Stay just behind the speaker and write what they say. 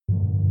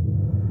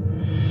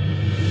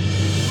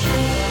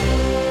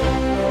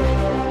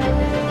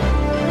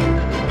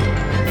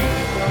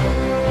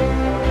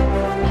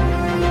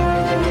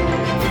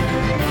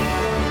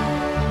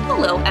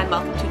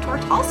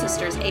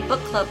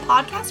Club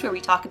podcast where we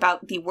talk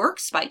about the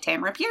works by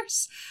Tamara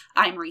Pierce.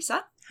 I'm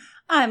Risa.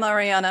 I'm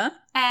Ariana.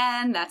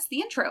 And that's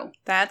the intro.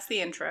 That's the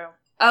intro.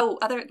 Oh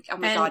my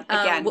god,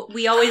 again.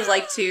 We always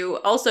like to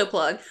also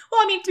plug,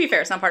 well, I mean, to be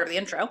fair, it's not part of the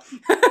intro.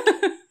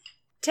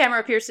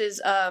 Tamara Pierce's,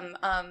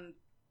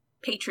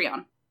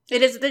 Patreon.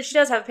 It is, she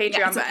does have a Patreon,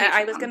 Yeah, it's a but Patreon.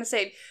 I was going to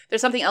say,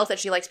 there's something else that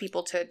she likes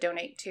people to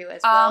donate to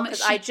as well,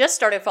 because I just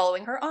started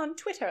following her on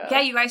Twitter.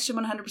 Yeah, you guys should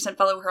 100%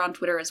 follow her on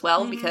Twitter as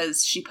well,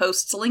 because she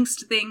posts links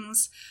to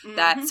things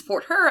that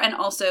support her, and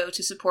also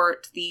to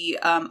support the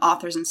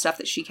authors and stuff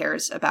that she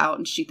cares about,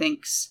 and she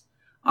thinks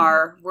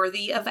are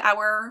worthy of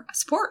our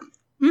support.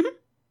 Mm-hmm.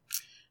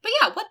 But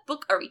yeah, what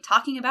book are we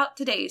talking about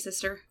today,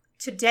 sister?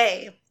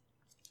 Today,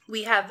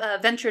 we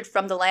have ventured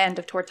from the land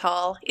of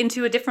Tortal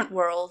into a different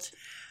world,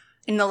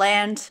 in the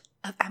land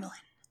of Amelin.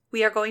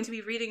 We are going to be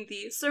reading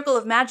the Circle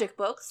of Magic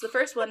books. The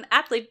first one,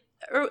 aptly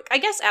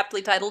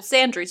titled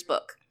Sandry's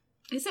book.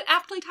 Is it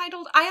aptly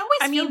titled? I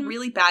always feel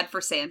really bad for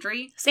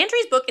Sandry.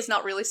 Sandry's book is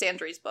not really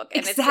Sandry's book,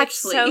 and exactly. it's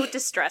so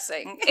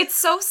distressing. It's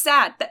so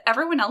sad that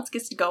everyone else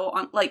gets to go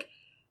on,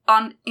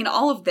 in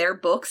all of their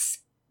books,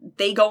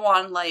 they go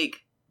on,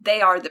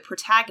 they are the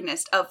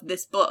protagonist of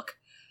this book.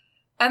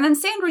 And then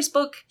Sandry's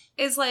book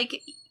is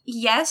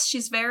yes,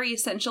 she's very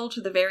essential to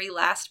the very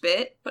last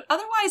bit, but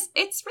otherwise,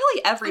 it's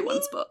really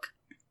everyone's book.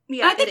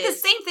 Yeah, and I think the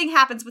same thing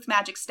happens with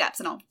Magic Steps,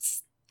 and I'll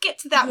get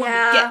to that when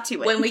we get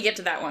to it. When we get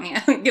to that one,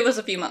 yeah. Give us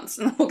a few months,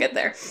 and we'll get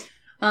there.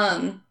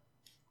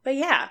 But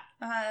yeah.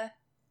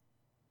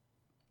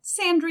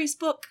 Sandry's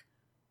book.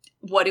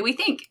 What do we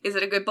think? Is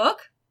it a good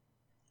book?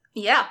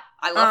 Yeah.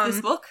 I love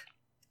this book.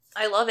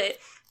 I love it.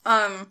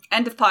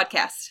 End of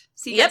podcast.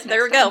 See you guys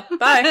there we next go.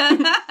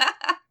 Bye.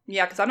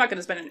 Yeah, because I'm not going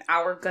to spend an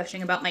hour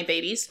gushing about my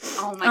babies.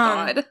 Oh my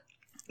god.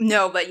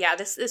 No, but yeah,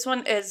 this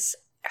one is...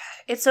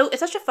 It's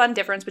such a fun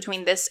difference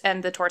between this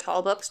and the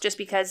Tortal books, just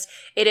because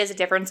it is a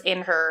difference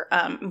in her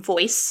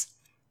voice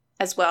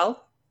as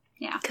well.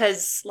 Yeah.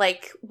 Because,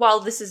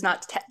 while this is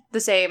not the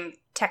same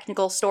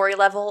technical story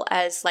level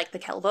as, the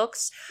Kell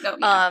books,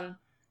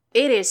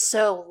 it is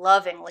so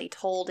lovingly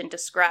told and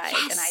described,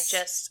 and I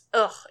just...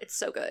 it's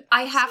so good.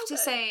 I have to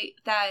say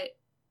that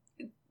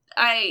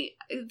I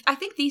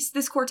think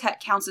this quartet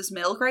counts as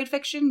middle grade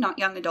fiction, not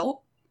young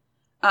adult.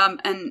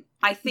 And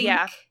I think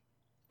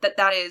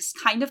that is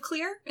kind of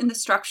clear in the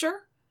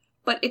structure,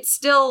 but it's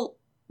still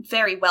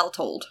very well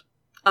told.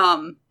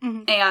 And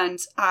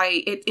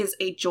it is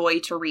a joy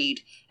to read.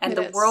 And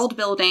the world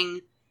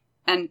building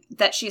and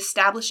that she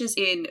establishes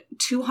in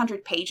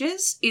 200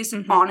 pages is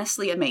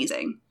honestly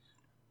amazing.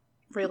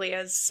 Really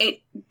is.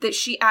 That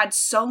she adds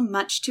so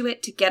much to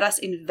it to get us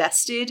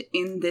invested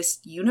in this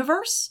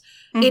universe.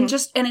 And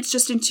it's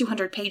just in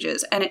 200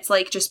 pages, and it's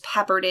just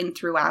peppered in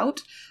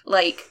throughout.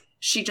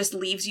 She just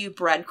leaves you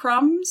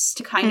breadcrumbs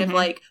to kind of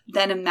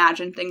then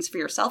imagine things for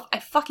yourself. I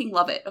fucking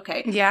love it.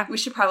 Okay. Yeah. We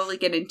should probably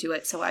get into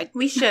it.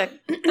 We should.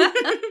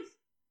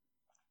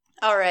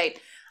 All right.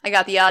 I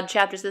got the odd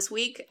chapters this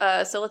week.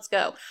 So let's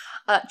go.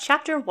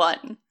 Chapter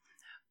 1.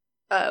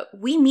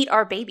 We meet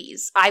our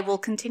babies. I will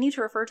continue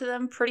to refer to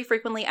them pretty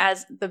frequently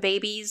as the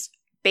babies,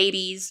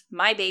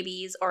 my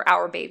babies, or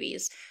our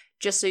babies.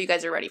 Just so you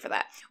guys are ready for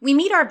that. We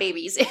meet our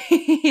babies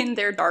in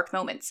their dark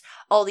moments.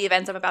 All the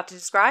events I'm about to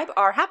describe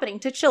are happening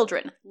to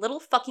children. Little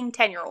fucking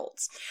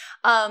 10-year-olds.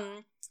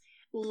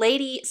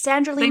 Lady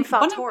Sandraline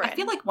Fatoran. I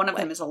feel like one of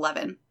them is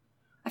 11.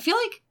 I feel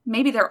like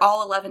maybe they're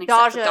all 11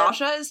 except for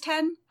Dasha is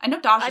 10. I know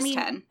Dasha's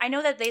 10. I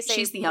know that they say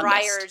she's the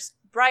youngest.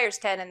 Briar's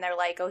 10, and they're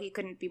like, he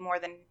couldn't be more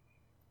than...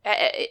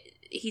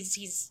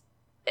 he's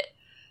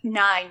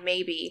 9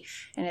 maybe,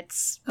 and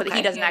but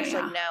he doesn't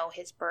actually know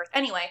his birth.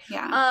 Anyway.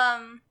 Yeah.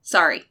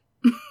 Sorry.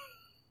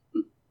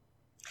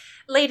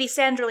 Lady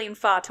Sandraline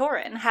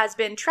Fatoran has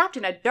been trapped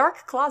in a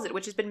dark closet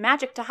which has been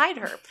magic to hide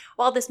her.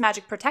 While this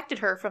magic protected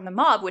her from the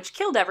mob which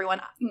killed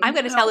everyone, I'm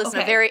going to tell this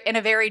in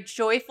a very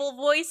joyful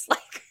voice.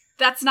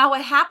 That's not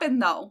what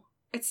happened, though.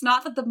 It's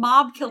not that the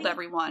mob killed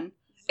everyone.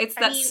 It's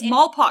that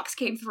smallpox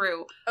came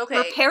through. Okay.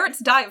 Her parents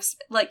die of...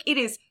 it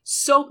is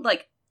so...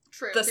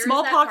 True. The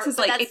smallpox is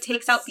it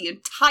takes out the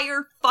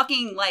entire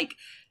fucking,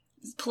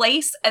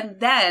 place, and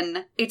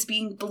then it's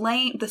being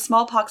blamed... The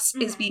smallpox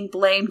is being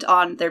blamed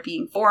on there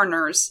being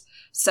foreigners,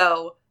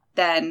 so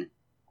then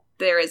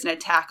there is an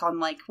attack on,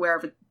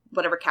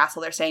 whatever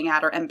castle they're staying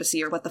at, or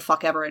embassy, or what the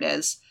fuck ever it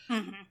is.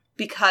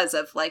 Because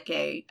of,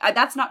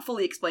 that's not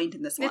fully explained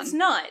in this one. It's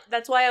not.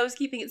 That's why I was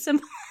keeping it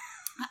simple.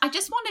 I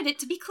just wanted it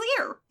to be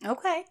clear.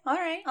 Okay. All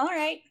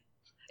right.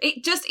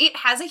 It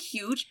has a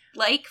huge,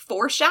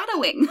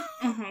 foreshadowing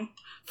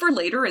for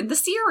later in the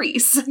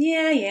series.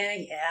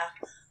 Yeah.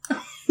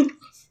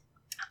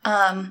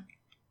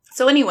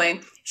 So anyway,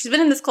 she's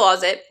been in this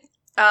closet,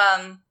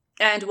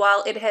 and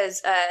while it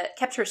has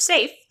kept her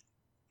safe,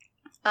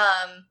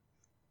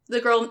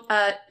 the girl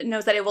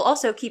knows that it will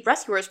also keep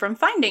rescuers from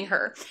finding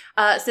her,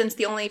 since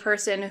the only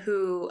person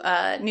who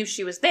knew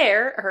she was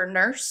there, her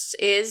nurse,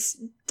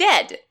 is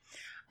dead.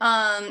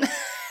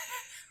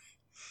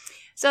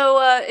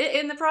 So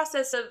in the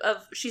process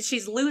of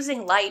she's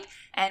losing light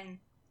and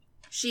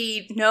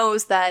She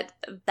knows that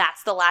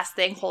that's the last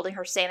thing holding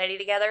her sanity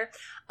together.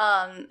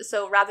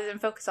 So rather than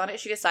focus on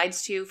it, she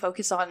decides to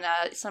focus on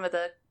some of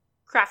the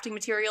crafting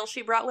material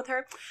she brought with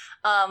her.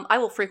 I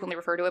will frequently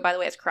refer to it, by the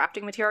way, as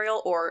crafting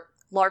material or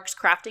Lark's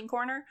Crafting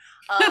Corner.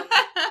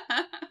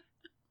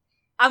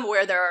 I'm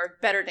aware there are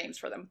better names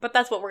for them, but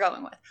that's what we're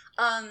going with.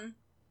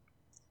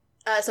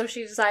 So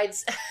she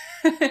decides,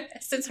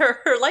 since her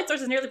light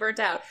source is nearly burnt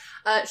out,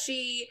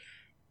 she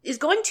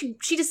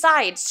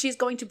decides she's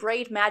going to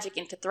braid magic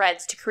into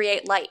threads to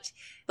create light.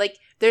 Like,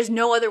 there's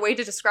no other way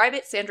to describe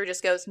it. Sandry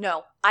just goes,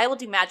 no, I will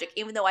do magic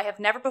even though I have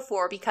never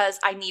before because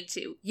I need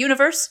to.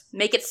 Universe,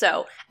 make it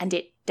so. And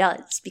it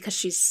does, because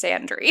she's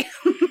Sandry.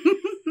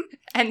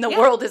 And the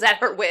world is at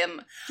her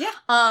whim. Yeah.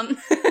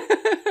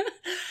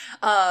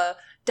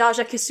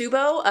 Daja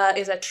Kisubo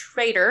is a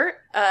trader,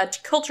 a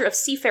culture of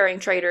seafaring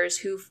traders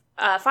who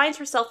finds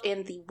herself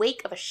in the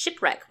wake of a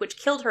shipwreck, which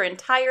killed her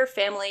entire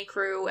family,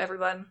 crew,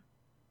 everyone.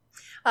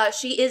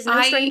 She is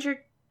no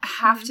stranger. I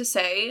have to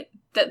say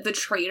that the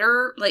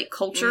trader,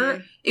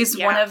 culture is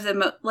one of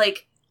the,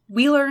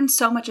 we learn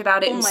so much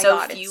about it in so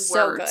few words.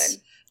 So good.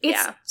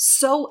 It's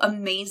so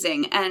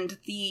amazing. And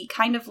the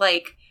kind of,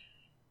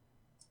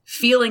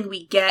 feeling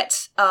we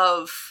get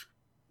of,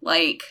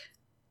 I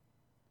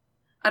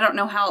don't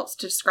know how else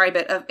to describe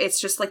it. It's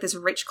just this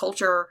rich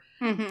culture,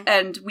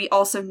 and we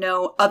also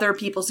know other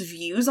people's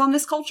views on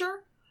this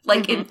culture.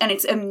 And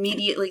it's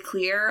immediately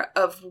clear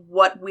of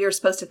what we're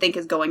supposed to think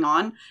is going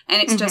on.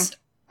 And it's just,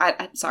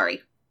 I'm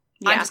sorry.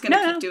 Yeah. I'm just going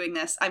to keep doing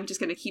this. I'm just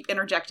going to keep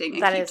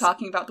interjecting and keep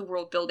talking about the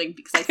world building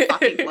because I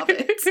fucking love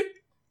it.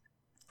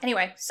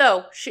 Anyway,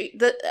 so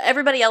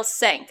everybody else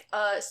sank.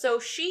 So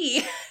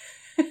she...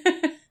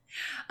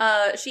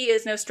 she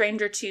is no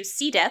stranger to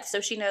sea death, so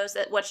she knows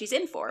that what she's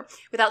in for.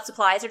 Without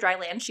supplies or dry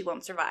land, she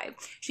won't survive.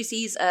 She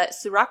sees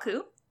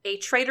Suraku, a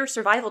trader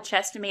survival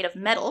chest made of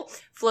metal,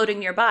 floating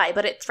nearby,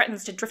 but it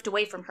threatens to drift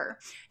away from her.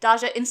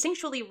 Daja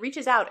instinctually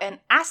reaches out and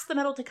asks the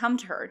metal to come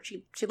to her.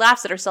 She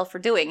laughs at herself for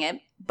doing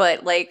it,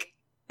 but,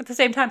 at the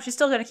same time, she's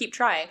still going to keep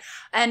trying.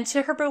 And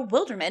to her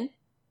bewilderment,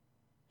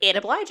 it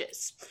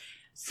obliges.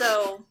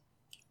 So,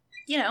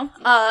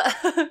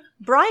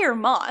 Briar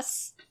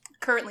Moss,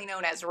 currently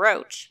known as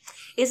Roach,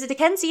 is a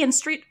Dickensian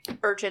street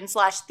urchin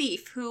 /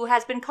 thief who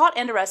has been caught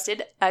and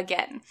arrested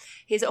again.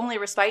 His only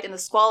respite in the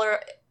squalor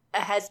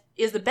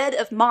is the bed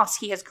of moss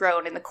he has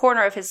grown in the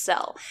corner of his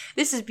cell.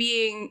 This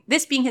being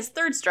his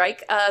third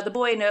strike, the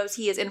boy knows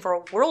he is in for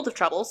a world of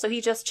trouble, so he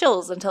just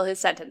chills until his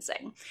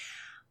sentencing.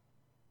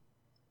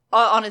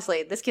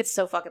 Honestly, this kid's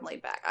so fucking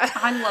laid back.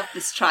 I love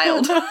this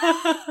child.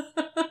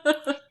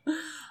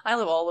 I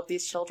love all of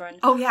these children.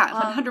 Oh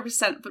yeah,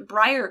 100%. But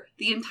Briar,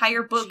 the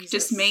entire book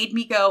just made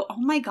me go, oh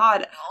my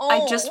god,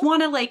 I just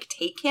want to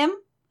take him.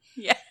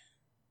 Yeah.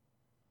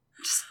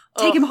 Just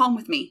take him home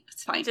with me.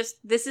 It's fine.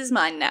 This is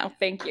mine now.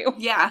 Thank you.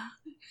 Yeah.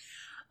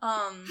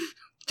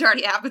 It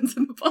already happens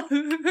in the book.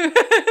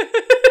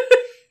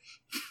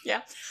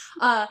 Yeah.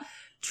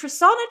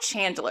 Tristana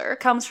Chandler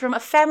comes from a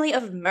family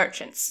of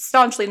merchants,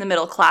 staunchly in the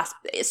middle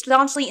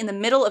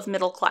of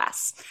middle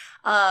class.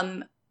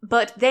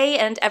 But they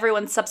and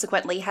everyone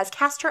subsequently has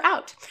cast her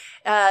out.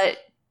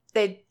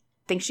 They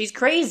think she's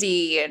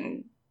crazy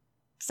and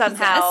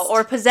somehow,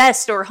 or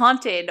possessed or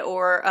haunted,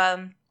 or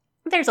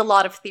there's a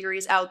lot of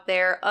theories out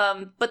there,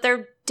 but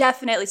they're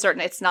definitely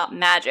certain it's not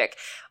magic.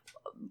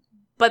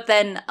 But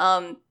then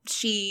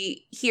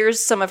she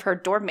hears some of her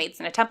dorm mates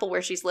in a temple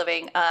where she's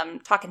living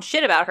talking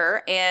shit about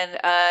her,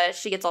 and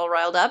she gets all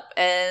riled up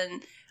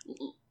and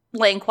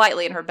laying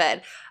quietly in her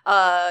bed.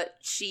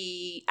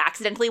 She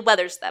accidentally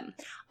weathers them.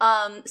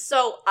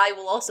 So I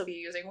will also be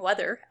using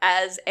weather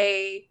as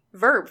a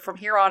verb from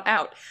here on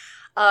out.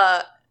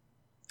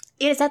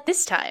 It is at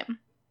this time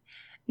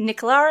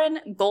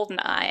Niclaran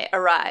Goldeneye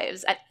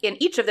arrives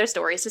in each of their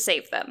stories to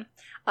save them.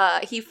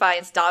 He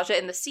finds Daja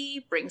in the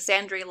sea, brings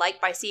Sandry light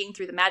by seeing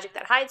through the magic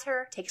that hides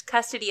her, takes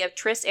custody of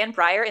Triss and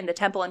Briar in the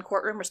temple and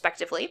courtroom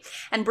respectively,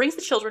 and brings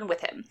the children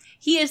with him.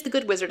 He is the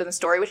good wizard in the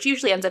story, which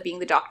usually ends up being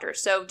the doctor,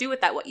 so do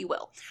with that what you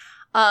will.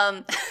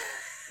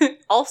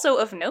 Also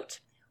of note,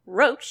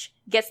 Roach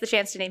gets the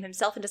chance to name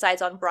himself and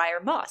decides on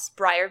Briar Moss,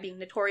 Briar being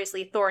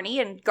notoriously thorny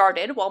and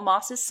guarded, while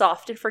Moss is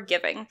soft and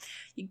forgiving.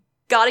 You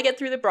gotta get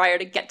through the Briar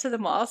to get to the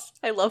Moss.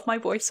 I love my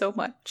boy so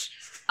much.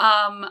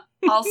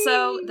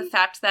 Also, the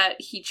fact that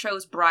he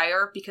chose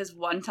Briar because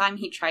one time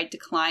he tried to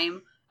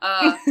climb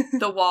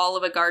the wall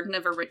of a garden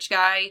of a rich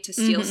guy to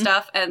steal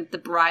stuff, and the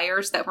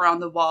briars that were on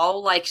the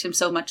wall liked him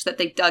so much that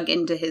they dug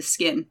into his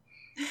skin.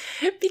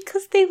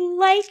 Because they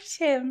liked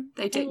him.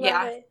 They did,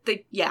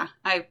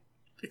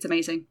 it's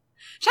amazing.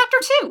 Chapter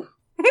 2!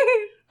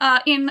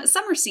 In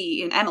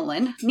Summersea in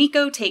Emmeline,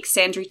 Nico takes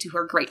Sandry to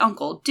her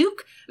great-uncle,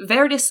 Duke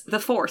Verdus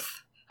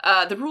IV,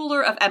 the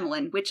ruler of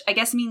Emmeline, which I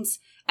guess means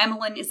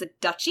Emmeline is a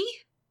duchy?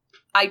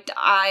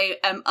 I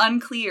am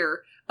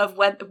unclear of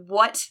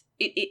what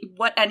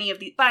any of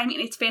these, but I mean,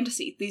 it's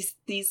fantasy.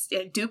 These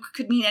Duke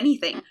could mean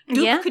anything.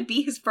 Duke could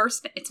be his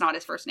first name. It's not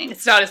his first name.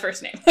 It's not his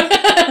first name.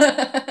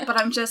 But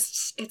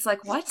it's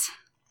what?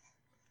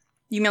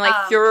 You mean like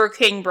Führer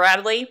King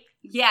Bradley?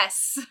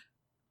 Yes.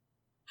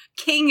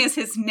 King is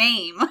his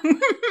name.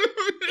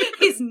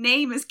 His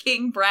name is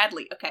King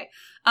Bradley. Okay.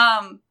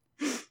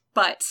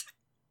 But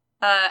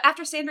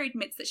after Sandra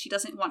admits that she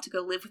doesn't want to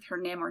go live with her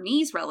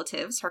Namornese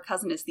relatives, her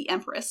cousin is the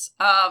Empress,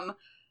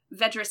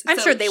 Vedris... I'm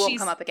sure they won't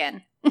come up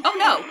again. Oh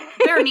no,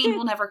 Veronine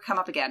will never come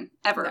up again,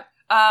 ever.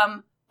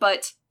 No.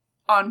 But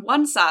on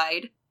one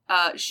side,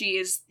 she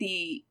is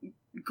the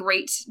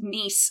great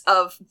niece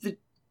of the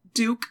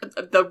Duke,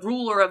 the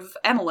ruler of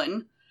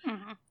Emmeline.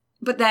 Mm-hmm.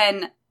 But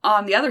then,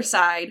 on the other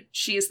side,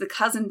 she is the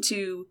cousin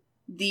to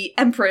the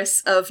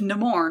Empress of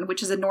Namorn,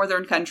 which is a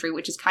northern country,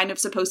 which is kind of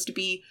supposed to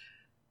be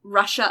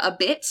Russia a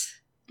bit,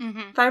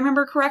 if I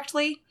remember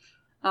correctly.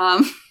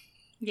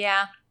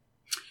 Yeah.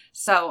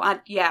 So,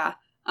 yeah.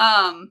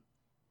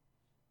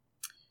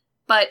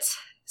 But,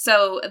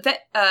 so,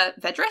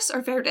 Vedris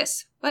or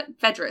Verdis? What?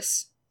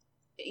 Vedris.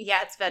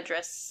 Yeah, it's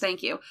Vedris.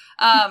 Thank you.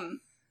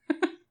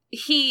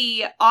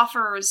 He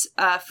offers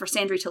for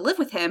Sandry to live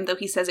with him, though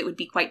he says it would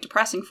be quite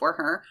depressing for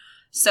her.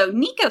 So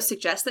Nico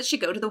suggests that she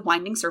go to the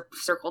Winding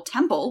Circle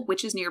Temple,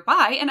 which is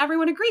nearby, and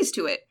everyone agrees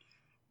to it.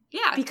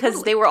 Yeah, because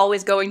totally. They were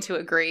always going to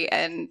agree,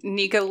 and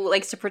Nico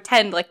likes to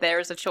pretend like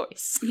there's a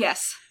choice.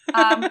 Yes.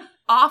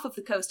 Off of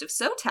the coast of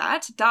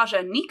Sotat, Daja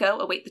and Nico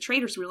await the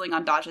trader's ruling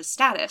on Daja's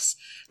status.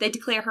 They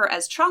declare her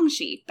as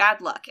Changshi,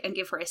 bad luck, and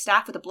give her a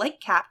staff with a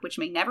blank cap which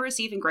may never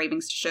receive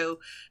engravings to show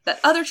that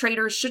other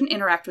traders shouldn't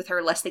interact with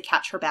her lest they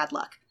catch her bad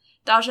luck.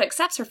 Daja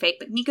accepts her fate,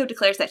 but Nico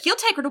declares that he'll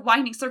take her to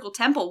Winding Circle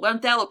Temple when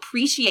they'll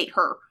appreciate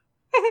her.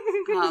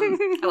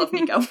 I love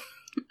Nico.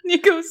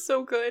 Nico's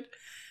so good.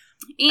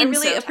 I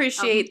really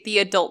appreciate the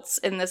adults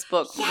in this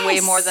book way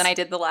more than I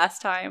did the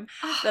last time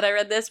that I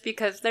read this,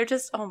 because they're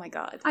just, oh my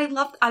god.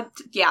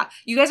 Yeah,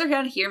 you guys are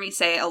going to hear me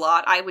say a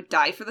lot, I would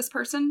die for this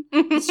person.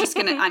 It's just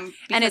going to,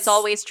 and it's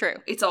always true.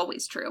 It's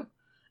always true.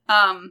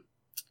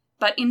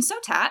 But in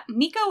Sotat,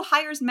 Nico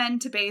hires men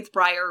to bathe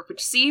Briar,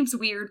 which seems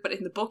weird, but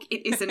in the book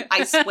it isn't,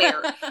 I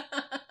swear.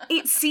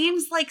 It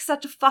seems like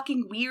such a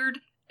fucking weird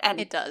and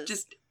it does.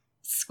 Just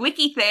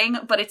squicky thing,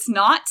 but it's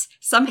not.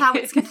 Somehow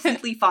it's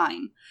completely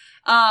fine.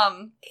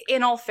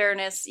 In all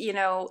fairness, you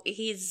know,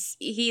 he's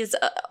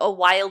a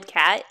wild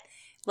cat.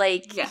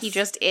 Like, yes. He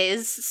just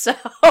is, so...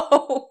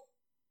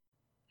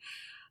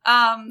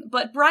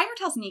 But Briar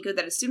tells Nico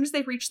that as soon as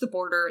they reach the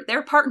border,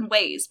 they're parting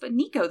ways, but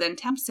Nico then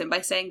tempts him by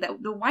saying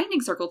that the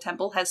Winding Circle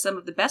Temple has some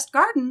of the best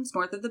gardens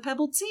north of the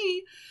Pebbled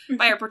Sea.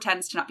 Briar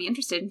pretends to not be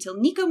interested until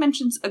Nico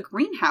mentions a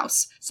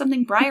greenhouse,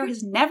 something Briar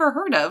has never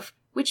heard of,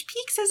 which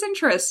piques his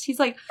interest. He's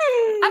like,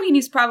 I mean,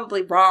 he's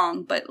probably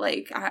wrong, but,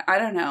 like, I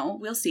don't know,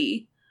 we'll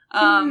see.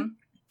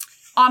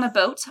 On a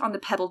boat on the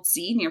Pebbled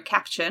Sea near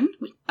Caption,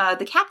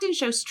 the captain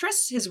shows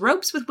Triss his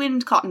ropes with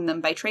wind caught in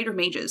them by trader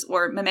mages,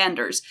 or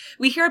Memanders.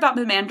 We hear about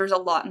Memanders a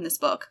lot in this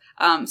book,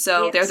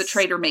 so yes. They're the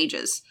trader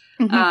mages.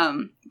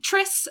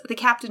 Triss, the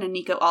captain, and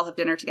Nico all have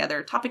dinner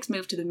together. Topics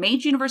move to the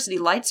Mage University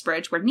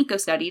Lightsbridge, where Nico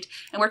studied,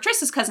 and where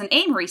Triss's cousin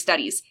Amory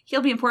studies.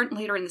 He'll be important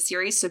later in the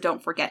series, so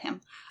don't forget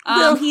him.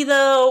 Will he,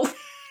 though?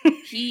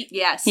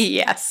 Yes.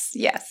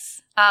 Yes.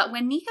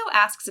 When Nico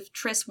asks if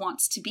Triss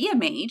wants to be a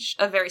mage,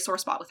 a very sore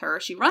spot with her,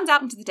 she runs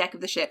out into the deck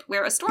of the ship,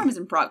 where a storm is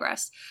in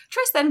progress.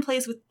 Triss then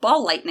plays with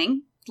ball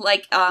lightning,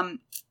 like,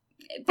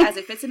 as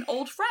if it's an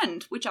old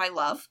friend, which I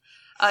love.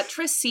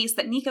 Triss sees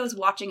that Nico is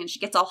watching and she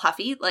gets all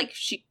huffy, like,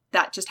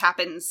 that just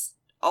happens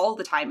all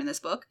the time in this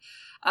book.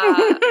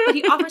 But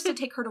he offers to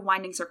take her to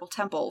Winding Circle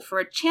Temple. For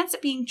a chance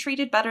at being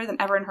treated better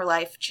than ever in her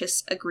life,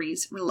 Triss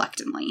agrees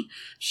reluctantly.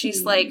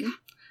 She's like...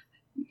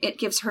 It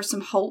gives her some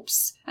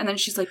hopes, and then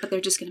she's like, but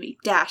they're just going to be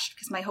dashed,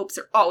 because my hopes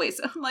are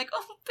always... I'm like,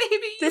 oh,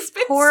 baby, this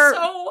poor...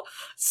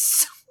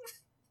 so...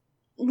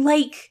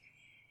 Like,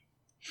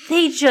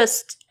 they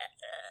just...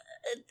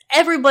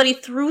 everybody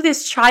threw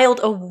this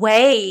child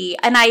away,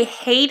 and I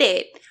hate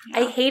it. Yeah.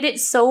 I hate it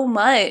so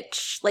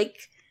much.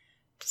 Like,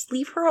 just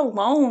leave her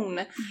alone.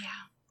 Yeah.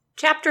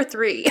 Chapter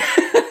 3.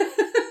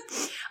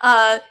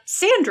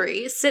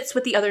 Sandry sits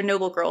with the other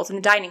noble girls in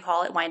the dining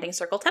hall at Winding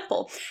Circle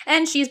Temple,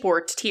 and she's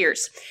bored to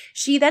tears.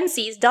 She then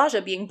sees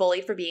Daja being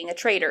bullied for being a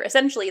traitor.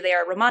 Essentially, they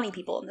are Romani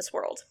people in this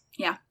world.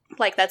 Yeah.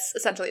 Like, that's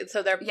essentially,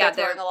 so they're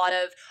throwing a lot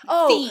of,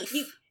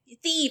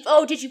 thief,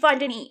 oh, did you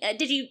find any,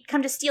 did you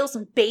come to steal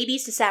some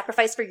babies to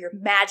sacrifice for your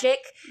magic?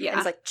 Yeah. And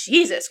it's like,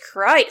 Jesus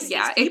Christ,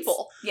 these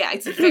people.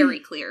 It's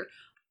very clear.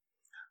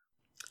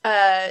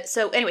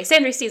 So anyway,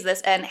 Sandry sees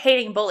this, and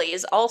hating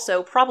bullies,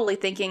 also probably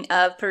thinking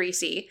of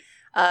Parisi,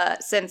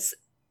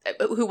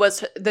 who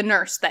was the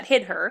nurse that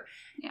hid her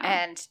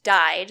and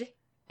died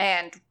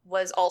and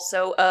was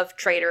also of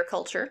traitor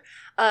culture,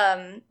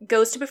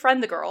 goes to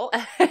befriend the girl,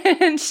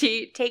 and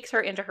she takes her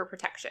into her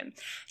protection.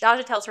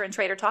 Daja tells her in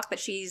traitor talk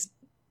that she's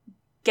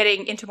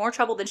getting into more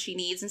trouble than she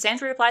needs, and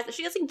Sandry replies that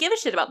she doesn't give a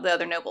shit about the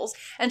other nobles,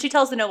 and she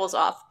tells the nobles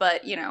off,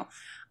 but, you know...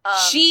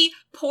 she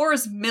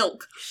pours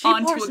milk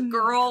onto a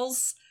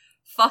girl's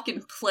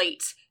fucking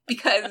plate,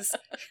 because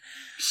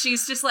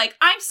she's just like,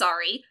 I'm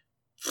sorry...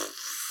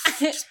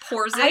 just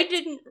pours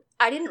it.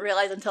 I didn't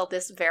realize until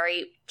this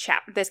very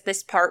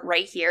this part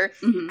right here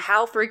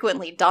how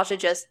frequently Daja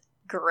just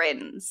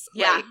grins.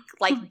 Yeah.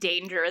 Like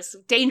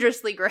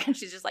dangerously grins.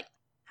 She's just like,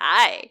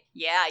 hi.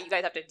 Yeah, you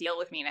guys have to deal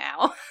with me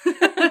now.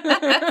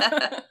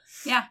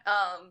 Yeah.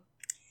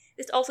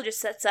 This also just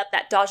sets up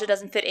that Daja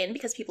doesn't fit in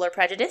because people are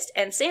prejudiced,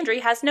 and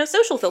Sandry has no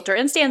social filter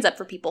and stands up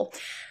for people.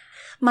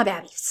 My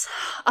babbies.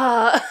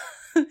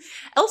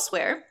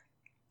 Elsewhere,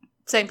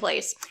 same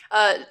place,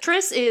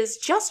 Triss is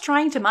just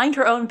trying to mind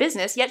her own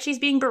business, yet she's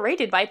being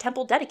berated by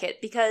Temple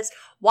Dedicate because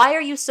why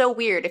are you so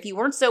weird? If you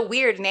weren't so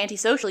weird and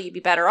antisocial, you'd be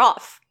better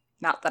off.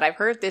 Not that I've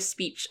heard this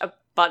speech a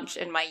bunch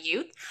in my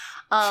youth.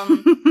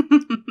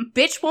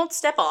 Bitch won't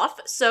step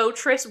off, so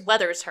Triss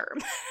weathers her.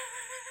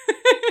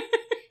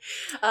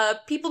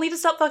 People need to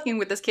stop fucking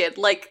with this kid.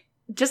 Like,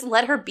 just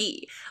let her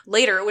be.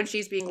 Later, when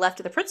she's being left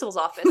to the principal's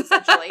office,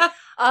 essentially,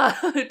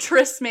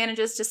 Triss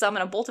manages to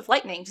summon a bolt of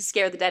lightning to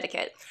scare the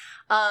Dedicate.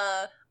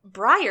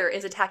 Briar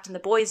is attacked in the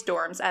boys'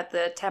 dorms at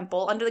the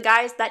temple under the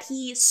guise that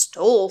he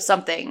stole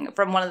something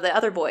from one of the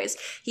other boys.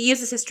 He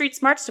uses his street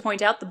smarts to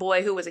point out the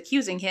boy who was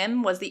accusing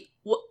him was the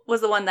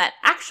one that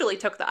actually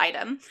took the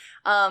item.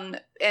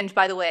 And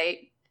by the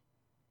way,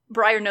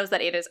 Briar knows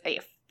that it is a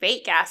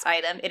fake-ass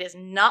item. It is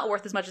not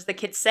worth as much as the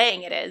kid's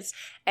saying it is.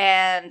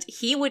 And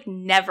he would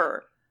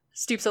never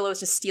stoop so low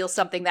as to steal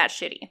something that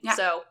shitty. Yeah.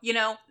 So,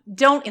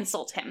 don't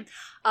insult him.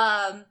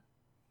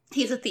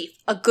 He's a thief.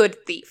 A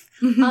good thief.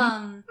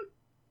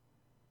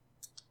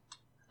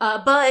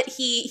 But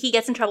he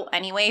gets in trouble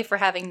anyway for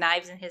having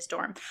knives in his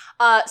dorm.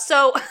 But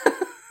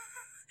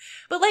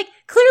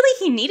clearly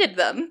he needed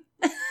them.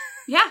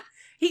 Yeah.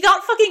 He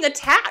got fucking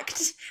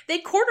attacked. They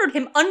cornered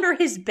him under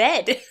his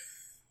bed.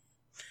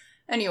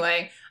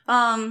 Anyway,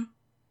 one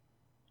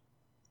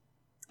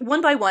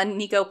by one,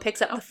 Nico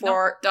picks up the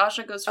four... No,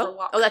 Daja goes for a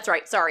walk. Oh, that's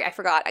right. Sorry, I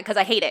forgot, because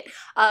I hate it.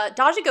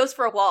 Daja goes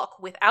for a walk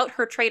without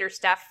her traitor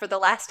staff for the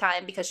last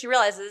time because she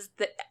realizes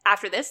that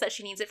after this that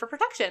she needs it for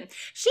protection.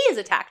 She is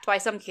attacked by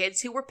some of the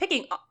kids who were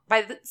picking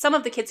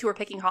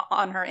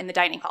on her in the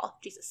dining hall.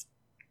 Jesus.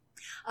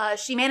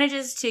 She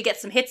manages to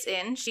get some hits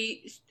in.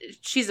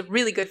 She's a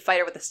really good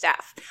fighter with the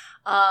staff.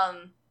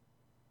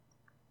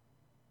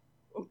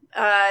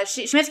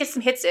 She managed to get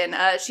some hits in.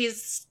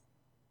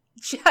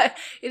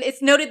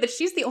 It's noted that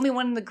she's the only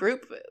one in the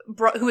group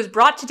who was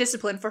brought to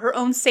discipline for her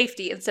own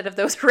safety instead of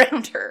those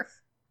around her.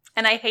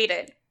 And I hate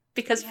it,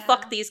 because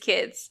fuck these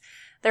kids.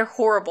 They're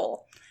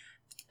horrible.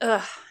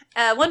 Ugh.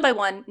 One by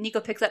one, Nico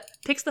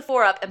picks the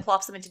four up and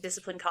plops them into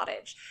Discipline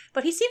Cottage.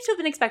 But he seems to have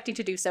been expecting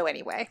to do so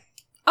anyway.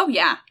 Oh,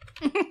 yeah.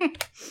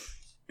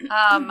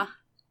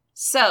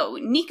 So,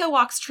 Nico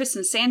walks Triss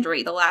and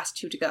Sandry, the last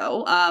two to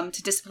go,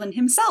 to discipline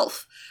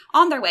himself.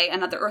 On their way,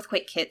 another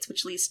earthquake hits,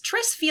 which leaves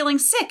Triss feeling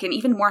sick and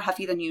even more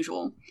huffy than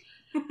usual.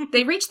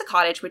 They reach the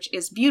cottage, which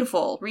is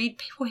beautiful.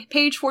 Read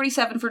page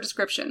 47 for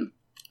description.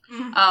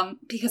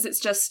 Because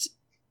it's just...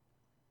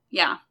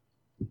 Yeah.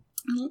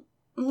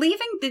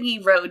 Leaving the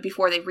road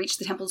before they reached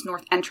the temple's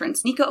north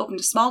entrance, Nico opened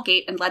a small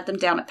gate and led them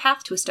down a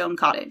path to a stone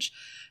cottage.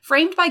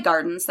 Framed by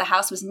gardens, the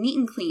house was neat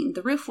and clean,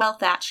 the roof well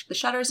thatched, the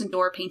shutters and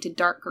door painted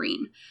dark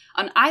green.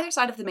 On either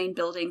side of the main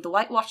building, the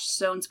whitewashed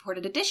stone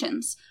supported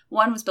additions.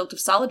 One was built of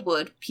solid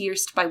wood,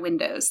 pierced by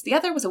windows. The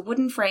other was a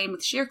wooden frame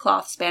with sheer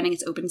cloth spanning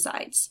its open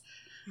sides.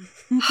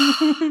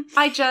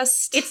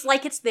 It's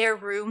like it's their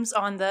rooms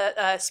on the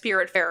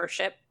Spiritfarer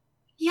ship.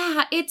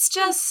 Yeah, it's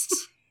just...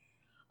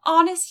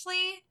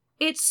 Honestly,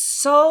 it's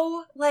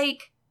so,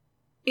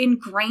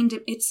 ingrained.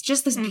 It's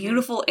just this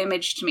beautiful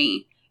image to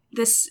me.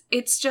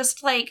 It's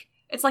just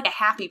it's like a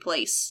happy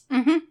place.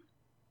 And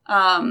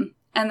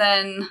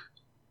then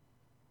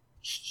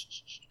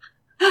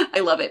I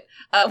love it.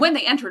 When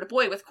they entered, a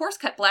boy with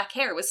coarse-cut black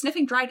hair was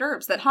sniffing dried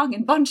herbs that hung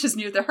in bunches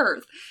near the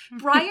hearth.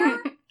 Briar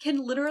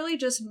can literally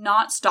just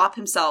not stop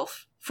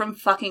himself from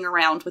fucking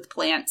around with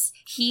plants.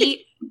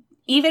 He,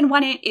 even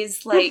when it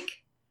is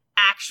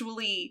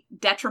actually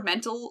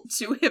detrimental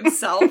to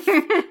himself,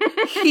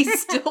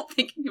 he's still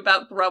thinking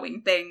about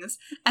growing things,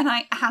 and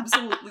I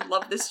absolutely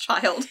love this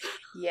child.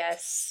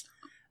 Yes.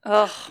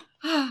 Ugh.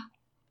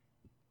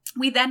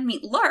 We then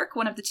meet Lark,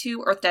 one of the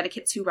two Earth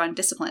Dedicates who run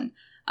Discipline.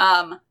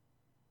 Our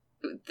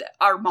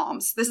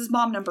moms. This is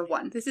mom number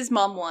one. This is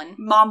mom one.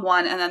 Mom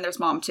one, and then there's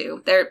mom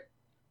two. They're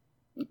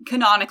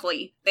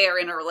canonically, they are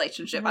in a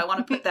relationship. I want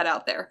to put that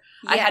out there.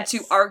 Yes. I had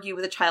to argue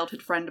with a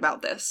childhood friend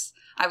about this.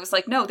 I was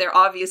like, no, they're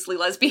obviously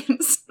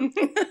lesbians.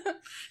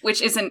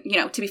 Which isn't,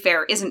 to be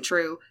fair, isn't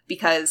true,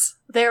 because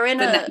they're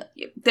in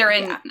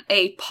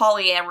a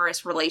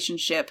polyamorous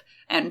relationship,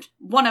 and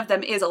one of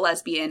them is a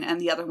lesbian,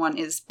 and the other one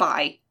is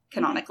bi,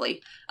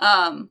 canonically.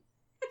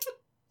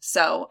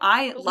 So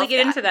I love that. We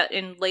get into that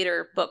in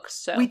later books,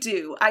 so. We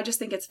do. I just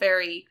think it's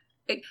very...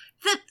 the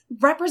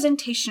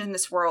representation in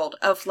this world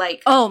of,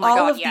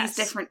 these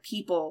different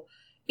people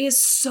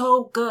is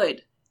so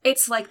good.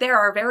 It's like there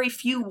are very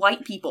few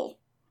white people.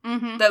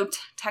 Mm-hmm. Though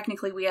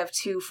technically we have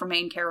two for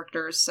main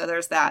characters, so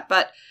there's that.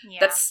 But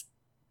it's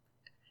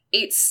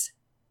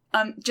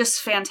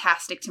just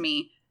fantastic to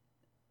me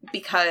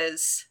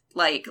because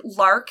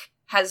Lark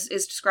is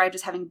described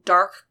as having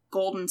dark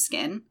golden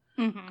skin.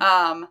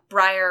 Mm-hmm.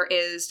 Briar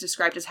is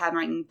described as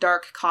having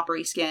dark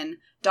coppery skin.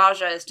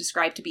 Daja is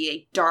described to be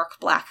a dark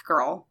black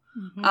girl.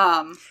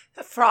 Mm-hmm.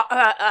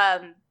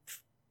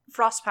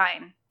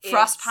 Frostpine.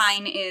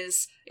 Frostpine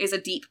is a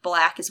deep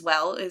black as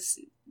well, is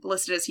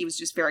listed as he was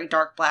just very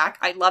dark black.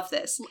 I love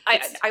this.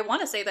 I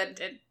want to say that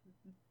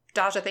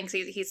Daja thinks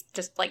he's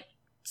just like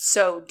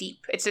so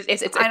deep. It's that's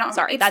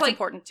like,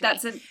 important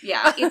to me.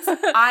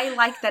 I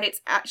like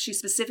that she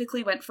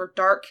specifically went for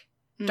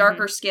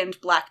darker skinned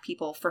black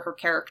people for her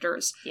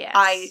characters. Yes.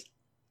 I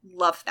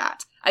love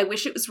that. I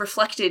wish it was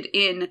reflected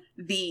in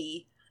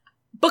the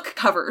book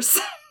covers.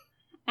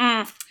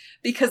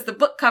 Because the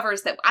book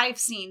covers that I've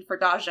seen for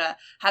Daja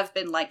have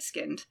been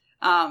light-skinned,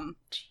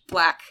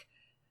 black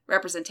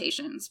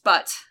representations.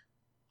 But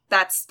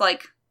that's,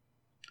 like,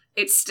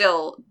 it's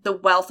still the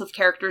wealth of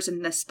characters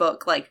in this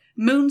book. Like,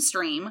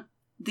 Moonstream,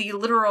 the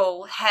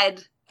literal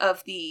head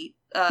of the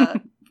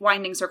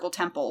Winding Circle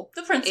Temple,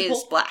 the principal,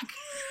 is black.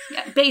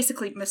 Yeah,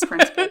 basically Miss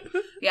Principal.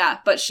 Yeah,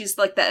 but she's,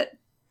 like, the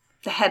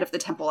head of the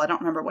temple. I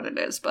don't remember what it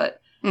is, but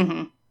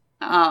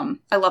I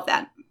love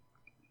that.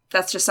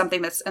 That's just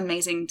something that's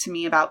amazing to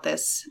me about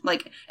this.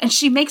 Like, and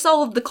she makes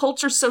all of the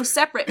cultures so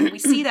separate, and we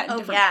see that in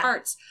different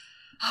parts.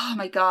 Oh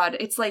my god.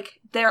 It's like,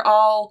 they're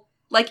all,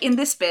 like, in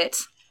this bit,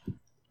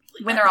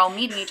 when they're all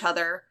meeting each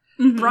other,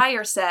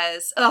 Briar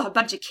says, oh, a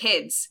bunch of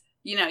kids.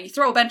 You know, you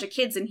throw a bunch of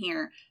kids in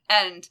here,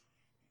 and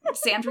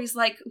Sandry's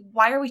like,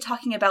 why are we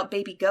talking about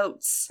baby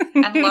goats?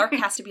 And Lark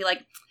has to be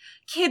like,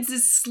 kids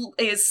is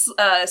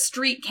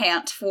street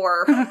cant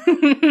for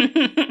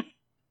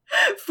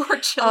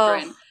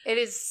children. Oh, it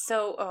is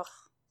so. Ugh.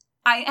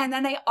 And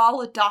then they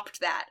all adopt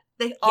that.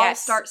 They all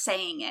start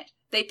saying it.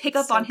 They pick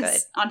up on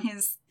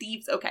his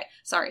thieves. Okay,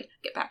 sorry.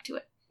 Get back to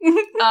it.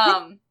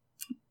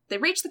 They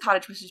reach the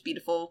cottage, which is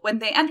beautiful. When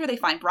they enter, they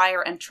find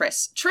Briar and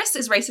Triss. Triss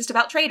is racist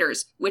about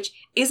traitors, which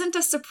isn't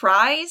a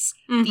surprise.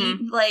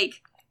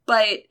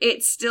 But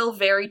it's still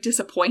very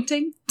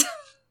disappointing.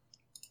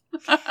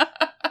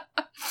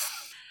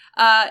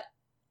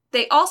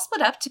 They all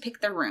split up to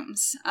pick their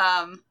rooms.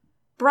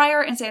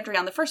 Briar and Sandry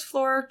on the first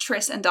floor,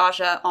 Triss and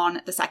Daja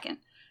on the second.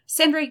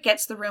 Sandry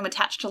gets the room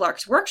attached to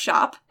Lark's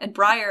workshop, and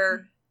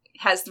Briar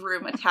has the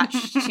room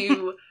attached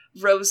to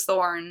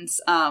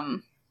Rosethorn's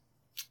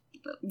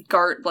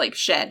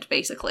shed,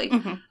 basically.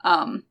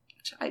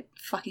 Which I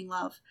fucking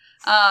love.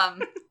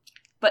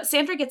 But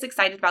Sandry gets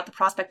excited about the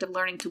prospect of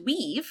learning to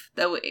weave,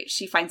 though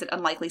she finds it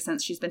unlikely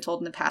since she's been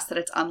told in the past that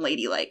it's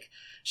unladylike.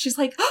 She's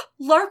like, oh,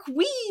 Lark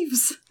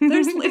weaves!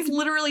 It's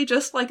literally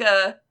just like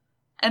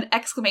an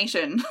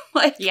exclamation.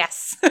 Like,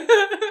 yes.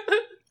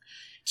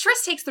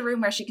 Triss takes the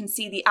room where she can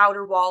see the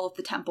outer wall of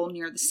the temple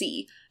near the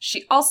sea.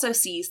 She also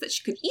sees that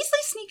she could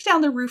easily sneak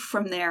down the roof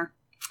from there.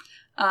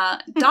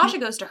 Daja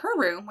goes to her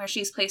room where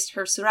she's placed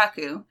her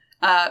suraku,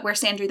 where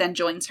Sandry then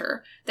joins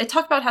her. They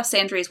talk about how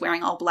Sandry is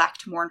wearing all black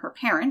to mourn her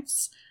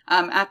parents.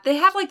 They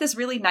have like this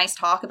really nice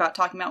talk about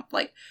talking about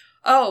like,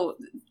 oh,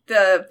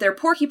 they're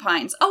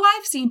porcupines. Oh,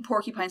 I've seen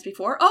porcupines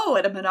before. Oh,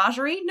 at a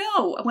menagerie?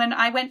 No, when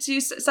I went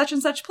to such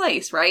and such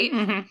place, right?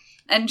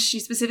 And she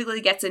specifically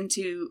gets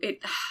into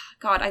it.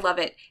 God, I love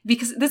it.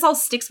 Because this all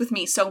sticks with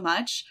me so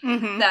much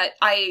that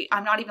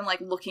I'm not even, like,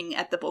 looking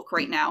at the book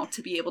right now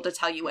to be able to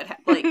tell you what,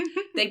 like,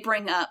 they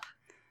bring up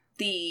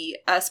the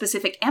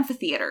specific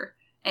amphitheater.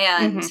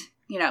 And,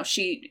 you know,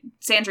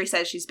 Sandry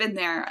says she's been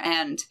there,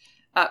 and,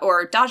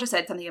 or Daja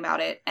said something about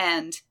it,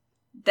 and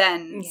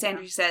then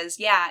Sandry says,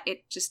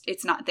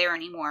 it's not there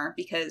anymore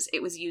because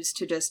it was used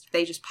to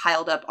they just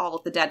piled up all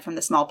of the dead from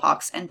the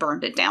smallpox and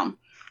burned it down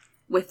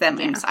with them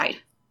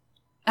inside.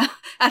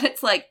 And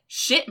it's like,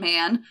 shit,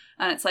 man.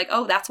 And it's like,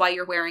 oh, that's why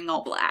you're wearing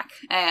all black.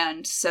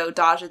 And so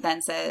Daja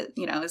then says,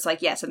 you know, it's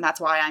like, yes, and that's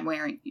why I'm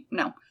wearing,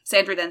 no.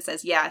 Sandry then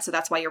says, yeah, so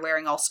that's why you're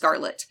wearing all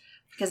scarlet.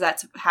 Because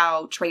that's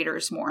how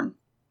traitors mourn.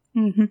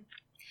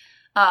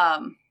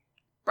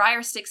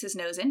 Briar sticks his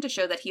nose in to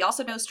show that he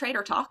also knows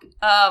traitor talk.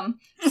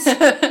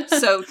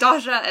 So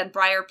Daja and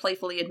Briar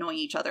playfully annoy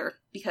each other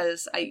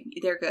because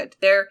they're good.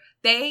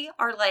 They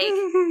are like,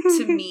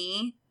 to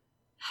me,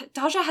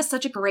 Daja has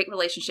such a great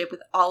relationship with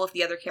all of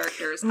the other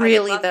characters.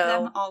 Really, I love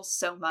them all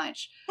so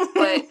much.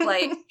 But,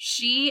 like,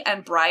 she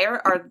and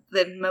Briar are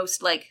the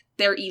most, like,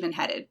 they're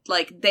even-headed.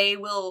 Like,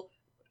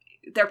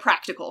 they're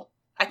practical,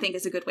 I think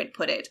is a good way to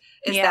put it.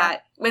 Is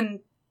that when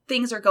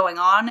things are going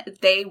on,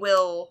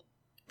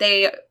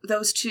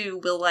 those two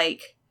will,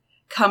 like,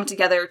 come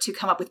together to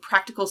come up with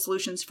practical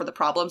solutions for the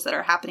problems that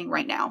are happening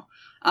right now.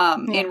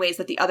 In ways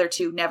that the other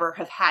two never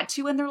have had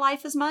to in their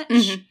life as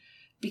much.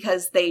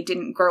 Because they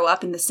didn't grow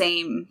up in the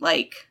same,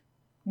 like,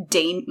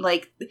 they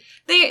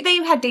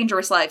had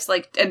dangerous lives,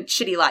 like, and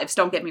shitty lives,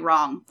 don't get me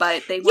wrong,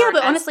 but they weren't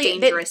honestly,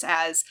 dangerous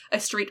as a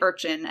street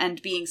urchin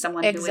and being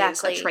someone who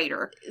is a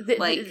traitor.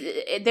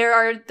 There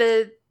are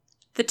the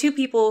two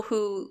people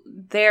who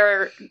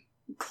their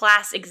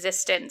class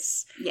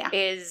existence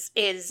is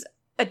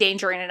a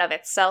danger in and of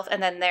itself,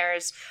 and then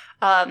there's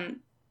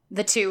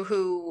the two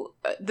who,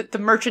 the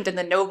merchant and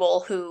the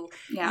noble who,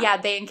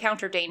 they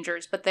encounter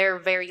dangers, but their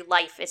very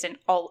life isn't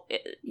all...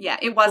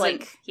 it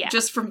wasn't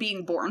just from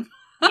being born.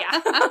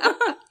 Yeah.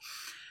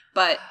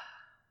 But,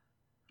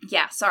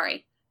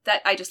 sorry.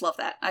 that I just love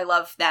that. I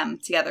love them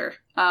together.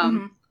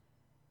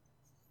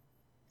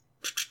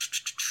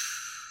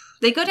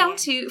 They go down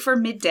for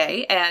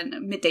midday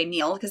and midday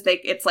meal because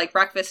it's like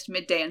breakfast,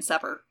 midday, and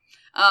supper.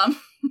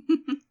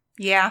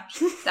 Yeah.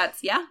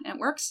 It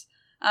works.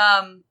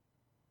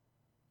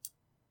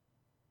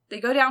 They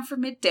go down for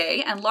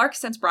midday, and Lark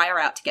sends Briar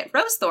out to get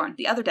Rosethorn,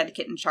 the other dead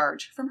kid in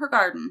charge, from her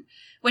garden.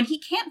 When he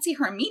can't see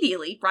her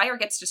immediately, Briar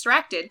gets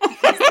distracted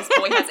because this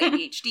boy has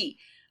ADHD.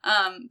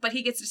 But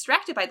he gets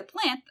distracted by the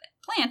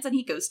plants, and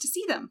he goes to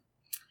see them.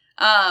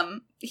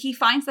 He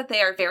finds that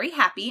they are very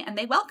happy, and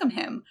they welcome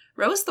him.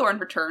 Rosethorn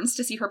returns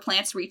to see her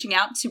plants reaching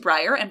out to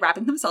Briar and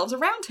wrapping themselves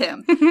around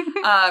him.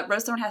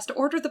 Rosethorn has to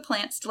order the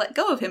plants to let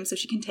go of him so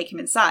she can take him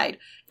inside.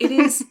 It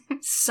is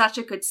such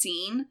a good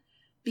scene,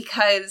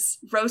 because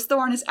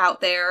Rosethorn is out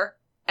there,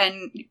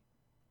 and,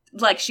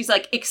 like, she's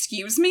like,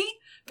 excuse me,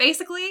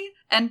 basically,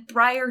 and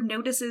Briar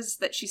notices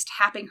that she's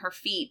tapping her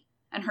feet,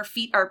 and her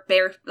feet are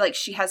bare, like,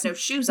 she has no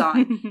shoes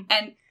on,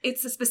 and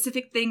it's a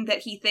specific thing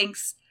that he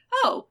thinks,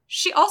 oh,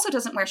 she also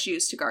doesn't wear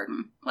shoes to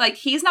garden. Like,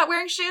 he's not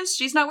wearing shoes,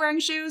 she's not wearing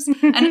shoes,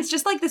 and it's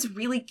just, like, this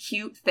really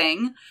cute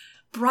thing.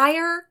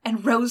 Briar and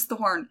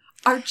Rosethorn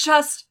are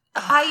just,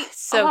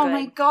 so good.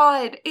 My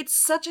god, it's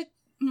such a,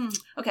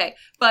 okay,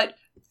 but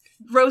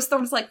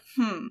Rosethorn's like,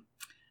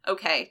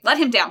 okay, let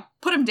him down,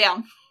 put him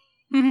down.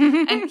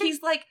 And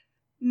he's like,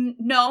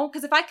 no,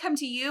 because if I come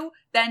to you,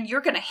 then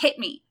you're gonna hit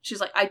me. She's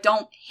like, I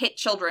don't hit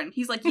children.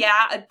 He's like,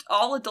 yeah,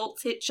 all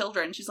adults hit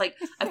children. She's like,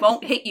 I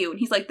won't hit you. And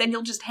he's like, then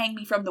you'll just hang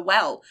me from the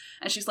well.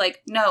 And she's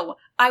like, no,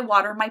 I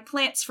water my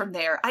plants from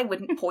there. I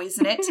wouldn't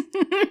poison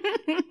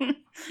it.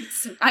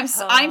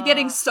 I'm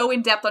getting so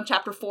in depth on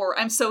chapter 4.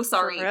 I'm so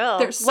sorry.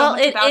 There's so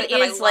much about it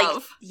that I love.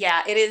 Like,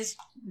 yeah, it is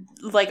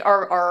like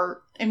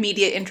our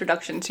immediate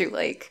introduction to,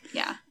 like,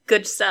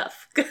 good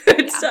stuff.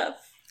 Good stuff.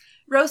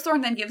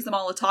 Rosethorn then gives them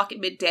all a talk at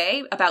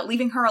midday about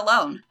leaving her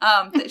alone.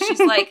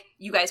 She's like,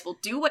 you guys will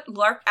do what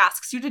Lark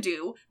asks you to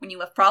do. When you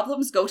have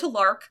problems, go to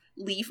Lark.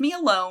 Leave me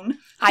alone.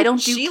 I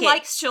don't do She kids.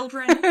 likes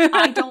children.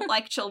 I don't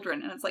like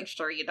children. And it's like,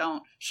 sure you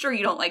don't. Sure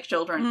you don't like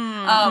children.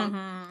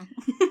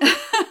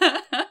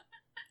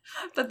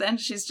 But then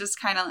she's just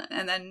kind of,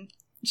 and then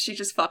she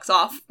just fucks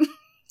off.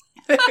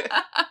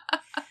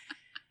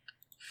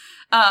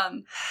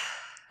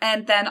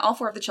 And then all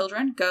 4 of the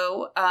children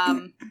go,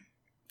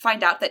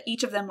 find out that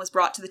each of them was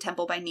brought to the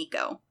temple by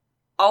Nico.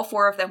 All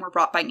 4 of them were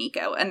brought by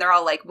Nico. And they're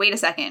all like, wait a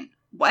second,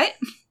 what?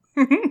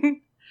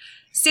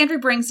 Sandry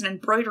brings an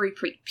embroidery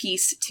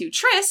piece to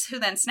Triss, who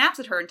then snaps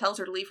at her and tells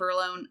her to leave her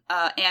alone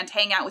and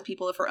hang out with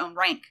people of her own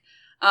rank.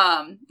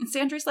 And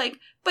Sandry's like,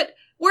 but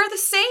we're the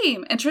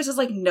same. And Triss is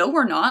like, no,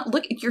 we're not.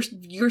 Look,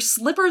 your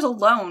slippers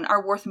alone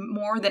are worth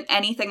more than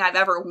anything I've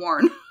ever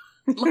worn.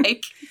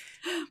 Like,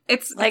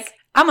 it's like,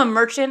 I'm a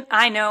merchant.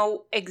 I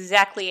know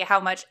exactly how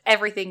much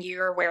everything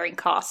you're wearing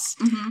costs.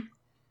 Mm-hmm.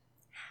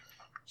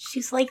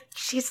 She's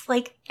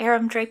like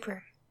Aram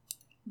Draper.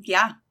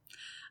 Yeah.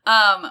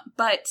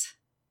 But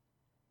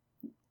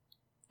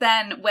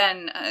then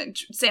when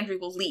Sandry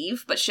will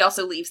leave, but she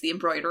also leaves the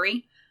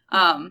embroidery.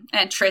 And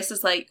Triss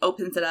is like,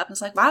 opens it up and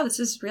is like, wow, this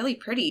is really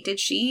pretty. Did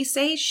she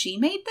say she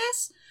made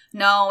this?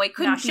 No, it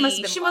couldn't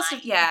be. She must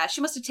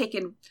have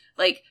taken,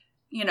 like,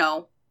 you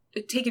know,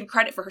 taken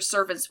credit for her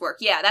servant's work.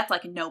 Yeah, that's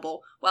like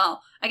noble.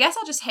 Well, I guess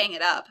I'll just hang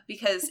it up,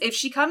 because if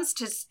she comes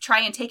to try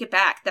and take it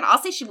back, then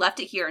I'll say she left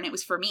it here and it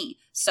was for me.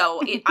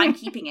 So I'm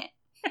keeping it.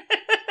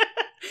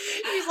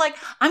 He's like,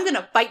 I'm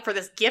gonna fight for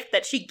this gift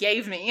that she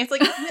gave me. It's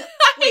like,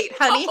 wait,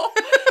 honey.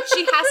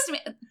 She has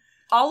to.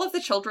 All of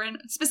the children,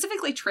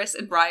 specifically Triss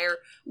and Briar,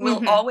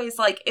 will always,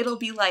 like, it'll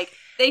be like,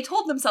 they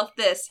told themselves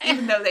this,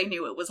 even though they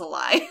knew it was a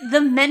lie. The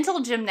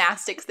mental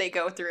gymnastics they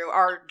go through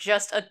are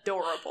just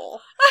adorable.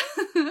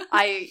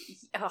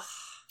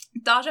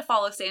 Daja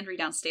follows Sandry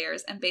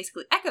downstairs and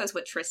basically echoes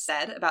what Triss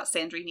said about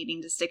Sandry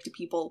needing to stick to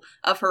people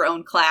of her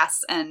own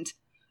class and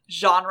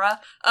genre.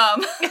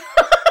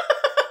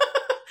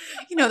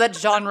 You know, that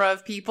genre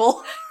of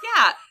people.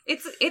 Yeah,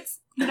 it's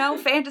you know,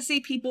 fantasy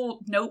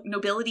people,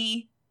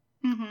 nobility.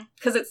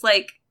 Because it's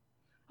like,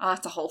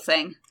 it's a whole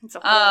thing. It's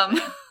a whole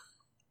thing.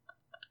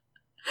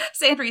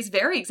 Sandry is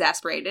very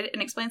exasperated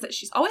and explains that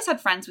she's always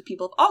had friends with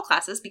people of all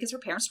classes because her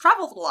parents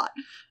traveled a lot.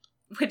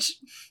 Which,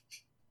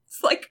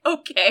 it's like,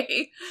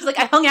 okay. She's like,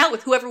 I hung out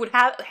with whoever would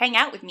hang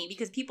out with me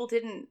because people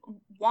didn't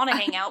want to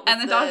hang out with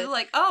And the daughter's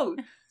like, oh,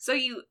 so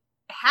you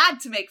had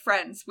to make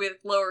friends with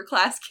lower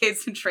class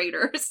kids and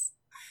traders.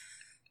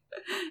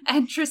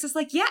 And Triss is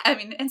like, yeah. I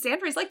mean, and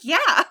Sandry's like,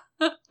 yeah.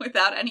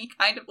 Without any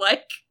kind of,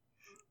 like,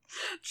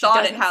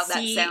 thought at how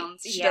that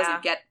sounds. She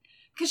doesn't get,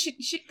 because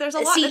she there's a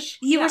lot. See,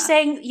 you were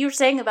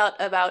saying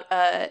about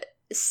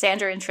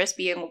Sandra and Triss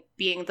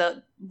being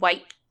the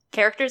white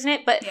characters in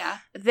it, but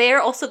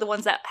they're also the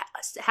ones that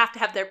have to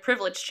have their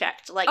privilege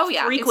checked, like,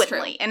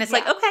 frequently, and it's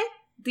like, okay,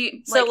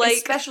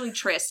 especially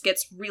Triss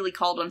gets really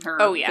called on her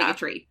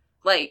bigotry.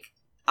 Like,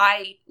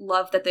 I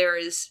love that there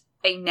is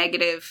a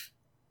negative,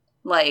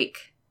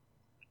 like,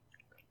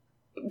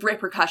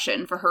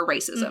 repercussion for her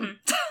racism.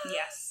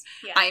 Yes,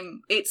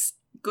 it's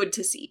good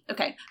to see.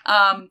 Okay.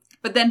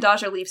 But then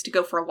Daja leaves to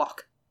go for a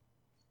walk.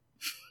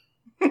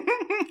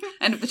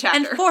 End of the chapter.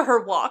 And for her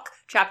walk,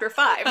 chapter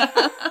 5.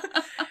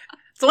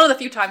 It's one of the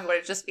few times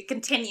where it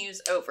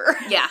continues over.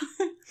 Yeah.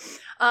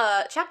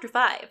 Chapter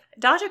 5.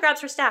 Daja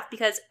grabs her staff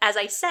because, as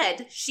I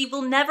said, she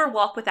will never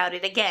walk without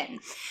it again.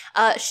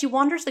 She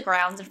wanders the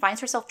grounds and finds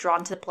herself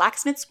drawn to the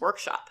blacksmith's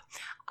workshop.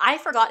 I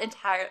forgot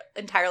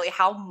entirely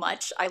how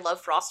much I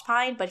love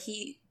Frostpine, but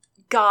he's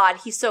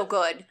so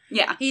good.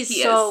 Yeah,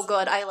 he's so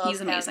good. I love him.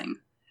 He's amazing.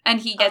 And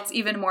he gets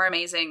even more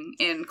amazing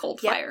in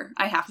Coldfire,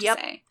 I have to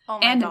say. Oh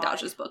my and God. In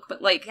Daja's book,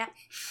 but like... Yeah.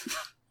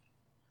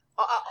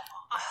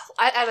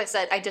 As I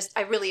said,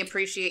 I really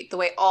appreciate the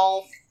way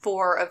all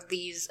 4 of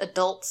these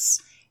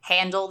adults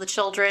handle the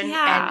children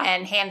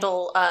and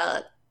handle,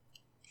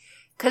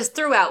 because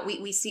throughout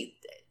we see,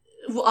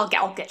 I'll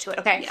get to it,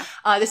 okay?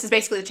 Yeah. This is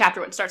basically the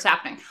chapter when it starts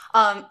happening.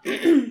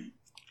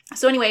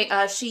 So anyway,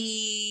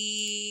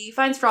 she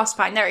finds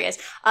Frostpine. There he is.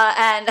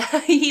 And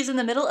he's in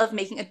the middle of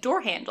making a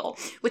door handle.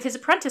 With his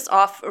apprentice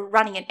off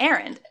running an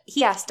errand,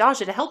 he asks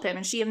Daja to help him,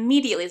 and she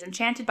immediately is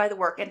enchanted by the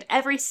work and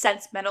every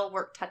sense metal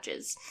work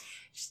touches.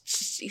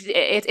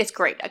 It's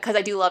great, because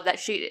I do love that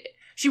she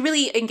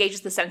really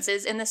engages the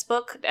senses in this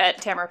book,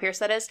 Tamara Pierce,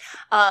 that is,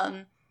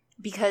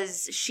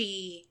 because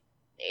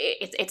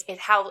it's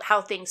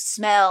how things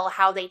smell,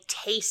 how they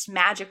taste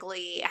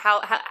magically,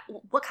 how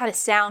what kind of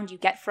sound you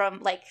get from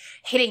like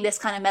hitting this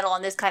kind of metal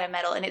on this kind of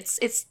metal, and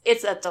it's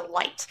a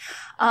delight.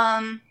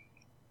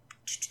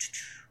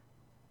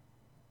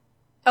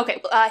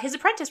 Okay, his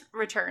apprentice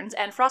returns,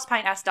 and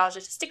Frostpine asks Daja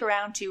to stick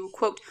around to,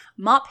 quote,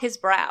 mop his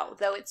brow,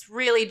 though it's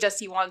really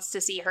just he wants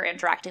to see her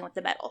interacting with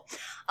the metal.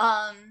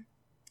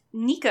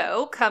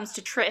 Nico comes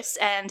to Triss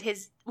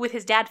with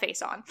his dad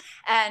face on,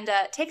 and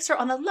takes her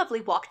on a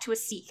lovely walk to a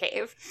sea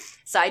cave.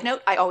 Side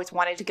note, I always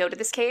wanted to go to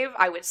this cave.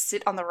 I would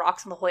sit on the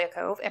rocks in La Jolla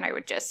Cove, and I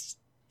would just...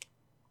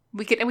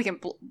 We can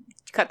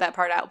cut that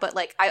part out, but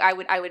like I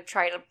would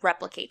try to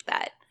replicate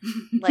that.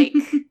 Like...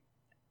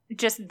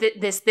 Just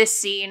this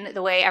scene,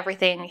 the way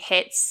everything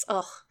hits.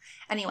 Ugh.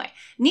 Anyway,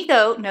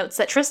 Nico notes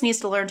that Triss needs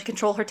to learn to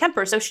control her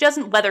temper so she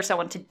doesn't weather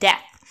someone to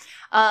death.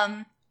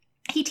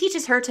 He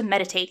teaches her to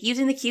meditate,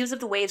 using the cues of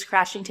the waves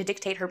crashing to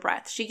dictate her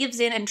breath. She gives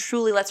in and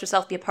truly lets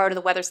herself be a part of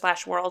the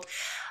weather/world.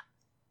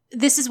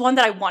 This is one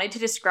that I wanted to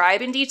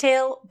describe in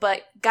detail,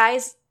 but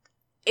guys,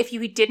 if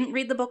you didn't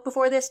read the book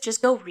before this,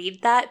 just go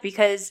read that,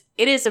 because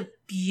it is a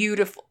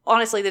beautiful...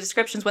 Honestly, the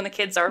descriptions when the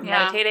kids are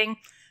meditating...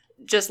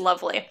 Just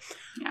lovely.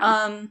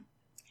 Yeah.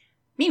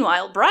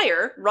 Meanwhile,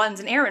 Briar runs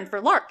an errand for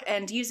Lark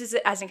and uses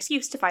it as an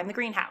excuse to find the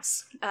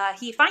greenhouse.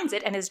 He finds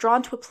it and is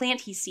drawn to a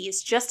plant he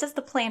sees just as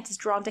the plant is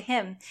drawn to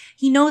him.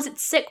 He knows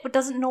it's sick but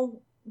doesn't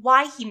know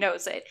why he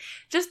knows it.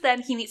 Just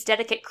then he meets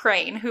Dedicate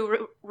Crane,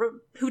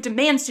 who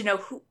demands to know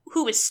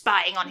who is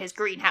spying on his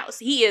greenhouse.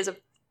 He is a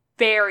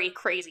very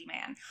crazy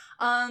man.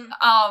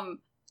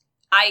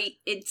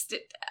 It's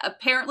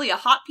apparently a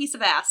hot piece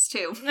of ass,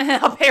 too.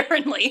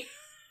 Apparently.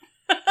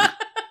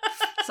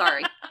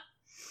 Sorry.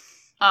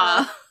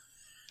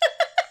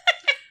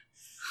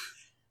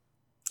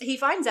 He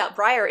finds out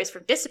Briar is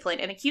from Discipline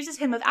and accuses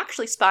him of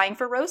actually spying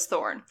for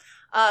Rosethorn.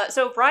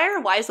 So Briar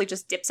wisely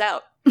just dips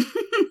out.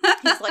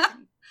 He's like,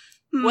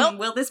 well,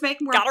 will this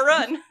make more... Gotta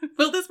run.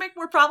 Will this make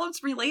more problems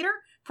for me later?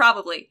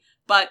 Probably.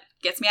 But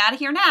gets me out of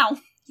here now.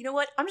 You know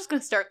what? I'm just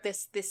gonna start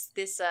this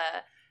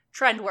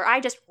trend where I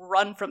just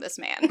run from this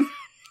man.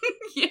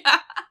 Yeah.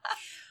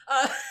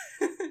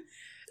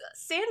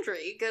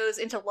 Sandry goes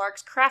into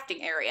Lark's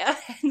crafting area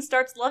and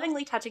starts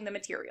lovingly touching the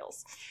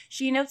materials.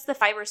 She notes the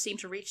fibers seem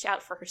to reach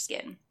out for her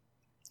skin.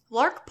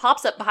 Lark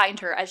pops up behind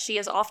her, as she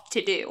is off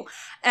to do,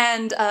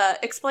 and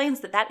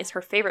explains that is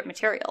her favorite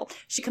material.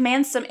 She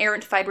commands some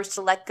errant fibers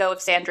to let go of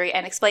Sandry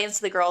and explains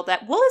to the girl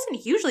that Wool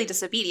isn't usually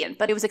disobedient,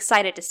 but it was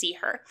excited to see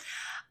her.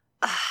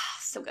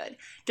 So good.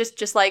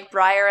 Just like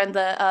Briar and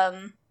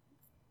the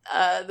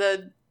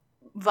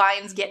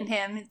vines getting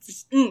him. It's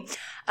just,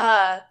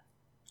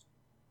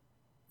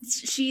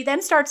 She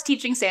then starts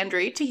teaching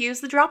Sandry to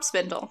use the drop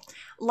spindle.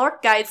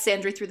 Lark guides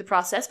Sandry through the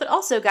process, but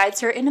also guides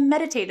her in a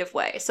meditative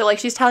way. So, like,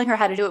 she's telling her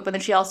how to do it, but then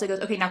she also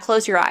goes, okay, now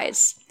close your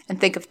eyes and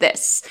think of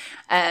this.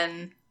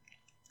 And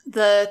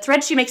the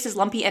thread she makes is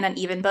lumpy and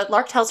uneven, but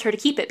Lark tells her to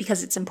keep it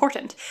because it's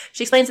important.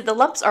 She explains that the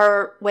lumps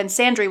are when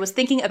Sandry was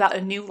thinking about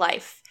a new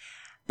life,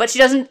 but she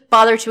doesn't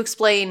bother to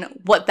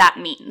explain what that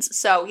means.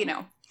 So, you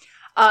know,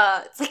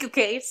 it's like,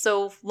 okay,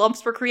 so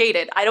lumps were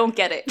created. I don't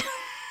get it.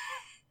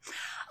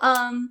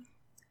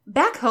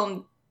 Back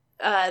home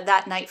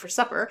that night for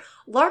supper,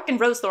 Lark and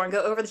Rosethorn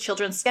go over the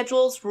children's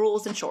schedules,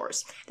 rules, and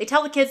chores. They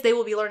tell the kids they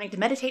will be learning to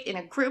meditate in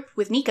a group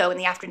with Nico in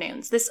the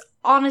afternoons. This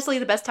honestly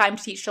the best time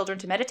to teach children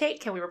to meditate.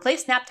 Can we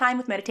replace nap time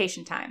with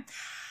meditation time?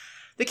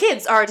 The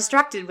kids are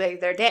distracted by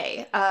their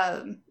day.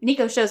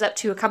 Nico shows up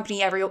to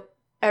accompany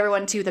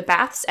everyone to the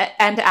baths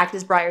and to act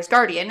as Briar's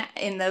guardian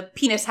in the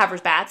penis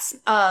havers baths.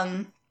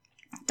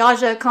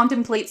 Daja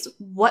contemplates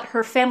what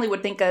her family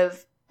would think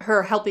of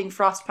her helping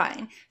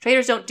Frostpine.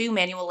 Traders don't do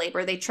manual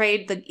labor. They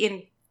trade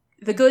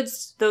the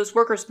goods those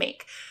workers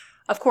make.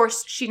 Of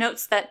course, she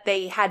notes that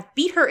they had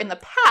beat her in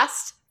the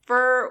past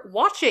for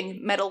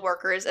watching metal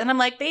workers. And I'm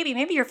like, baby,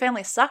 maybe your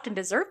family sucked and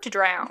deserved to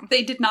drown.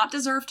 They did not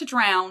deserve to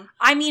drown.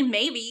 I mean,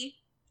 maybe.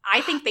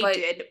 I think they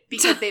did,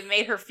 because they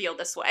made her feel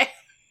this way.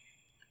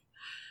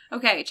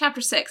 Okay, chapter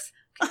 6.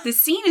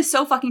 This scene is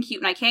so fucking cute,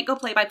 and I can't go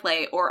play by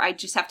play, or I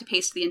just have to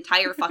paste the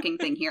entire fucking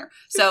thing here.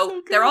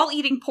 So they're all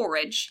eating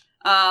porridge,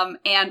 and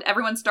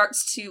everyone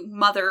starts to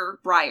mother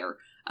Briar.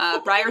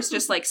 Briar's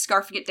just, like,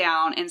 scarfing it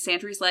down, and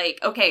Sandry's like,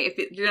 okay, if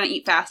you're gonna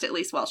eat fast, at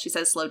least, well, she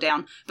says slow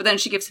down. But then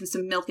she gives him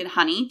some milk and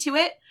honey to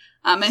it,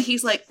 and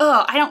he's like,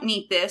 oh, I don't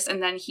need this.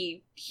 And then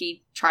he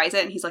tries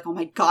it, and he's like, oh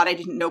my god, I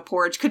didn't know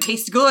porridge could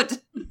taste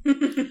good.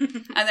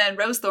 And then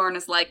Rosethorn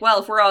is like,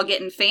 well, if we're all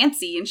getting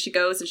fancy, and she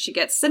goes and she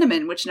gets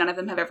cinnamon, which none of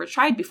them have ever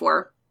tried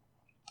before.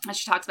 And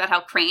she talks about how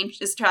Crane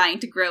is trying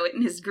to grow it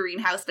in his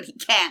greenhouse, but he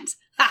can't.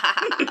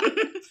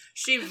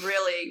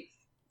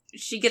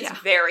 She gets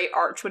very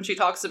arch when she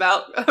talks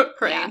about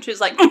Crane. Yeah.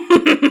 She's like,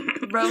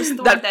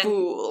 Rosethorn that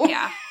fool.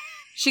 Yeah.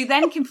 She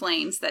then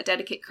complains that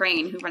Dedicate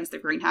Crane, who runs the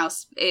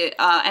greenhouse,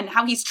 and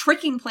how he's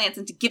tricking plants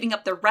into giving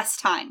up their rest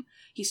time.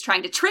 He's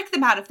trying to trick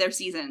them out of their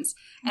seasons.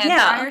 And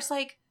Briar's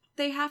like,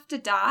 they have to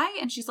die?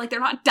 And she's like, they're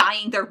not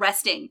dying, they're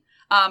resting.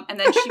 And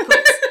then she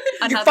puts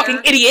another... You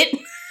fucking idiot!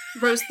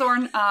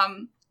 Rosethorn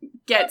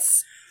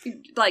gets...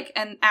 like,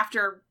 and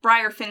after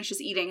Briar finishes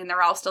eating and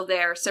they're all still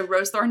there, so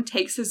Rosethorn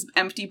takes his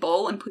empty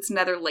bowl and puts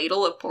another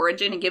ladle of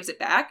porridge in and gives it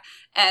back,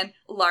 and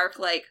Lark,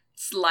 like,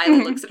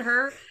 slyly looks at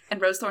her,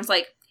 and Rosethorn's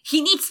like,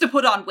 he needs to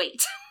put on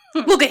weight.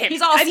 Look at him.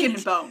 He's all skin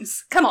and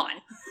bones. Come on.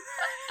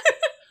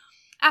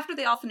 After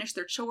they all finish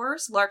their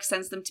chores, Lark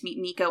sends them to meet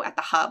Nico at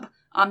the hub.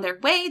 On their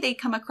way, they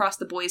come across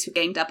the boys who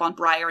ganged up on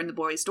Briar in the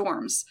boys'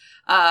 dorms.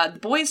 The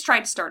boys try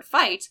to start a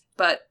fight,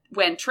 but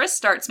when Triss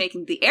starts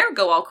making the air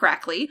go all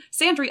crackly,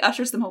 Sandry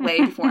ushers them away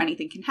before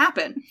anything can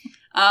happen.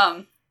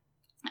 One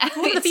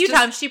of the few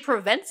times she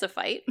prevents a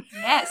fight.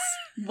 Yes,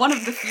 one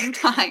of the few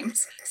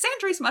times.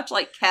 Sandry's much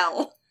like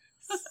Kel.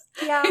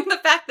 Yeah. The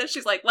fact that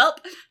she's like, well,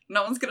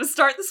 no one's gonna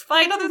start this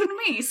fight other than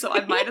me, so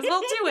I might as well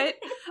do it.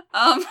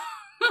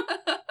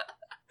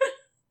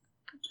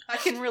 I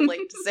can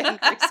relate to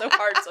Sandry so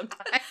hard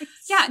sometimes.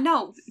 Yeah,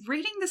 no,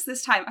 reading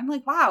this time, I'm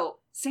like, wow,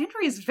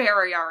 Sandry is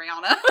very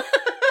Ariana.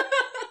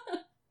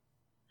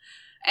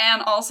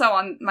 And also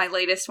on my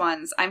latest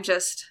ones, I'm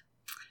just,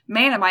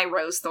 man, am I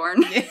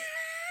Rosethorn.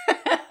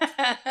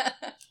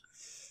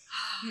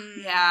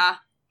 Yeah.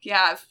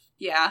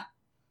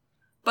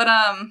 But,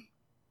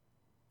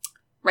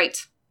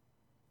 right.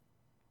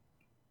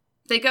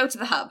 They go to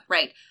the hub,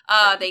 right.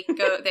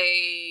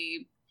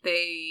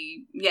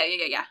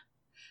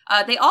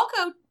 They all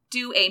go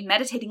do a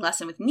meditating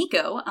lesson with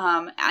Nico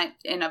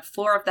in a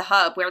floor of the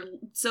hub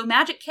so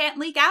magic can't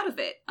leak out of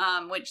it,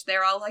 which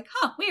they're all like,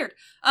 huh, weird.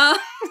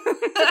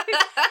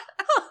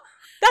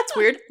 That's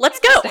weird. Let's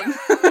go.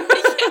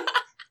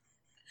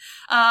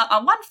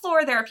 On one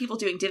floor, there are people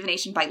doing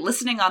divination by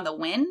listening on the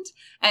wind,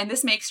 and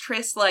this makes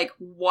Triss like,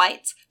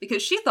 what?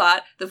 Because she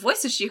thought the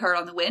voices she heard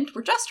on the wind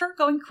were just her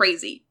going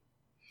crazy.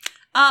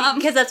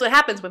 Because that's what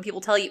happens when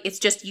people tell you it's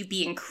just you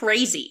being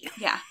crazy.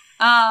 Yeah.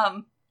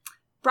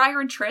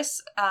 Briar and Triss,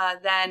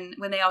 then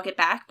when they all get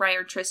back, Briar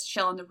and Triss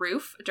chill on the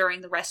roof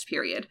during the rest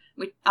period.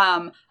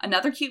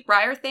 Another cute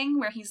Briar thing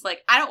where he's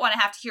like, I don't want to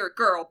have to hear a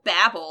girl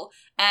babble.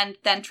 And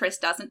then Triss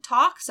doesn't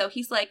talk, so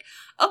he's like,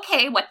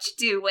 okay, what you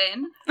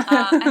doing?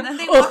 And then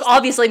they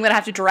obviously I'm going to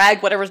have to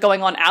drag whatever's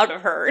going on out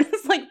of her.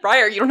 It's like,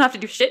 Briar, you don't have to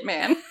do shit,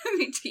 man.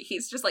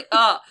 He's just like,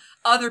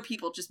 other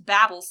people just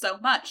babble so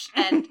much.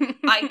 And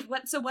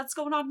what's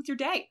going on with your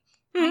day?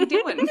 What are you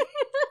doing?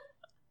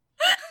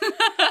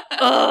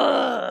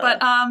 But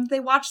they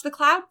watch the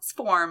clouds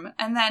form,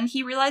 and then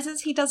he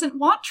realizes he doesn't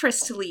want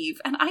Triss to leave,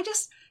 and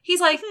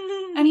he's like,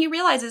 and he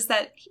realizes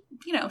that,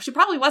 she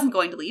probably wasn't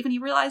going to leave, and he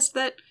realized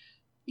that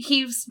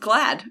he's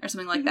glad, or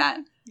something like that.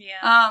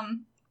 Yeah.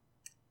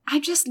 I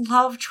just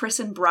love Triss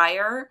and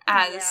Briar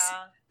as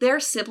their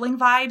sibling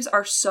vibes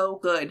are so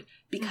good,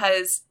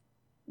 because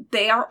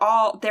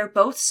they're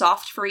both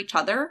soft for each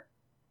other.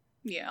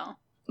 Yeah.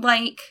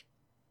 Like,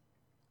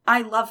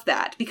 I love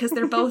that, because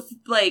they're both,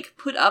 like,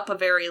 put up a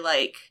very,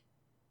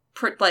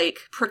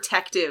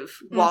 protective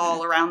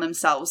wall around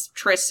themselves.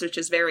 Triss, which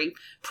is very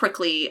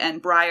prickly,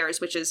 and Briar's,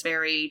 which is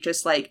very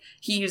just, like,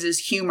 he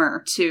uses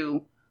humor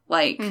to,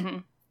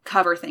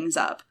 cover things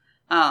up.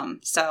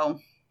 So,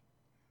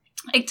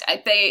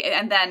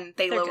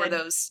 they lower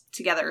those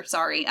together.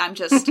 Sorry, I'm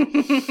just...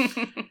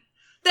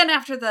 Then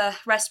after the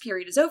rest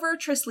period is over,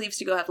 Triss leaves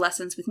to go have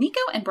lessons with Nico,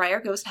 and Briar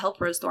goes to help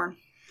Rosethorn.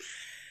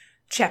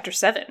 Chapter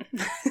 7.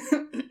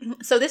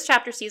 So this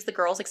chapter sees the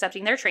girls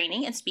accepting their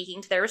training and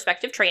speaking to their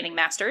respective training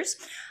masters,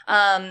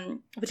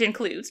 which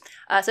includes,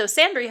 so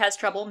Sandry has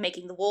trouble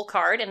making the wool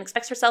card and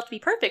expects herself to be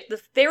perfect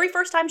the very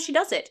first time she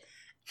does it.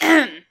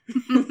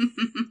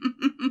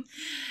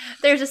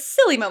 There's a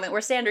silly moment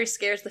where Sandry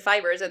scares the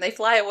fibers and they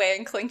fly away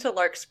and cling to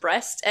Lark's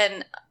breast,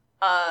 and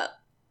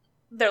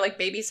they're like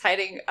babies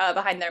hiding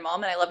behind their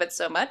mom, and I love it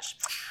so much.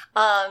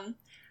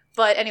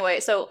 But anyway,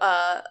 so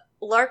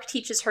Lark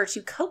teaches her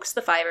to coax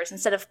the fibers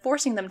instead of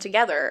forcing them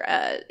together,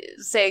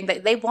 saying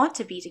that they want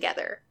to be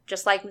together,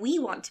 just like we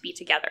want to be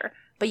together.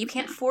 But you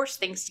can't force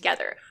things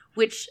together,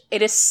 which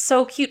it is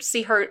so cute to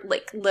see her,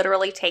 like,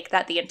 literally take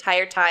that the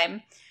entire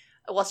time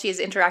while she is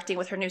interacting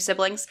with her new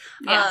siblings.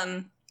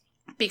 Yeah.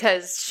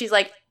 Because she's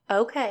like,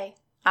 okay,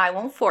 I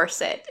won't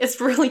force it. It's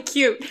really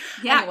cute.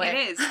 Yeah, anyway.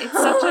 It is. It's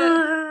such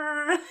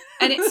a...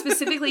 And it's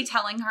specifically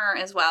telling her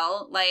as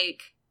well,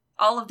 like,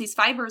 all of these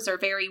fibers are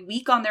very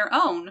weak on their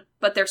own,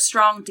 but they're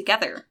strong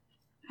together.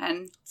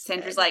 And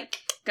Sandra's like,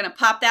 gonna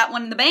pop that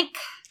one in the bank.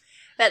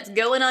 That's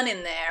going on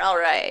in there. All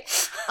right.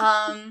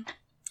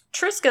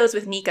 Tris goes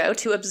with Nico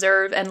to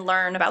observe and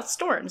learn about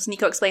storms.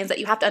 Nico explains that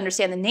you have to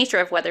understand the nature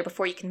of weather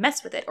before you can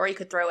mess with it, or you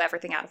could throw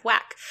everything out of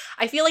whack.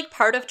 I feel like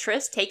part of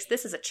Tris takes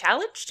this as a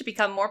challenge to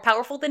become more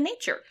powerful than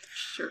nature.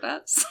 Sure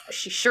does.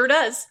 She sure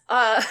does.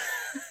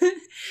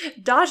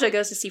 Daja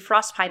goes to see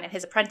Frostpine and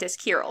his apprentice,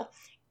 Kyril.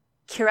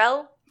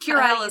 Kyril?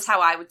 Kyril is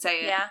how I would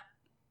say it. Yeah.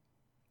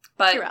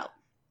 But Kyril.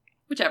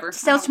 Whichever.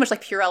 Sounds too much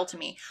like Purell to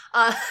me.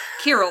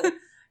 Kyril.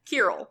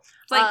 Kyril.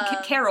 It's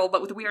like Carol,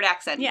 but with a weird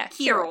accent. Yeah,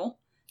 Kyril.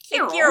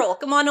 Kyril,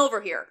 come on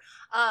over here.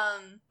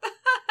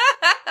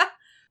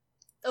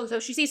 So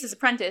she sees his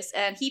apprentice,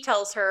 and he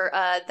tells her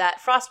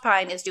that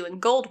Frostpine is doing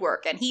gold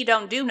work, and he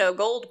don't do no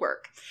gold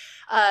work.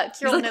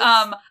 Kyril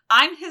knows,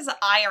 I'm his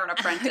iron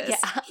apprentice.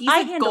 Yeah,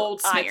 he's a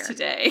goldsmith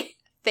today.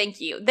 Thank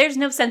you. There's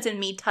no sense in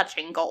me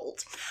touching gold.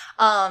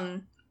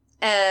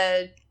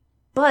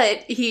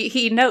 But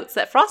he notes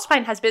that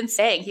Frostpine has been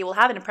saying he will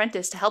have an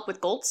apprentice to help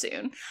with gold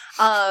soon.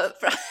 And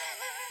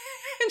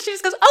she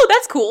just goes, oh,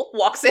 that's cool.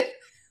 Walks in.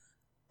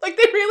 Like,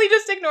 they really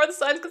just ignore the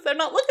signs because they're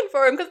not looking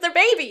for him because they're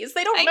babies.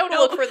 They don't know to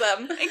look for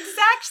them.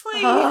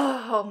 Exactly.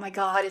 Oh my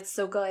god, it's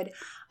so good.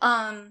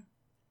 Frostpine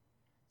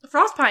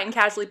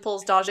casually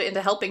pulls Daja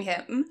into helping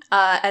him,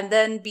 and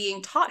then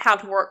being taught how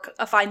to work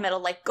a fine metal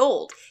like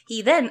gold.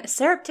 He then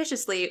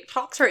surreptitiously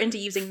talks her into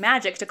using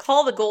magic to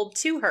call the gold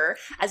to her,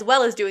 as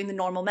well as doing the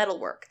normal metal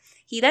work.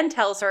 He then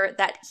tells her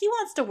that he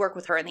wants to work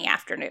with her in the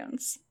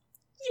afternoons.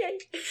 Yay.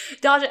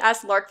 Daja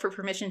asks Lark for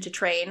permission to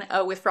train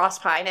with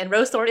Frostpine, and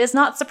Rosethorn is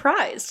not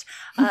surprised.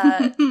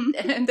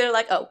 And they're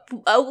like,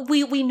 "Oh,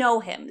 we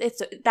know him.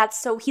 He's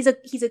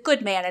a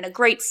good man and a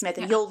great smith,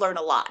 and you'll learn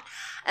a lot."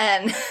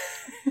 And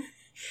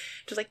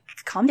just like,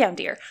 calm down,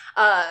 dear.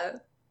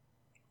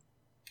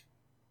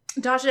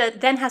 Daja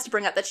then has to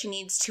bring up that she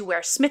needs to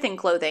wear smithing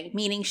clothing,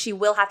 meaning she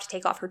will have to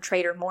take off her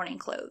trader mourning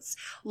clothes.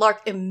 Lark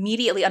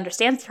immediately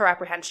understands her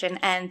apprehension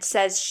and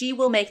says she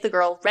will make the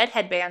girl red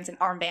headbands and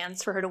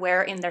armbands for her to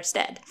wear in their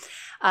stead.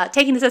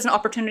 Taking this as an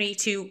opportunity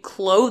to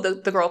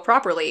clothe the girl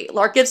properly,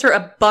 Lark gives her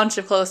a bunch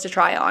of clothes to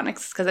try on,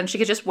 because then she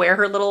could just wear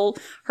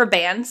her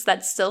bands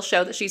that still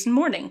show that she's in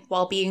mourning,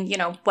 while being,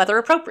 weather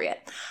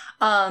appropriate.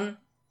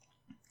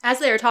 As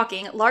they are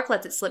talking, Lark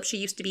lets it slip she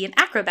used to be an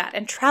acrobat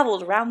and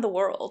traveled around the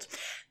world.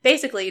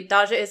 Basically,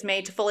 Daja is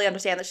made to fully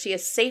understand that she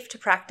is safe to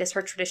practice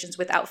her traditions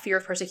without fear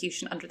of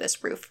persecution under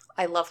this roof.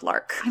 I love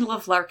Lark. I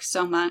love Lark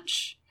so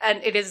much.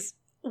 And it is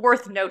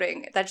worth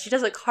noting that she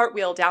does a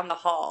cartwheel down the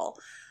hall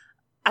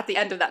at the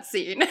end of that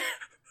scene.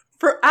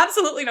 For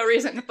absolutely no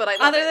reason, but I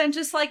love it. Other than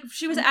just, like,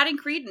 she was adding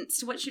credence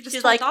to what she just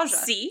told like, Daja.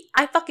 See?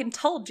 I fucking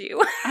told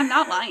you. I'm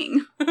not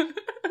lying.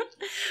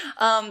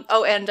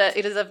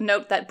 It is of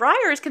note that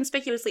Briar is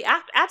conspicuously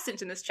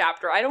absent in this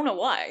chapter. I don't know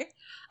why.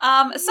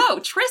 So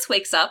Tris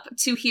wakes up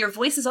to hear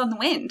voices on the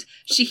wind.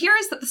 She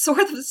hears that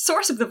the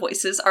source of the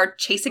voices are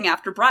chasing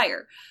after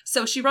Briar.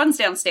 So she runs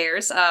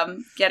downstairs,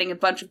 getting a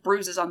bunch of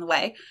bruises on the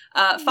way,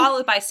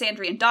 followed by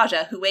Sandry and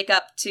Daja, who wake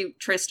up to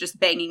Tris just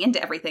banging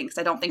into everything, because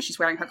I don't think she's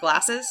wearing her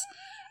glasses.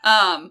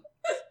 But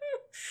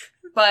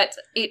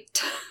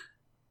it...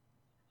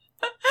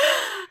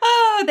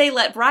 they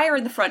let Briar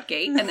in the front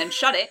gate and then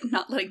shut it,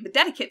 not letting the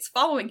Dedicates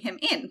following him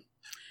in.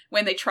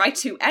 When they try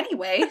to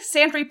anyway,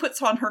 Sandry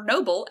puts on her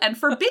noble and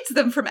forbids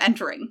them from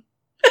entering.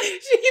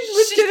 She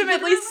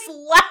legitimately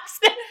slaps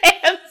their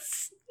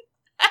hands.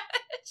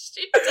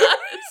 She does.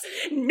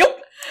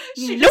 Nope.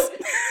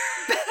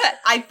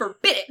 I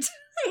forbid it.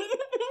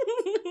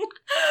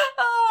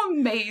 Oh,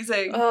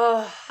 amazing.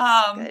 Oh,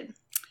 so good.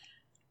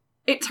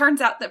 It turns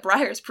out that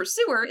Briar's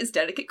pursuer is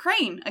Dedicate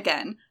Crane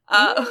again,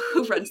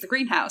 who runs the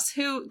greenhouse,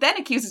 who then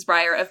accuses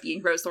Briar of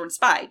being Rosethorn's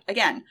spy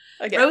again.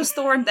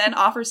 Rosethorn then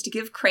offers to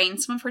give Crane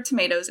some of her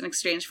tomatoes in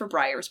exchange for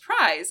Briar's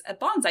prize, a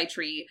bonsai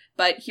tree,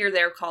 but here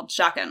they're called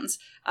shotguns,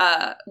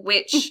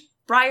 which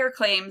Briar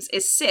claims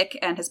is sick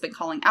and has been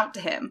calling out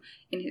to him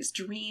in his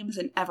dreams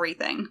and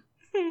everything.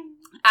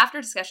 After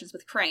discussions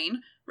with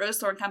Crane,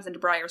 Rosethorn comes into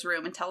Briar's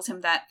room and tells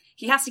him that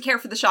he has to care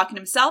for the shotgun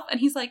himself,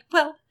 and he's like,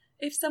 well,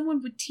 if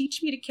someone would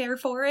teach me to care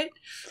for it.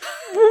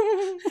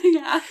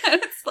 Yeah.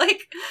 It's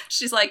like,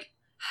 she's like,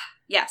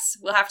 yes,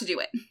 we'll have to do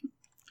it.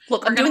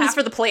 Look, I'm doing this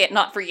for the plant,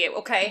 not for you,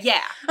 okay?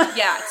 Yeah.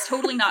 Yeah, it's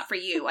totally not for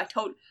you. I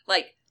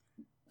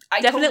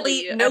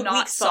definitely totally no am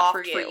not soft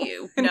for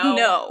you. No.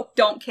 No.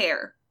 Don't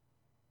care.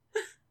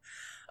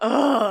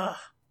 Ugh.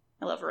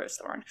 I love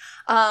Rosethorn.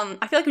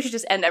 I feel like we should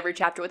just end every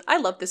chapter with, I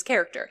love this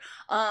character.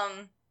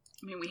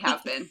 I mean, we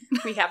have been.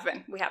 We have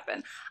been.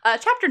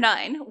 Chapter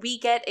 9, we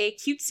get a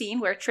cute scene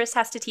where Triss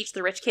has to teach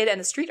the rich kid and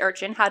the street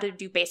urchin how to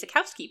do basic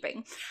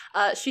housekeeping.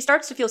 She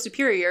starts to feel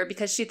superior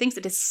because she thinks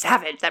it is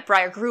savage that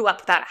Briar grew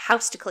up without a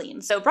house to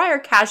clean. So Briar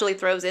casually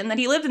throws in that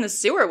he lived in the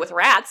sewer with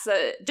rats,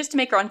 just to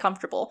make her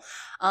uncomfortable,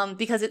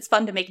 because it's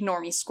fun to make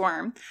Normie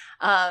squirm.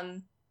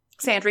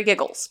 Sandry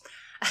giggles.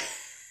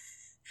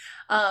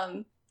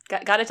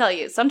 Gotta tell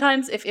you,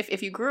 sometimes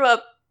if you grew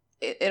up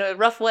in a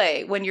rough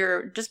way, when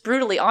you're just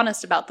brutally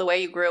honest about the way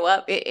you grew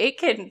up, it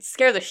can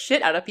scare the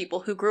shit out of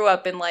people who grew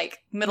up in, like,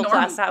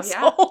 middle-class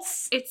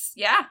households.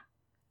 Yeah.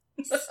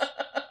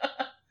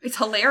 It's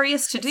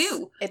hilarious to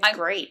do. It's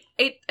great.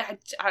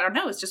 I don't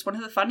know, it's just one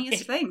of the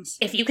funniest things.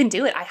 If you can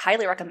do it, I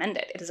highly recommend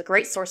it. It is a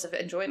great source of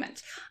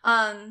enjoyment.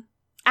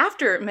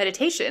 After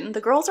meditation, the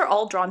girls are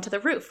all drawn to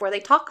the roof, where they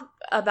talk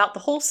about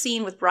the whole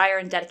scene with Briar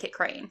and Dedicate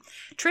Crane.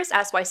 Triss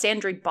asks why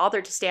Sandry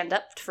bothered to stand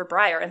up for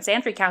Briar, and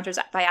Sandry counters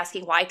by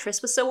asking why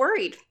Triss was so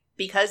worried.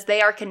 Because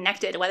they are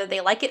connected, whether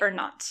they like it or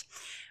not.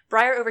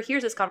 Briar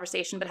overhears this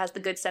conversation, but has the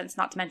good sense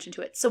not to mention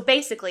to it. So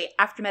basically,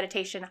 after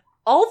meditation,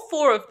 all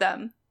 4 of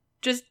them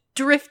just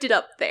drifted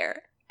up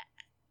there.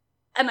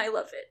 And I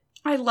love it.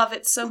 I love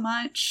it so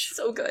much.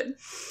 So good.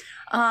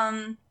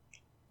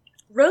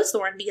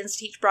 Rosethorn begins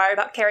to teach Briar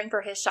about caring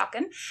for his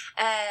Shockin,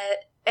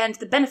 and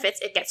the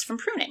benefits it gets from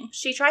pruning.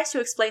 She tries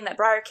to explain that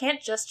Briar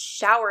can't just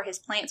shower his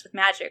plants with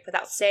magic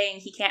without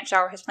saying he can't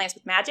shower his plants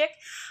with magic.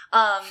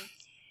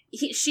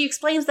 She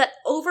explains that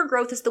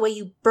overgrowth is the way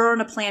you burn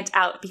a plant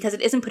out because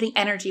it isn't putting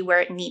energy where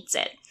it needs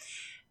it,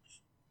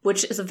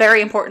 which is a very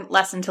important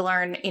lesson to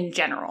learn in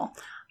general.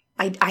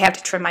 I have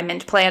to trim my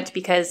mint plant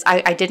because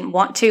I didn't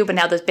want to, but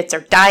now those bits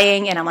are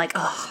dying, and I'm like,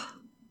 ugh.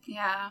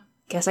 Yeah.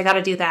 Guess I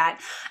gotta do that.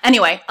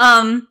 Anyway,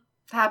 It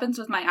happens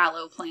with my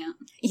aloe plant.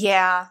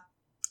 Yeah.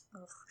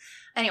 Ugh.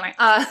 Anyway,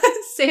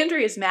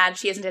 Sandry is mad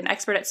she isn't an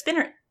expert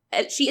spinner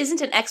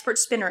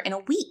in a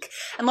week.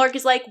 And Lark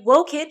is like,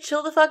 whoa, kid,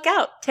 chill the fuck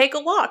out. Take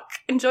a walk.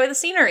 Enjoy the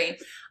scenery.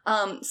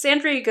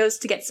 Sandry goes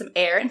to get some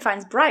air and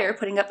finds Briar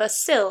putting up a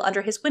sill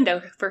under his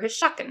window for his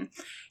Shockin.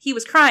 He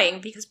was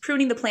crying because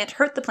pruning the plant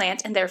hurt the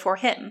plant and therefore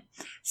him.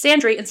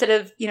 Sandry, instead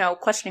of,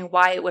 questioning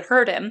why it would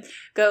hurt him,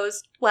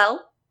 goes,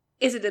 well,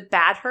 is it a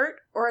bad hurt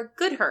or a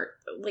good hurt?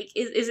 Like,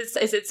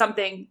 is it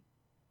something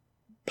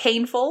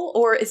painful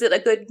or is it a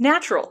good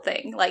natural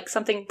thing? Like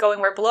something going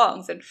where it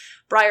belongs? And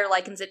Briar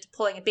likens it to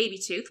pulling a baby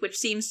tooth, which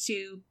seems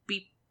to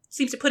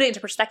put it into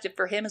perspective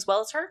for him as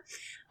well as her.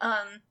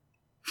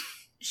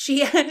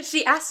 She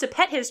asks to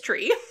pet his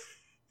tree.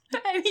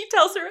 And he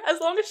tells her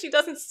as long as she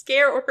doesn't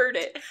scare or hurt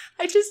it.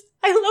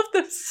 I love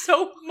them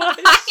so much.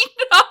 I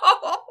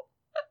know.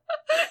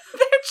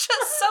 They're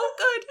just so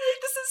good.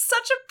 This is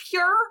such a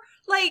pure,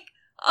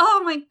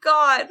 oh my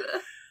god.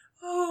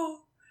 Oh,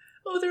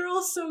 they're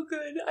all so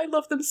good. I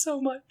love them so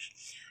much.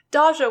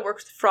 Daja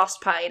works with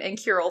Frostpine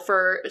and Curl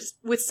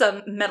with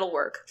some metal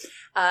work.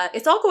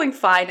 It's all going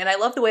fine, and I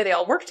love the way they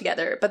all work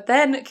together. But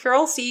then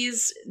Curl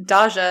sees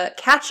Daja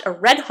catch a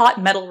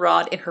red-hot metal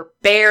rod in her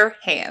bare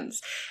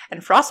hands.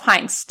 And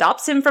Frostpine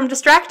stops him from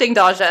distracting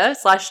Daja,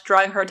 /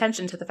 drawing her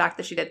attention to the fact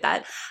that she did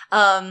that.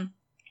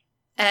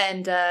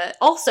 And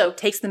also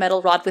takes the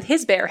metal rod with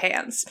his bare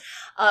hands,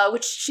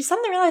 which she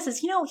suddenly realizes,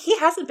 he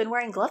hasn't been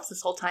wearing gloves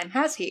this whole time,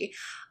 has he?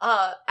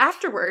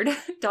 Afterward,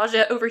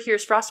 Daja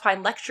overhears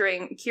Frostpine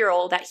lecturing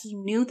Curl that he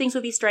knew things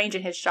would be strange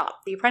in his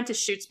shop. The apprentice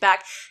shoots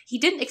back, he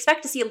didn't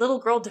expect to see a little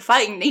girl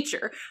defying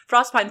nature.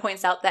 Frostpine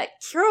points out that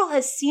Curl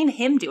has seen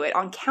him do it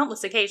on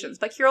countless occasions,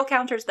 but Curl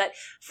counters that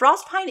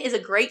Frostpine is a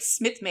great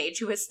smith mage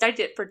who has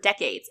studied it for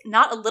decades,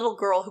 not a little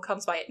girl who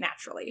comes by it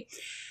naturally.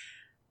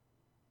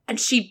 And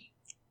she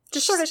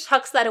just sort of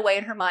tucks that away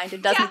in her mind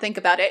and doesn't think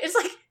about it. It's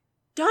like,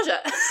 Daja.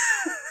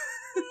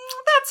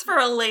 That's for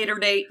a later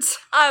date.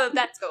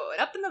 That's going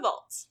up in the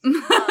vaults.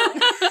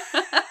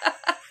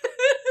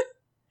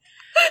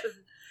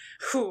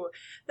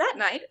 That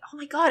night, oh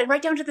my god, and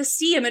right down to the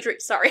sea imagery.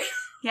 Sorry.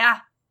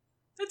 Yeah.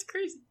 That's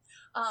crazy.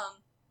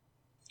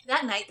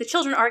 That night, the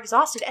children are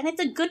exhausted, and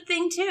it's a good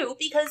thing, too,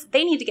 because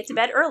they need to get to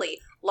bed early.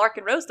 Lark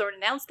and Rosethorn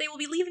announce they will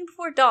be leaving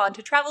before dawn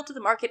to travel to the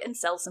market and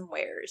sell some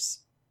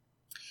wares.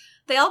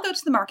 They all go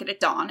to the market at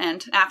dawn,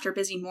 and after a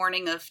busy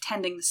morning of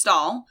tending the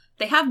stall,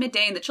 they have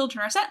midday and the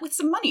children are sent with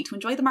some money to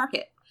enjoy the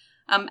market.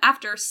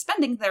 After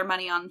spending their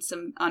money on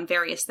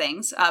various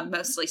things,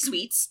 mostly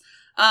sweets,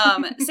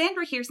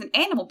 Sandra hears an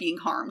animal being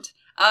harmed.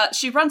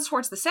 She runs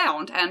towards the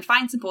sound and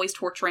finds some boys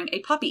torturing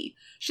a puppy.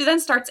 She then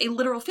starts a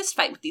literal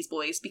fistfight with these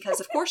boys because,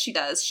 of course she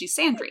does, she's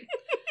Sandry.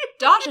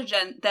 Daja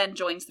then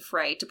joins the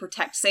fray to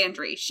protect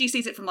Sandry. She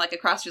sees it from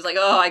across, she's like,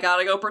 oh, I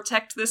gotta go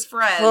protect this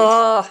friend.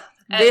 Oh,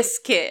 this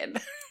kid.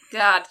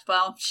 God,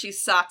 well,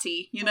 she's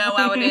Sati. You know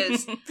how it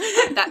is.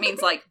 That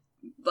means,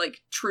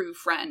 true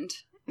friend.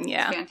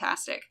 Yeah.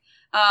 Fantastic.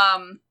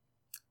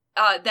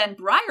 Then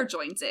Briar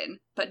joins in,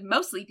 but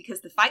mostly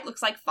because the fight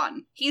looks like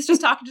fun. He's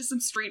just talking to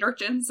some street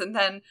urchins, and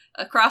then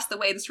across the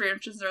way, the street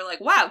urchins are like,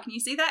 wow, can you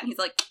see that? And he's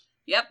like,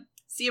 yep,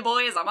 see you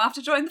boys, I'm off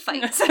to join the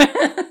fight.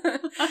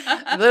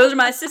 Those are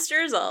my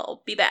sisters,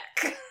 I'll be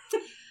back.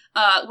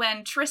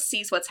 When Triss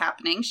sees what's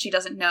happening, she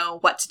doesn't know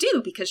what to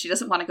do because she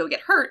doesn't want to go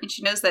get hurt, and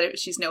she knows that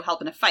she's no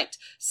help in a fight.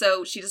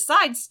 So she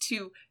decides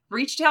to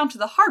reach down to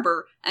the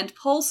harbor and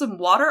pull some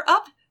water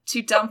up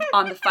to dump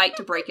on the fight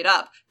to break it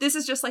up. This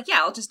is just like, yeah,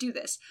 I'll just do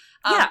this.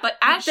 But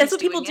as that's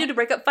what people do to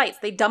break up fights.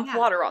 They dump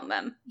water on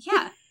them.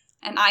 Yeah,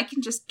 and I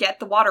can just get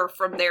the water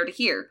from there to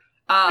here.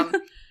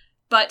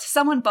 But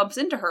someone bumps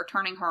into her,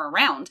 turning her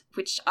around,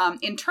 which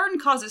in turn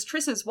causes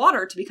Triss's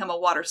water to become a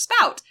water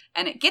spout,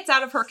 and it gets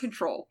out of her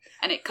control,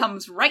 and it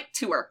comes right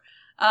to her.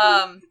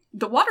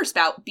 The water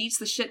spout beats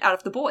the shit out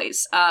of the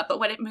boys, but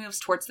when it moves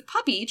towards the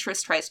puppy,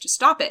 Triss tries to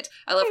stop it.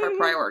 I love her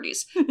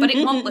priorities. But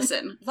it won't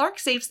listen. Lark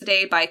saves the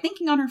day by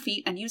thinking on her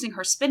feet and using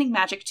her spinning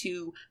magic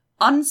to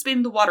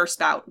unspin the water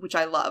spout, which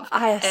I love.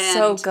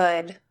 So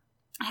good.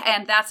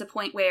 And that's a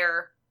point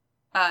where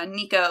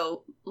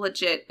Nico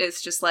legit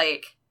is just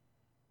like,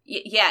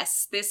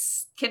 yes,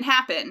 this can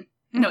happen.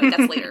 No,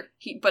 that's later.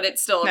 But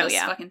it's still this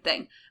fucking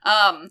thing.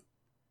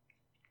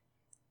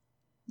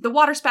 The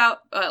water spout,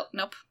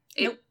 nope.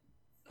 They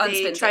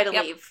try to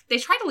leave. They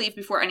try to leave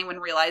before anyone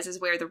realizes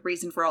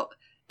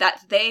that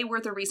they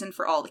were the reason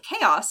for all the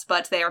chaos,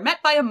 but they are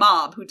met by a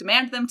mob who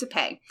demand them to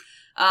pay.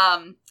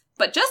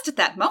 But just at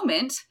that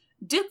moment,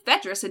 Duke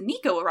Vedris and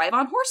Nico arrive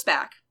on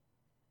horseback.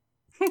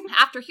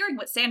 After hearing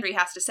what Sandry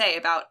has to say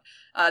about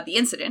the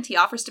incident, he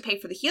offers to pay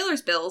for the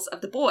healer's bills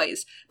of the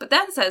boys, but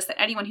then says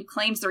that anyone who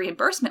claims the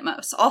reimbursement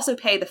must also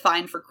pay the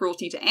fine for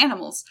cruelty to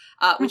animals,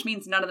 which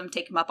means none of them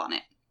take him up on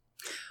it.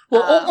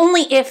 Well,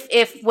 only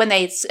if when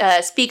they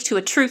speak to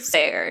a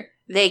truthsayer,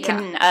 they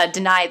can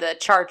deny the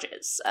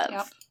charges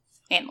of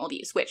animal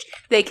abuse, which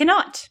they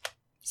cannot.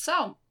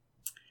 So,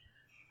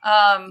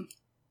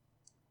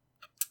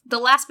 the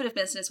last bit of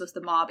business with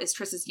the mob is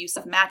Triss's use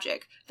of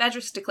magic.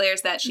 Vedris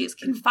declares that she is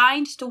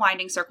confined to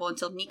Winding Circle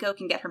until Nico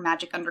can get her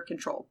magic under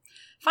control.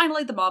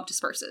 Finally, the mob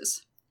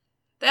disperses.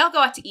 They all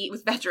go out to eat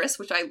with Vedris,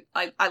 which I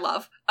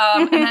love.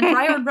 And then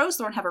Briar and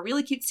Rosethorn have a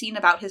really cute scene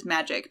about his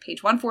magic,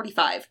 page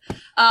 145.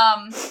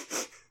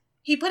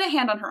 He put a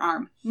hand on her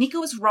arm. Nico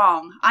was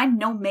wrong. I'm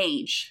no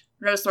mage.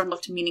 Rosethorn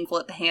looked meaningful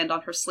at the hand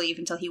on her sleeve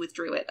until he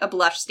withdrew it, a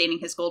blush staining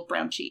his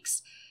gold-brown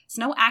cheeks. It's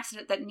no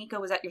accident that Nico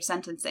was at your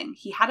sentencing.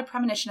 He had a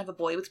premonition of a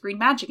boy with green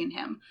magic in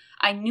him.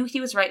 I knew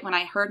he was right when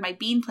I heard my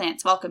bean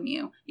plants welcome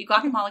you. You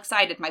got them all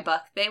excited, my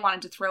buck. They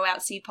wanted to throw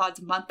out seed pods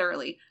a month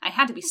early. I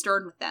had to be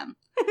stern with them.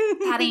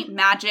 That ain't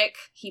magic,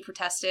 he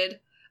protested.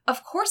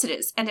 Of course it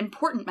is, and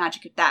important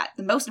magic at that.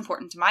 The most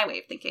important to my way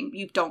of thinking.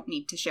 You don't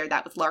need to share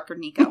that with Lark or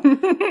Nico.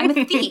 I'm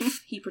a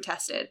thief, he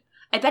protested.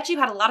 I bet you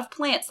had a lot of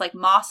plants like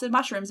moss and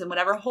mushrooms in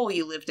whatever hole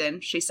you lived in,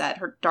 she said,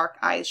 her dark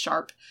eyes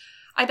sharp.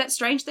 I bet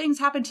strange things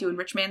happened to you in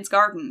Rich Man's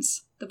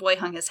Gardens. The boy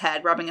hung his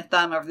head, rubbing a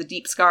thumb over the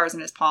deep scars in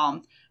his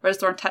palm.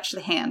 Rosethorn touched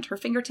the hand. Her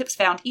fingertips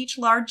found each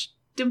large,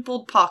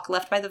 dimpled pock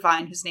left by the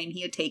vine whose name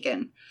he had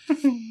taken.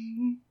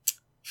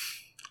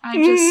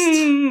 I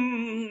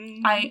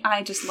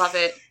just love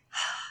it.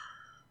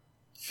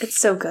 It's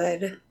so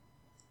good.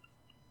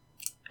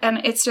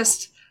 And it's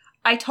just,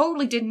 I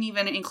totally didn't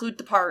even include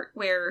the part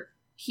where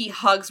he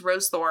hugs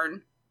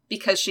Rosethorn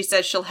because she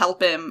says she'll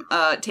help him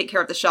take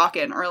care of the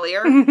Shockin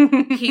earlier.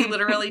 He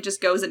literally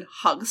just goes and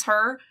hugs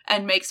her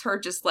and makes her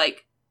just,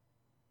 like,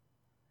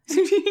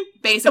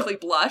 basically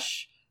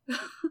blush.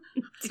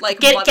 Like,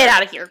 get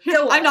out of here.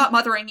 No, I'm not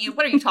mothering you.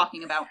 What are you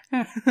talking about?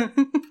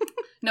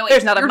 No,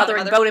 there's not a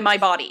mothering bone in my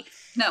body.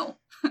 No.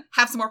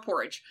 Have some more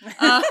porridge.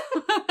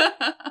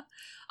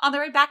 On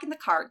their way back in the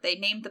cart, they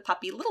named the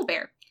puppy Little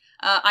Bear.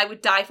 I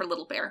would die for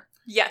Little Bear.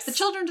 Yes. The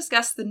children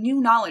discuss the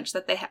new knowledge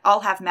that they all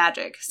have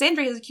magic.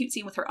 Sandry has a cute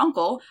scene with her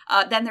uncle.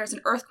 Then there's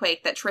an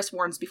earthquake that Triss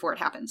warns before it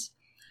happens.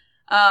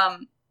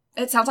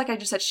 It sounds like I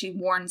just said she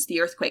warns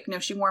the earthquake. No,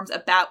 she warns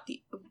about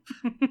the...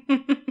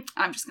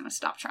 I'm just going to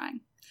stop trying.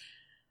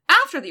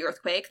 After the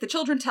earthquake, the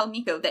children tell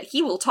Nico that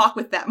he will talk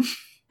with them.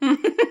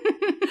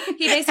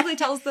 He basically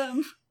tells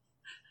them...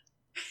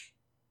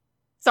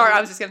 Sorry,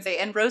 I was just going to say,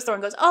 and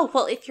Rosethorn goes, oh,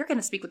 well, if you're going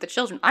to speak with the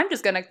children, I'm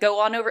just going to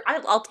go on over,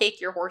 I'll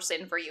take your horse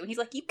in for you. And he's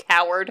like, you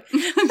coward.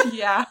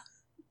 Yeah.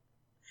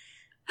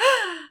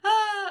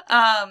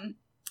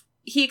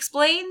 He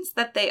explains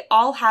that they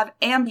all have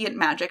ambient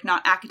magic,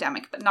 not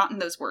academic, but not in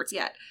those words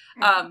yet,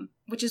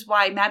 which is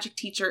why magic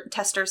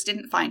testers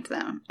didn't find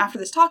them. After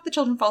this talk, the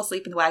children fall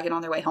asleep in the wagon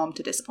on their way home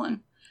to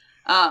discipline.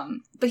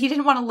 But he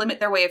didn't want to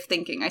limit their way of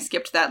thinking. I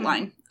skipped that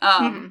line.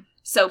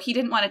 So he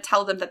didn't want to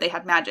tell them that they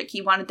had magic.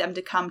 He wanted them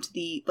to come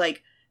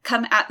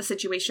at the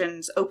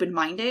situations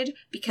open-minded,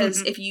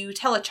 because if you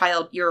tell a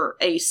child you're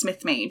a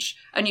smith mage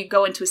and you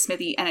go into a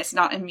smithy and it's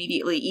not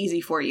immediately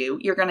easy for you,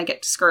 you're going to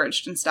get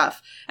discouraged and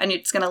stuff, and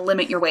it's going to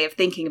limit your way of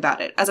thinking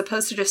about it, as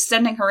opposed to just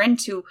sending her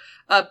into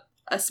a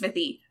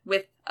smithy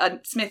with a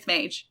smith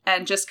mage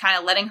and just kind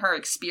of letting her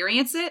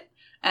experience it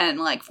and,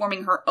 like,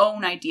 forming her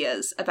own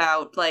ideas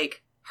about,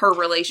 like, her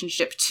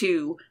relationship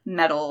to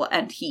metal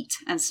and heat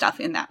and stuff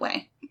in that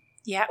way.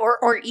 Yeah,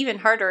 or even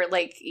harder,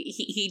 like,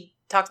 he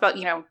talks about,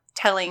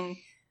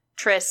 telling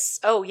Triss,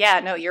 oh yeah,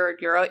 no, you're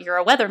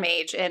a weather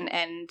mage,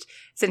 and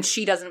since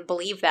she doesn't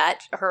believe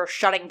that, her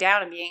shutting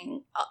down and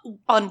being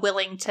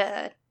unwilling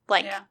to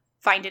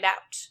find it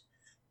out.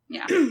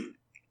 Yeah,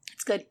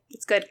 it's good.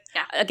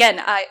 Yeah, again,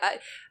 I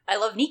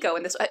love Nico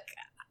in this.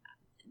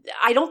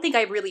 I don't think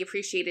I really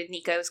appreciated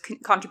Nico's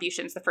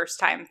contributions the first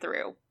time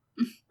through,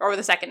 or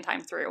the second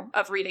time through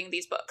of reading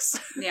these books.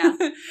 Yeah,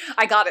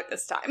 I got it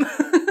this time.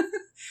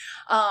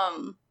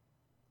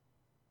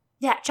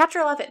 Yeah, chapter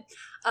 11.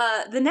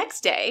 The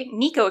next day,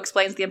 Nico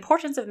explains the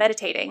importance of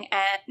meditating,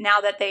 and now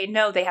that they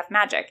know they have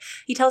magic.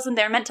 He tells them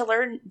they're meant to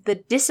learn the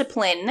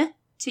discipline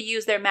to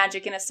use their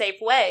magic in a safe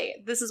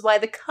way. This is why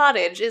the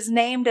cottage is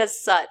named as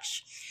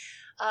such.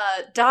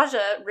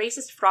 Daja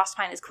races to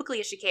Frostpine as quickly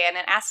as she can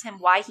and asks him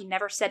why he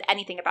never said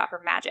anything about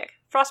her magic.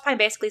 Frostpine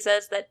basically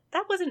says that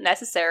wasn't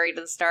necessary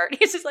to the start.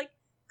 He's just like,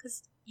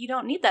 because you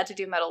don't need that to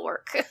do metal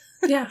work.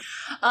 Yeah.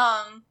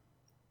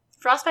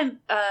 Frostpine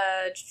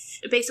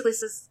basically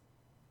says,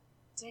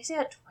 did I say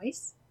that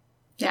twice?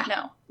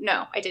 Yeah.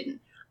 No, I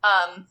didn't.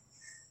 I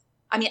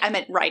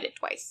meant write it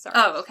twice. Sorry.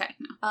 Oh, okay.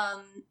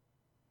 No.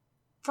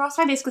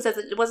 Frostpine basically says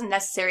that it wasn't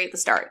necessary at the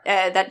start,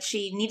 that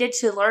she needed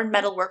to learn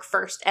metalwork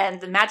first,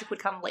 and the magic would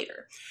come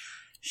later.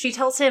 She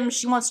tells him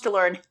she wants to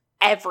learn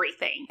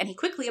everything, and he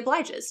quickly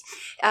obliges.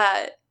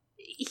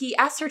 He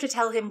asks her to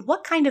tell him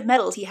what kind of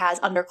metals he has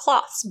under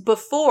cloths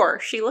before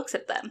she looks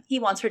at them. He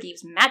wants her to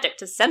use magic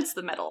to sense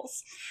the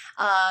metals.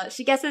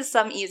 She guesses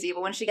some easy,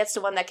 but when she gets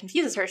to one that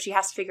confuses her, she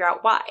has to figure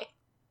out why.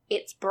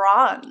 It's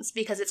bronze,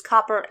 because it's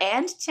copper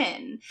and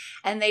tin.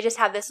 And they just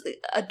have this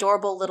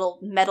adorable little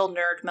metal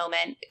nerd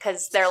moment,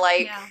 because they're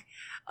like,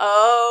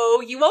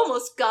 oh, you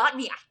almost got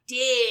me. I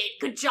did.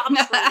 Good job,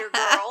 Slater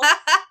girl.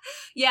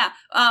 Yeah,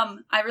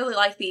 I really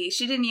like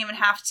she didn't even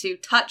have to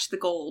touch the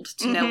gold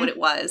to know what it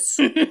was.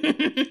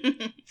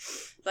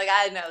 Like,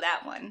 I know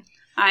that one.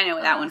 I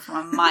know that one from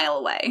a mile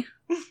away.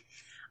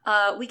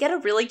 We get a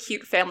really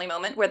cute family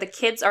moment where the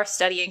kids are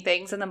studying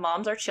things and the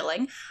moms are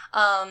chilling.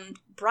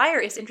 Briar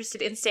is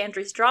interested in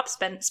Sandry's drop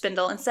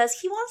spindle and says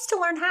he wants to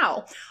learn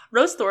how.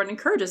 Rosethorn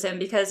encourages him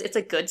because it's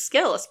a good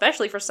skill,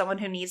 especially for someone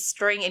who needs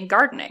string in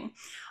gardening.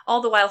 All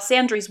the while,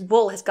 Sandry's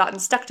wool has gotten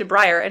stuck to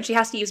Briar and she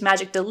has to use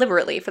magic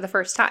deliberately for the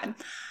first time.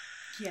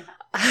 Yeah.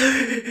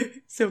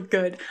 So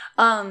good.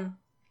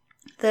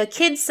 The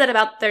kids set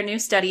about their new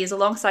studies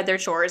alongside their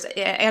chores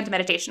and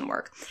meditation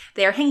work.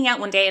 They are hanging out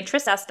one day and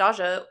Triss asked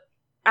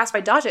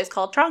why Daja is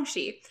called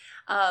Trongshi.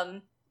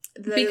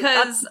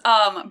 Because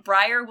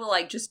Briar will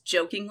just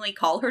jokingly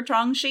call her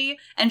Trongshi,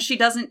 and she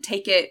doesn't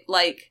take it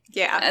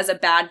as a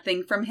bad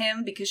thing from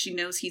him because she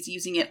knows he's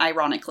using it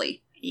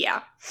ironically.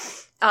 Yeah.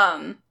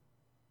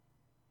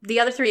 The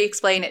other three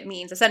explain it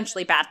means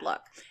essentially bad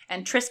luck,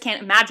 and Triss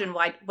can't imagine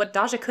what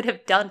Daja could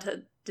have done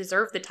to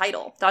deserve the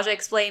title. Daja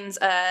explains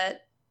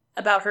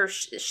about her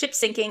ship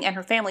sinking and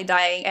her family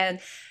dying,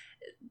 and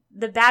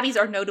the babbies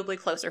are notably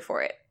closer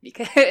for it.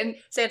 And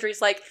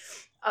Sandry's like,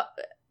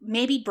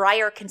 maybe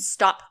Briar can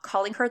stop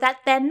calling her that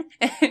then?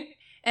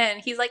 And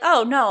he's like,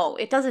 oh no,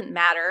 it doesn't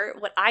matter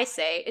what I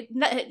say.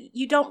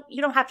 You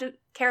don't have to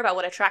care about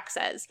what a track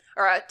says.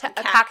 Or a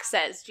cack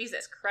says.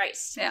 Jesus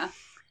Christ. Yeah.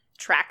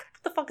 Track.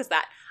 What the fuck is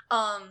that?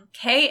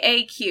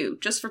 K-A-Q,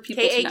 just for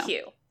people to know.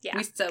 K-A-Q.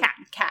 Yeah.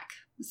 Cack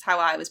is how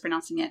I was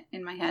pronouncing it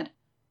in my head.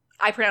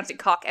 I pronounce it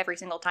cock every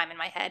single time in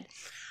my head.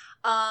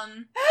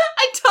 I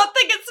don't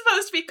think it's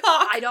supposed to be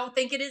cock. I don't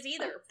think it is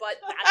either, but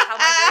that's how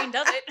my brain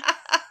does it.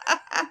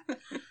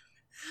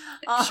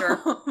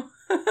 Sure.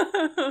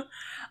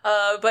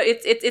 But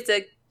it's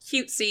a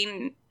cute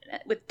scene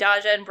with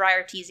Daja and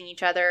Briar teasing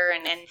each other,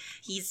 and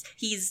he's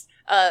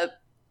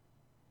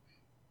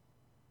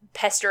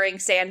pestering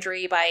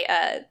Sandry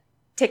by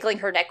tickling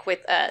her neck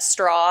with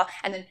straw,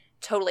 and then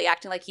totally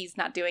acting like he's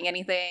not doing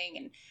anything,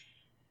 and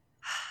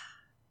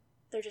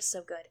they're just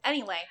so good.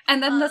 Anyway.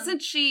 And then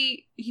doesn't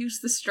she use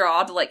the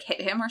straw to,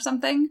 hit him or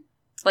something?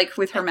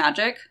 With her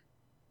magic?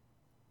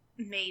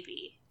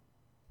 Maybe.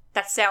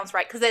 That sounds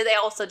right. Because they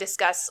also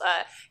discuss,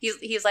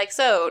 he's like,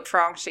 so,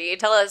 Trongshi,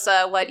 tell us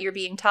what you're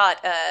being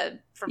taught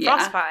from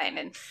Frostpine.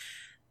 And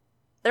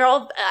they're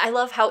all, I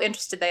love how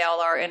interested they all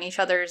are in each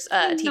other's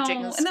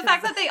teachings. And the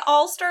fact that they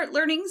all start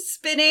learning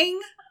spinning.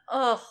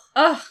 Oh.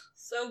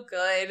 So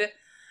good.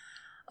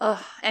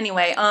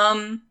 Anyway,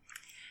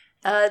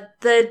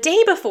 the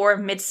day before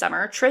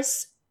Midsummer,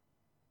 Triss,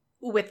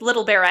 with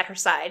Little Bear at her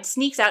side,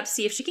 sneaks out to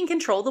see if she can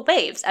control the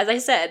waves. As I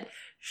said,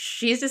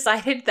 she's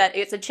decided that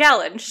it's a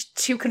challenge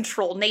to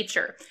control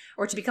nature,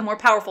 or to become more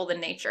powerful than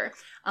nature.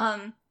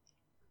 Other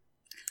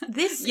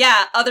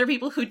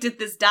people who did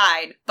this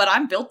died, but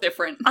I'm built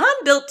different.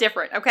 I'm built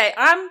different, okay?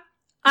 I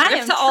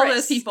am to all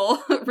those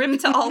people. Rip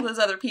to all those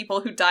other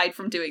people who died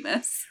from doing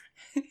this.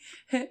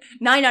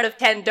 9 out of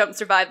 10 don't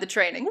survive the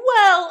training.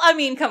 Well, I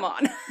mean, come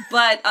on.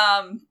 But,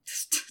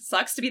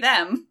 sucks to be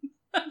them.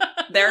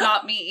 They're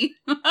not me.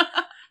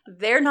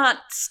 They're not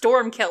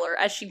Stormkiller,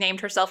 as she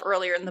named herself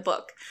earlier in the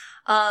book.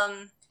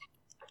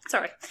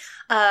 Sorry.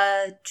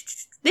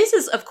 This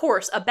is, of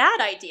course, a bad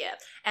idea,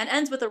 and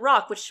ends with a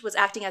rock, which was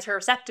acting as her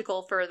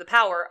receptacle for the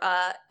power,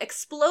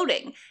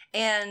 exploding,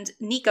 and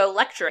Nico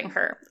lecturing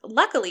her.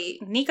 Luckily,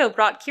 Nico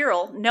brought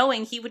Kirill,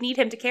 knowing he would need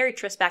him to carry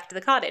Triss back to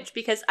the cottage,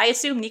 because I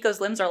assume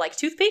Nico's limbs are like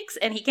toothpicks,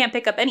 and he can't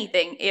pick up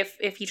anything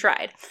if he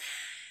tried.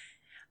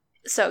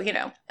 So, you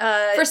know.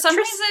 For some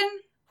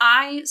reason,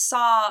 I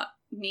saw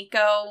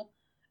Nico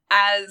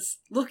as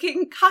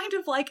looking kind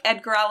of like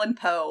Edgar Allan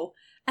Poe,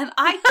 and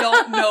I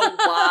don't know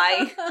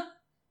why.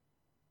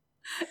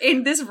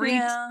 In this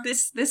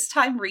this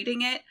time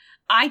reading it,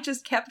 I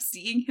just kept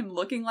seeing him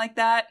looking like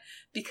that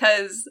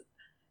because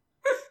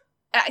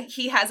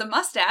he has a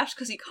mustache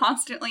because he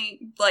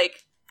constantly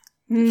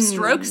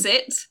strokes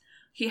it.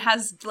 He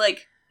has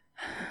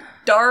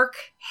dark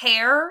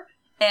hair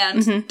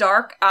and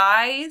dark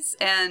eyes,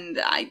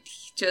 and I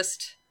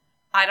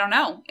don't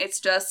know. It's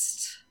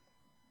just.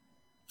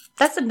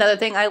 That's another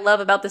thing I love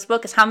about this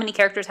book is how many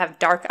characters have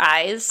dark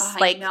eyes.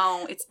 I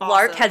know, it's awesome.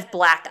 Lark has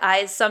black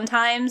eyes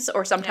sometimes,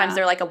 or sometimes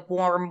they're like a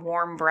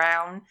warm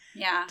brown.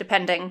 Yeah.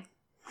 Depending.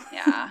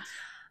 Yeah.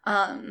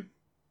 Oh,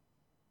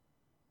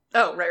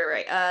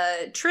 right.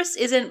 Triss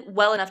isn't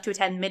well enough to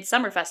attend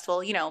Midsummer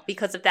Festival,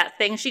 because of that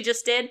thing she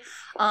just did.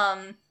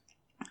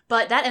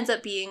 But that ends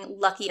up being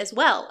lucky as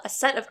well. A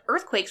set of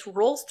earthquakes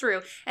rolls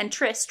through, and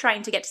Triss,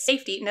 trying to get to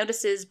safety,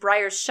 notices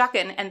Briar's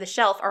shotgun and the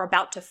shelf are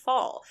about to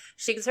fall.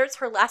 She exerts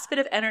her last bit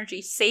of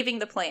energy, saving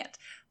the plant.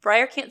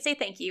 Briar can't say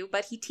thank you,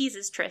 but he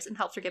teases Triss and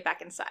helps her get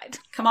back inside.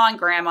 Come on,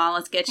 Grandma,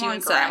 let's get you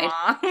inside.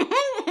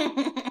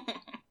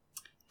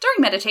 During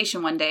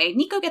meditation one day,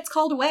 Nico gets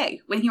called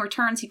away. When he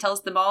returns, he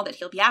tells them all that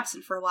he'll be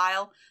absent for a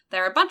while.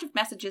 There are a bunch of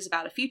messages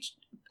about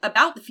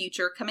the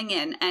future coming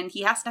in, and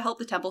he has to help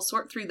the temple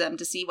sort through them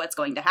to see what's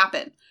going to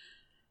happen,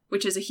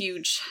 which is a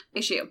huge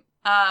issue.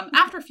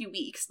 After a few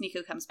weeks,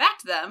 Nico comes back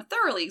to them,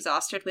 thoroughly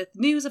exhausted, with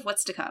news of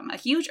what's to come, a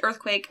huge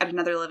earthquake at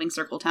another Living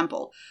Circle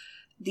temple.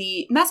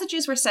 The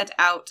messages were sent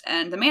out,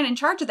 and the man in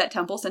charge of that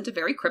temple sent a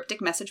very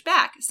cryptic message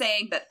back,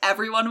 saying that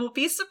everyone will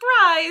be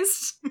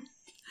surprised.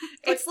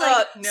 It's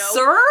no.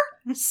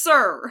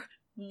 Sir,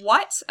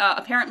 what?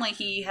 Apparently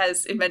he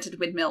has invented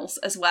windmills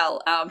as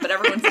well, but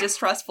everyone's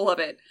distrustful of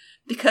it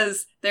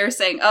because they're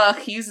saying,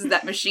 he uses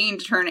that machine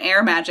to turn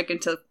air magic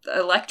into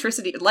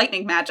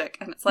lightning magic,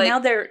 and it's like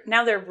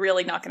now they're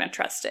really not going to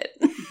trust it.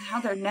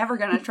 Now they're never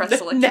going to trust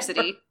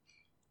electricity.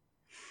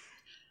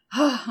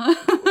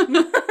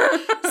 Sandry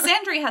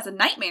has a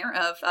nightmare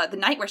of the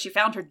night where she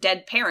found her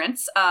dead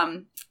parents,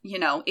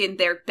 in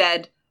their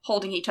bed,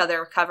 holding each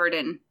other, covered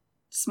in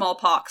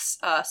smallpox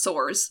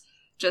sores.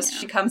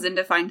 She comes in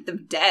to find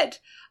them dead.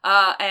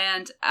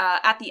 And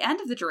at the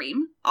end of the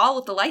dream, all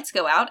of the lights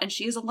go out and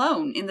she is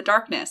alone in the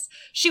darkness.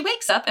 She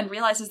wakes up and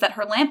realizes that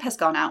her lamp has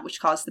gone out,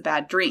 which caused the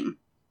bad dream.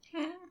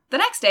 The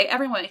next day,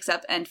 everyone wakes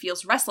up and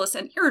feels restless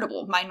and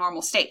irritable, my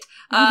normal state.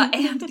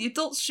 And the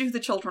adults shoo the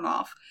children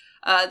off.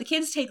 The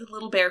kids take the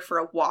little bear for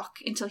a walk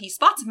until he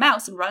spots a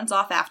mouse and runs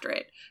off after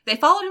it. They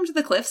follow him to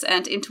the cliffs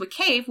and into a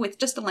cave with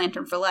just a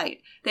lantern for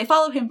light. They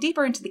follow him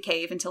deeper into the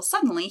cave until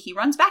suddenly he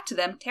runs back to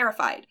them,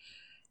 terrified.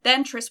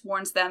 Then Triss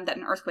warns them that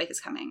an earthquake is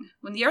coming.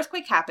 When the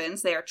earthquake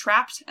happens, they are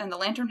trapped and the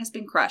lantern has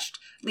been crushed,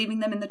 leaving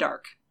them in the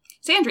dark.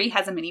 Sandry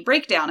has a mini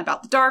breakdown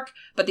about the dark,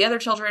 but the other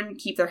children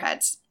keep their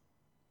heads.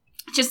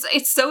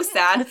 It's so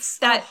sad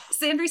that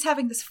Sandry's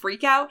having this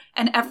freak out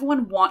and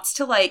everyone wants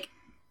to,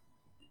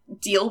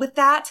 deal with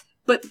that,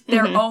 but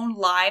their own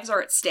lives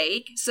are at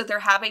stake, so they're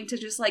having to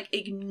just,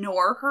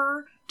 ignore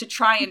her to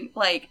try and,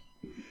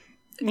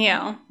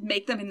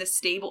 make them in this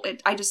stable.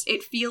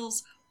 It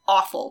feels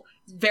awful.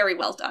 Very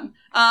well done.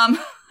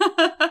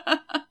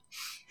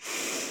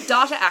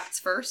 Daja acts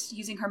first,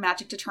 using her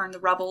magic to turn the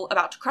rubble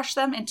about to crush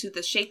them into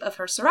the shape of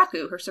her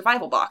Saraku, her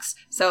survival box.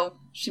 So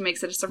she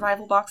makes it a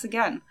survival box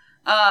again.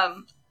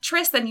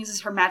 Triss then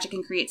uses her magic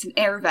and creates an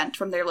air vent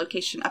from their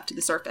location up to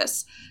the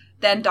surface.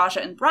 Then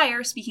Daja and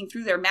Briar, speaking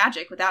through their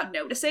magic without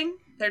noticing,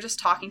 they're just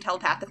talking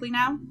telepathically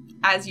now,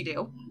 as you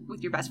do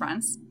with your best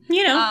friends.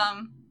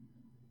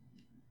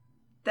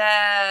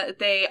 That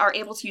they are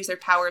able to use their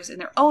powers in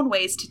their own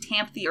ways to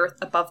tamp the earth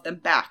above them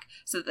back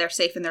so that they're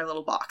safe in their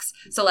little box.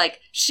 So,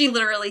 she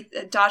literally,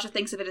 Daja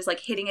thinks of it as,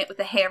 hitting it with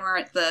a hammer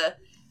at the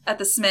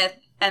smith,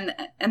 and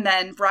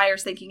then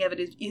Briar's thinking of it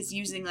as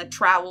using a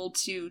trowel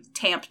to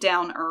tamp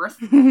down earth.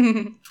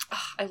 I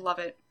love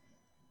it.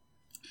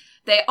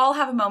 They all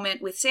have a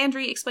moment with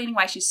Sandry explaining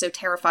why she's so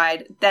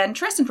terrified. Then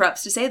Triss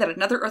interrupts to say that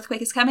another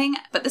earthquake is coming,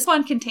 but this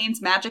one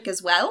contains magic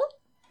as well.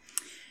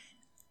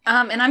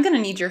 And I'm going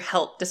to need your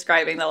help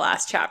describing the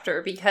last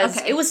chapter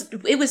because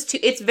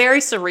it's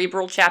very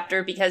cerebral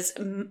chapter because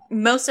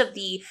most of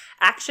the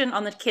action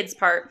on the kid's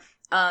part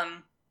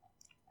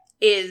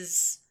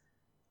is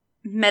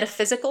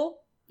metaphysical.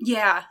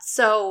 Yeah.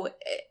 So,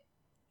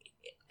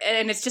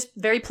 and it's just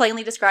very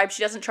plainly described.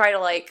 She doesn't try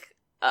to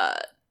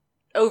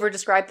over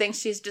describe things.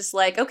 She's just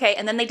okay,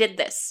 and then they did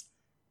this.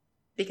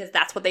 because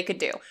that's what they could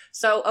do.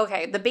 So,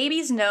 okay, the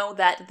babies know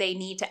that they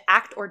need to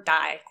act or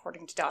die,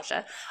 according to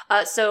Daja.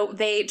 So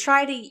they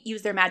try to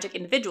use their magic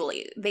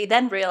individually. They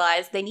then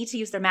realize they need to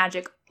use their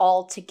magic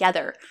all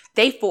together.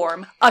 They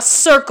form a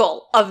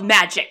circle of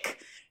magic,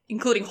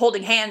 including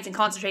holding hands and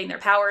concentrating their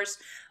powers.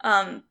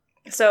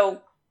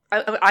 So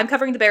I'm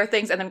covering the bear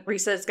things, and then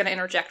Risa is going to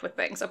interject with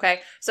things,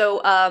 okay?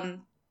 So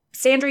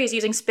Sandry is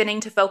using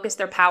spinning to focus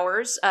their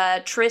powers.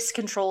 Triss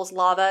controls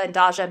lava and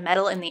Daja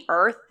metal in the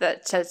earth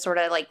to sort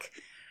of like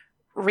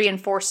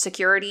reinforce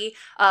security,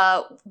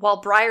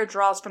 while Briar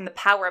draws from the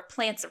power of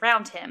plants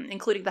around him,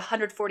 including the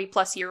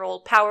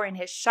 140-plus-year-old power in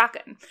his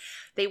shotgun.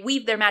 They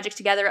weave their magic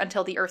together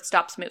until the earth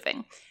stops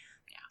moving.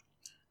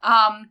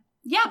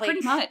 Yeah, like,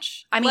 pretty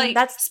much. I mean, like,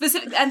 that's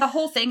specific, and the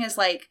whole thing is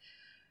like,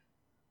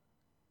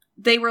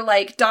 they were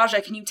like,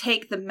 Daja, can you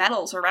take the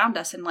metals around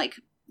us and like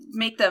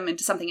make them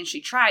into something? And she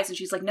tries, and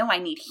she's like, no, I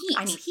need heat.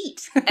 I need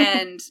heat.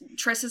 And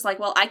Triss is like,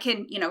 well, I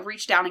can,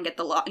 reach down and get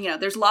the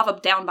there's lava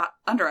down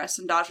under us.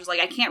 And Daja's like,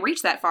 I can't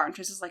reach that far. And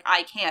Triss is like,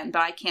 I can,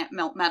 but I can't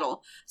melt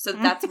metal. So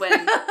that's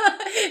when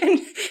and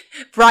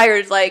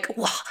Briar's like,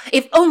 well,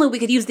 if only we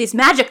could use these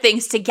magic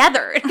things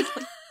together.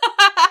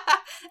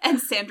 And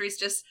Sandry's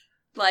just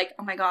like,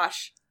 oh my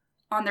gosh,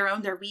 on their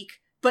own they're weak,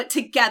 but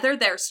together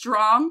they're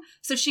strong.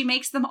 So she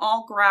makes them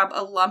all grab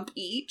a lump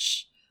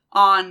each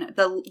on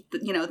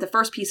the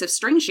first piece of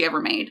string she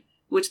ever made,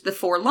 which the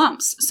 4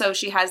 lumps. So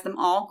she has them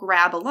all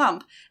grab a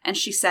lump, and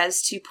she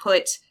says to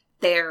put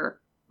their,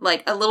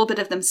 like, a little bit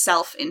of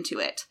themselves into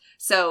it.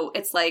 So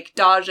it's like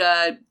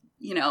Daja,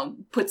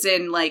 puts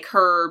in like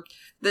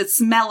the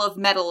smell of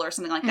metal or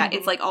something like that. Mm-hmm.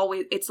 It's like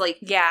always, it's like,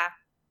 yeah,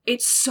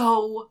 it's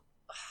so,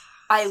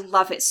 I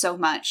love it so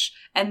much.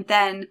 And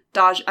then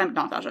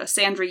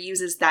Sandry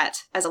uses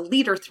that as a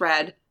leader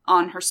thread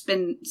on her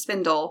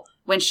spindle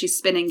when she's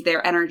spinning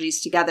their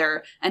energies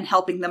together and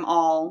helping them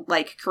all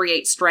like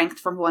create strength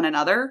from one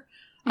another.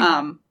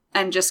 Mm-hmm.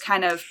 And just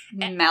kind of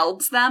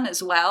melds them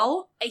as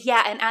well.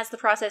 Yeah, and as the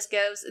process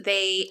goes,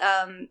 they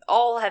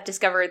all have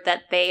discovered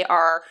that they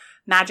are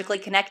magically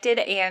connected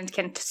and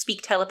can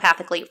speak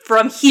telepathically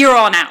from here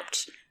on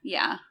out.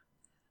 Yeah.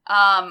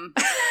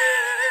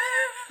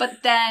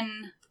 But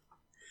then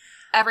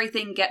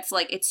everything gets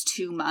like it's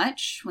too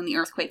much when the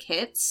earthquake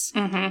hits.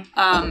 Mm-hmm.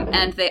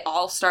 And they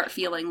all start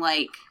feeling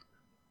like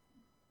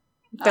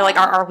they're like,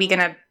 are we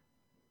gonna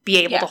be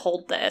able to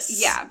hold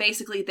this? Yeah,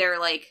 basically they're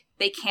like,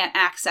 they can't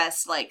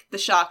access like the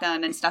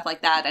shotgun and stuff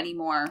like that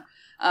anymore.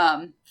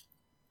 The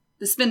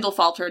spindle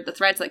faltered, the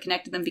threads that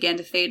connected them began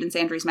to fade in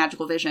Sandry's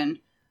magical vision.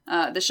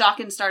 The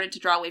shotgun started to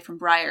draw away from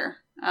Briar.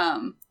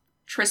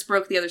 Triss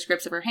broke the other's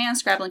grips of her hands,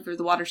 scrabbling through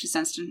the water she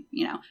sensed,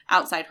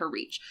 outside her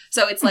reach.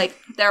 So it's like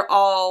they're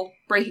all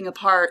breaking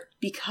apart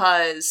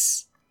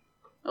because,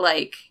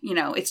 like,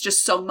 it's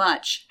just so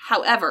much.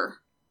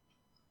 However,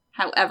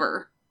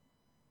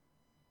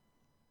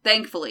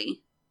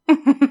 thankfully,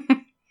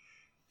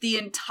 the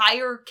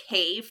entire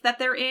cave that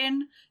they're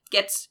in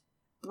gets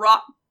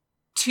brought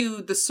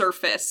to the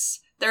surface.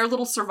 Their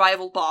little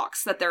survival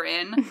box that they're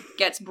in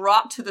gets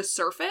brought to the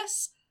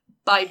surface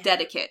by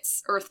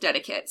earth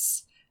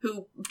dedicates,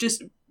 who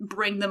just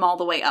bring them all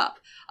the way up.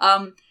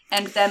 And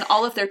then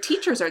all of their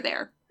teachers are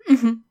there.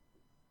 Mm-hmm.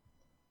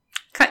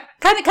 Kind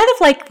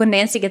of like when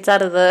Nancy gets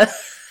out of the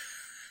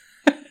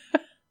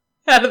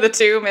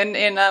tomb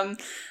in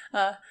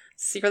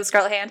Secret of the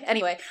Scarlet Hand.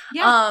 Anyway.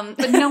 Yeah,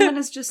 but no one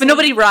is just... But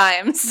nobody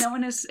rhymes. No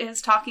one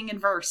is talking in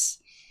verse.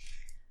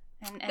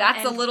 And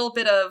that's a little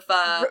bit of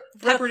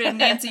Peppered and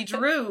Nancy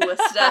Drew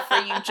stuff for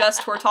you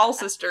Just Hortal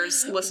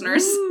Sisters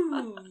listeners.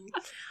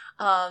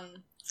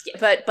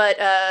 But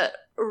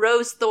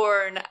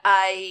Rosethorn,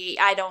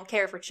 I don't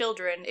care for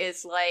children,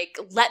 is like,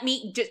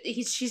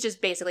 she's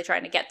just basically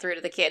trying to get through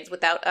to the kids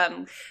without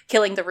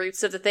killing the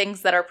roots of the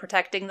things that are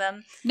protecting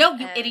them. No,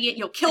 you idiot,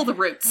 you'll kill the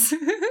roots.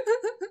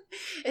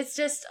 It's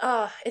just,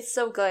 it's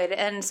so good.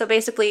 And so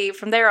basically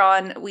from there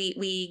on,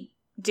 we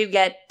do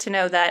get to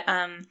know that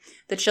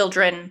the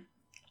children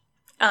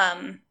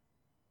are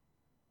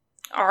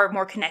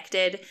more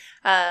connected.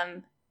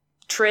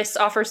 Triss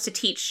offers to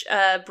teach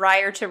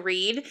Briar to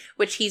read,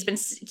 which he's been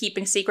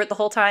keeping secret the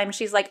whole time.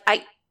 She's like,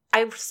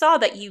 I saw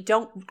that you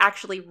don't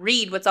actually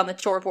read what's on the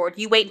chore board.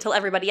 You wait until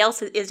everybody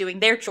else is doing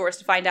their chores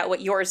to find out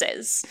what yours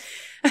is.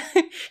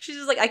 She's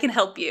just like, I can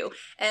help you.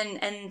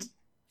 And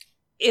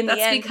in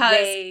the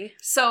end,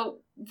 so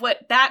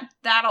what that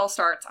all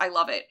starts, I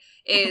love it,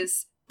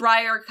 is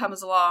Briar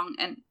comes along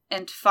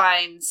and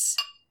finds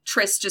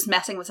Triss just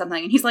messing with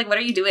something. And he's like, what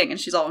are you doing? And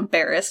she's all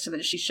embarrassed. And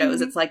then she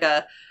shows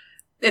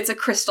it's a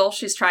crystal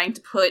she's trying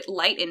to put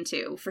light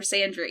into for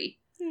Sandry.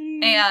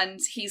 And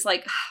he's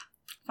like,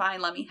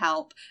 fine, let me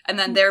help. And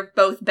then they're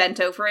both bent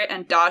over it,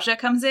 and Daja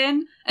comes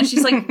in, and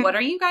she's like, what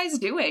are you guys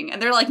doing?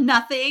 And they're like,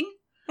 nothing.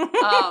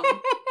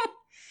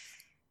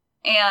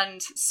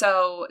 And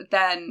so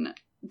then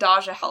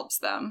Daja helps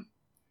them.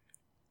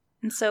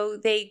 And so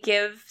they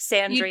give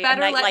Sandry a nightlight. You'd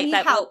better let me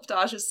that help,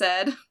 Daja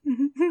said.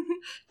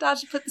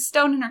 Dodge put the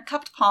stone in her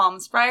cupped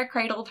palms. Briar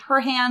cradled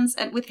her hands,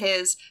 and with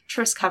his,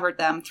 Triss covered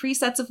them. 3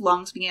 sets of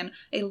lungs began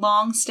a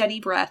long, steady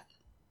breath.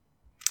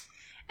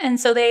 And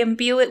so they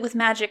imbue it with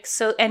magic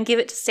and give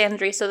it to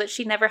Sandry so that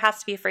she never has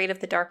to be afraid of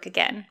the dark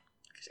again.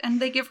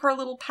 And they give her a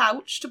little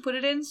pouch to put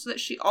it in so that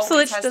she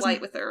always has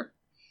light with her.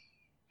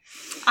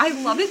 I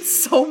love it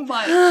so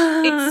much.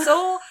 It's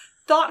so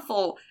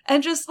thoughtful.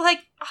 And just like,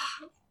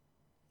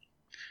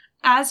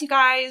 as you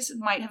guys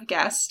might have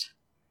guessed,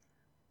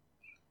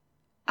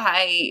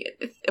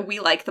 we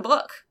like the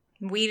book.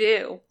 We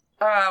do.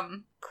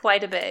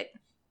 Quite a bit.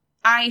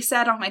 I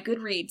said on my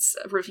Goodreads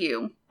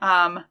review,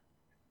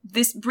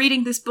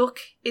 reading this book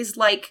is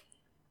like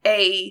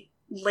a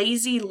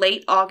lazy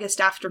late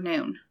August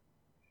afternoon.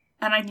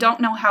 And I don't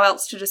know how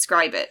else to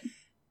describe it.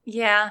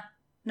 Yeah.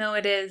 No,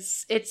 it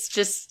is. It's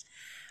just,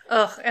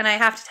 and I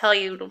have to tell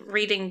you,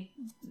 reading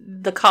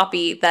the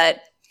copy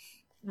that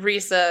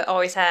Risa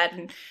always had,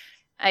 and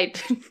I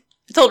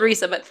told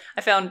Risa, but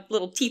I found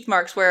little teeth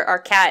marks where our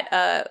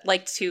cat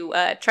liked to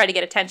try to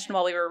get attention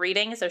while we were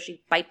reading, so she'd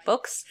bite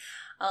books.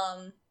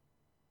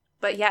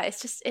 But yeah,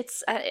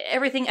 it's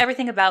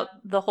everything about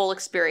the whole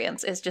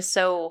experience is just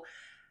so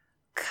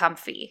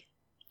comfy.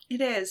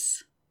 It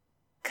is.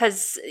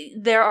 Because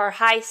there are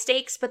high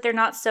stakes, but they're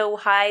not so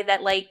high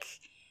that, like,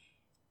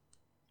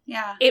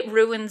 yeah, it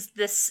ruins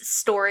this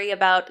story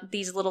about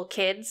these little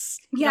kids.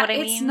 You know what I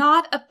mean? It's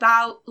not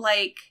about,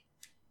 like,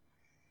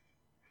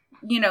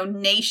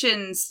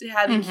 nations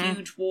having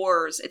huge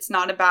wars. It's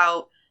not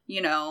about,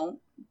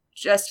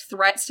 just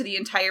threats to the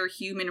entire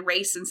human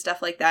race and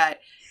stuff like that.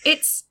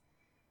 It's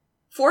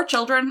 4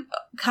 children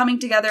coming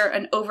together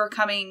and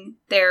overcoming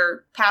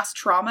their past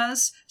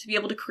traumas to be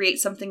able to create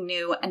something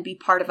new and be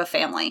part of a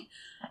family.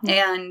 Mm-hmm.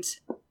 And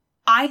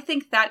I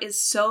think that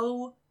is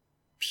so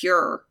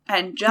pure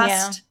and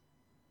just,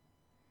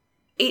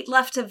 it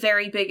left a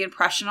very big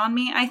impression on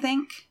me, I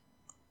think.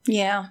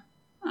 Yeah.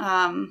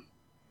 I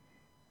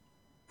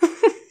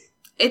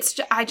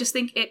just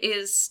think it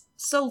is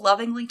so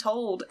lovingly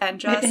told, and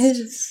just, it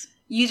is.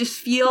 You just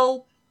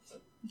feel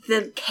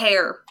the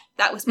care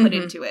that was put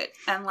into it,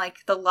 and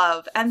like the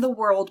love and the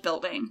world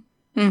building.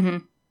 Mm-hmm.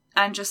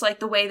 And just like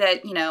the way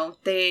that,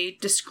 they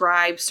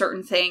describe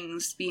certain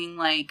things being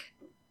like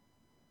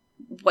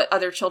what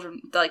other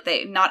children, like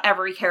not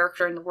every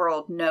character in the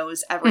world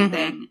knows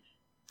everything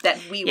that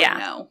we would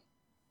know,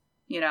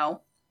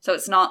 So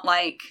it's not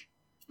like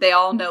they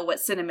all know what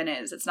cinnamon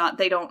is. It's not,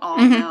 they don't all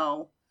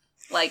know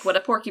like what a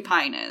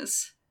porcupine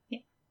is. Yeah.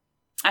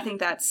 I think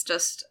that's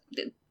just,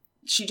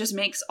 she just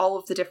makes all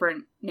of the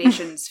different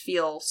nations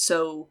feel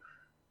so,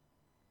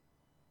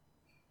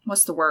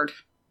 what's the word?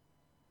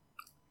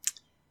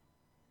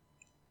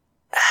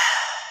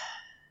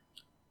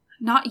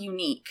 Not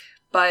unique,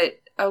 but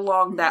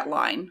along that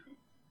line.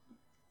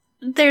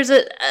 There's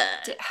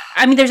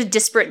there's a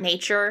disparate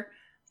nature.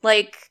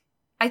 Like,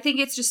 I think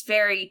it's just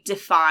very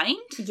defined.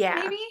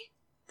 Yeah. Maybe?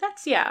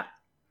 That's,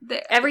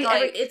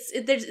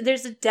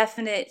 there's a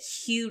definite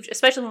huge,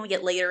 especially when we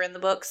get later in the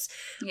books,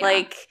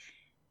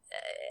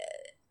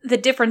 the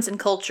difference in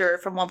culture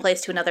from one place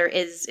to another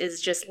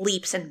is just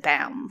leaps and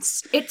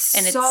bounds. It's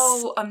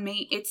so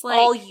amazing. It's like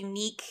all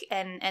unique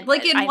and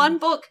like in one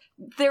book,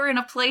 they're in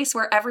a place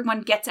where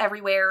everyone gets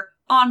everywhere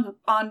on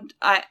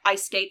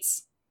ice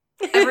skates.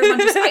 Everyone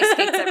just ice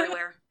skates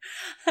everywhere.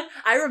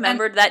 I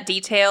remembered that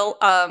detail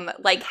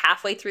like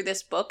halfway through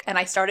this book, and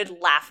I started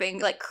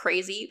laughing like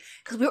crazy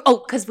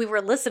because we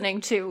were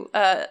listening to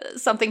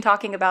something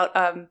talking about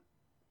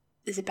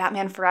is it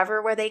Batman Forever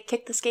where they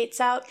kick the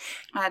skates out?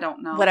 I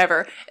don't know.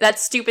 Whatever. That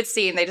stupid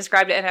scene, they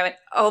described it, and I went,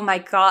 oh my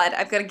god,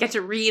 I'm going to get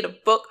to read a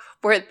book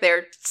where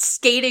they're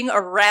skating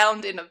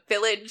around in a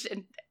village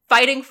and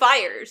fighting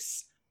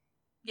fires.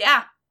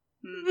 Yeah.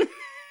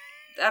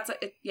 That's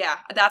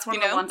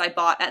one of the ones I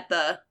bought at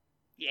the...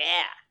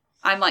 Yeah.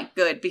 I'm like,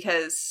 good,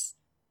 because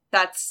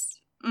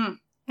that's... I'm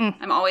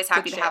always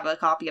happy to have a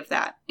copy of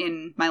that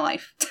in my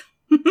life.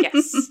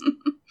 Yes.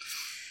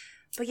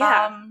 But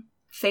yeah.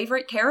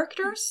 Favorite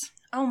characters?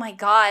 Oh my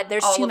god,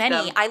 there's all too many.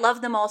 Them. I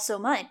love them all so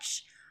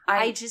much. But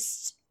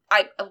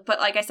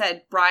like I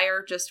said,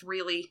 Briar just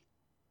really...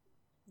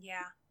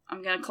 Yeah.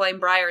 I'm gonna claim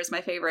Briar as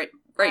my favorite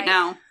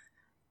now.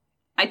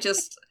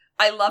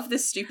 I love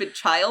this stupid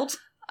child.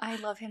 I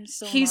love him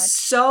so much. He's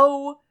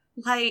so,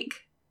 like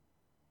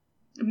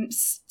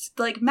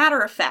matter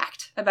of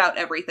fact about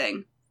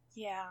everything.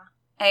 Yeah.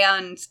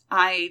 And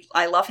I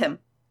love him.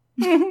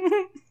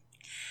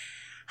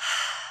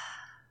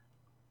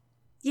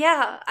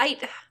 Yeah,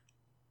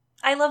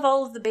 I love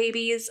all of the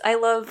babies. I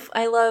love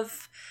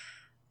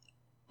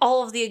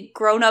all of the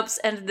grown-ups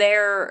and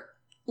their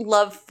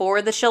love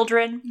for the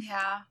children.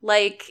 Yeah.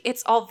 Like,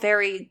 it's all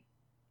very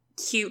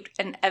cute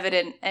and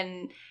evident,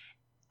 and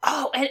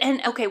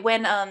okay,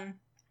 when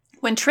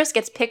Triss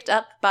gets picked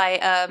up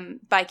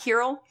by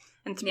Kirill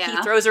And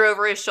he throws her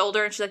over his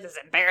shoulder, and she's like, this is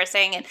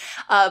embarrassing. And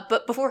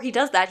but before he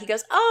does that, he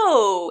goes,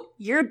 oh,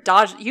 you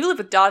live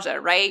with Daja,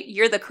 right?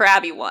 You're the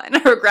crabby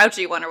one, or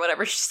grouchy one, or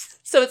whatever.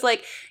 So it's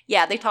like,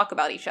 yeah, they talk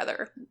about each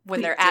other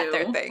when they're at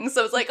their things.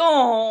 So it's like,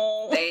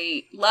 oh.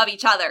 They love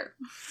each other.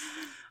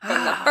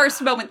 From the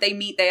first moment they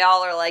meet, they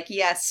all are like,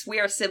 yes,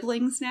 we are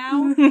siblings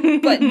now.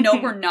 But no,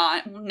 we're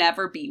not. We'll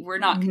never be. We're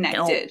not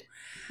connected.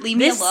 No. Leave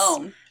me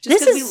alone. Just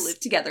because we live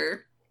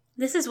together.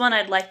 This is one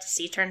I'd like to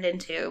see turned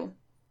into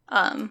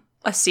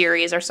a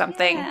series or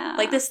something. Yeah.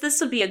 Like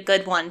this would be a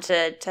good one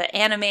to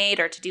animate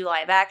or to do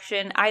live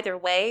action. Either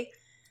way.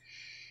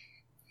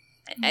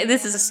 Yeah.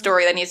 This is a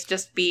story that needs to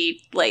just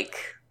be like...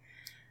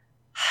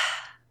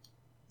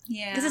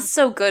 yeah. This is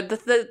so good.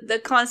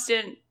 The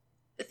constant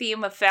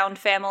theme of found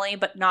family,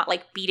 but not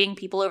like beating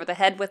people over the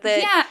head with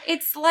it. Yeah,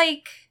 it's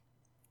like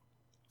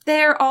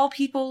they're all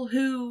people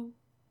who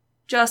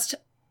just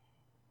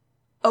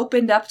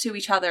opened up to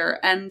each other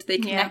and they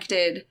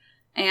connected,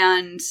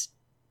 and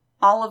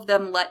all of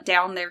them let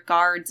down their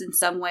guards in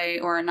some way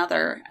or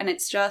another. And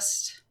it's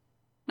just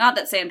not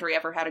that Sandry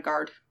ever had a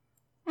guard.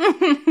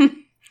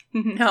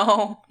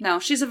 No,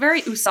 she's a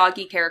very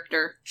Usagi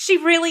character. She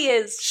really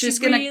is. She's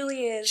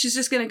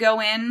just gonna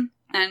go in,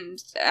 and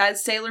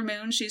as Sailor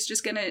Moon, she's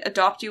just gonna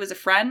adopt you as a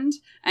friend,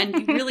 and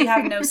you really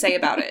have no say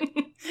about it.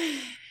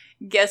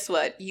 Guess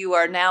what? You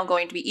are now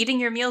going to be eating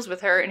your meals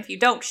with her, and if you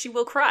don't, she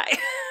will cry.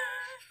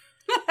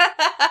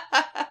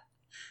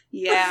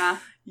 Yeah.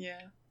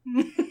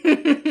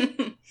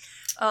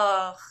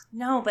 Oh,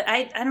 no, but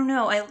I don't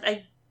know.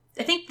 I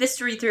think this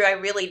read-through I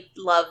really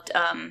loved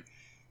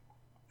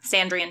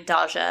Sandry and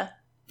Daja.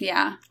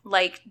 Yeah.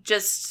 Like,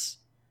 just...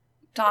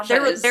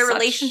 Daja their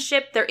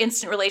relationship, their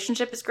instant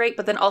relationship is great,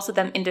 but then also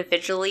them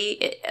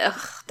individually,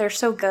 they're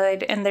so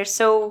good, and they're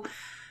so...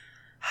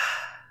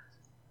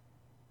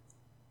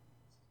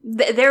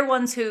 they're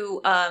ones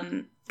who,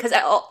 because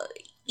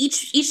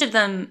each of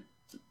them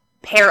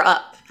pair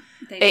up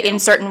in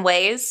certain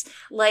ways.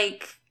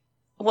 Like,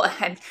 well,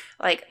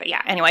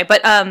 yeah, anyway,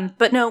 but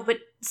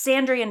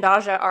Sandry and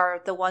Daja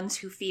are the ones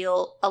who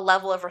feel a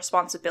level of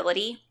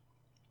responsibility.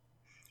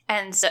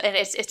 And so, and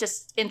it's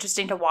just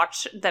interesting to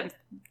watch them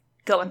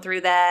going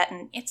through that,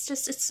 and it's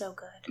so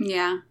good.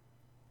 Yeah.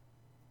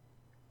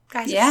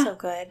 Guys, it's so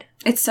good.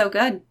 It's so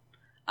good.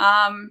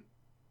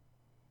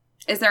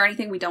 Is there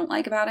anything we don't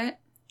like about it?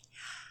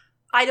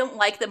 I don't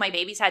like that my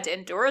babies had to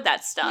endure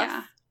that stuff.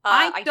 Yeah.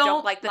 I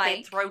don't like that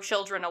they throw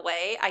children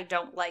away. I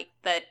don't like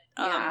that.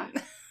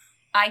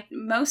 I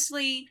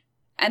mostly,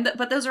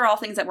 but those are all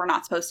things that we're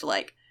not supposed to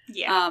like.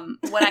 Yeah.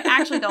 What I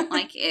actually don't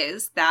like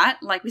is that,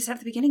 like we said at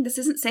the beginning, this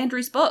isn't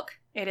Sandry's book.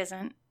 It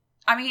isn't.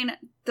 I mean,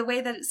 the way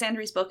that it's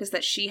Sandry's book is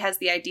that she has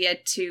the idea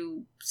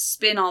to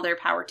spin all their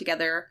power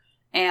together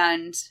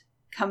and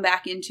come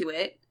back into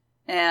it,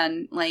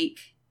 and like,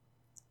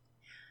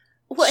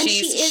 well,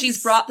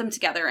 she's brought them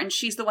together, and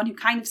she's the one who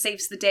kind of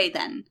saves the day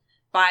then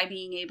by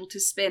being able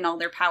to spin all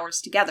their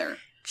powers together.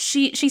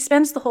 She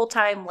spends the whole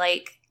time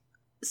like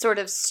sort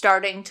of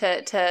starting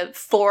to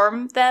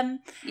form them,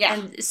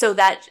 and so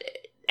that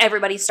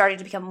everybody's starting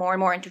to become more and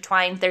more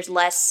intertwined. There's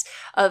less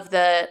of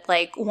the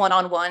like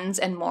one-on-ones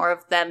and more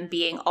of them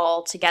being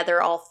all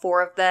together, all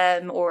four of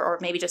them, or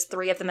maybe just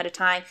three of them at a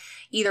time.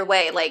 Either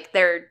way, like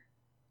they're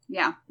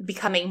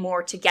becoming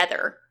more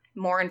together,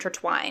 more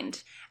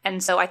intertwined.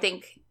 And so I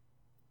think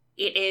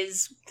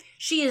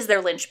she is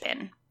their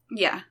linchpin.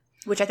 Yeah.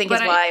 Which I think is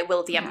why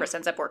Will of the Empress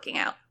ends up working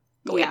out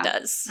the way it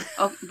does.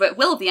 Oh, but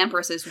Will of the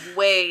Empress is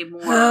way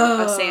more of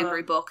a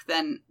Sandry book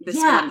than this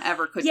one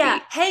ever could be. Yeah,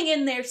 hang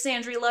in there,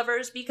 Sandry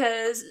lovers,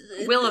 because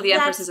Will of the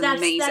Empress is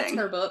amazing. That's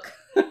her book.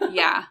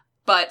 Yeah,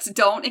 but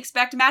don't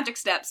expect Magic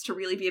Steps to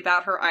really be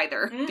about her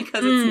either,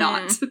 because it's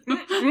not.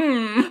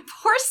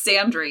 Poor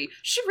Sandry.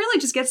 She really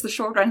just gets the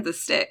short end of the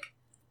stick.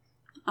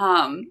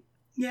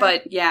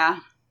 But yeah.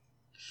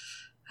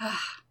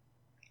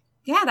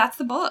 Yeah, that's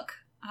the book.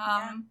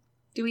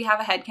 Do we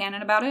have a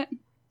headcanon about it?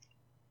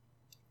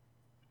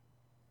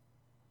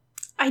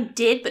 I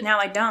did, but now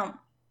I don't.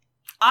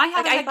 I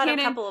have I thought a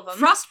couple of them.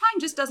 Frostpine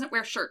just doesn't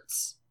wear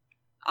shirts.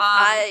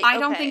 I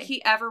don't think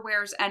he ever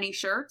wears any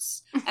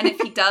shirts. And if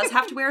he does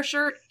have to wear a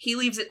shirt, he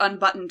leaves it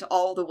unbuttoned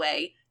all the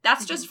way.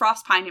 That's just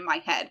Frostpine in my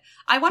head.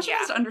 I want you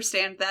guys to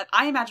understand that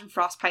I imagine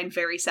Frostpine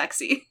very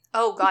sexy.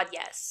 Oh, God,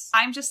 yes.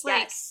 I'm just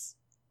like... Yes.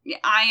 Yeah,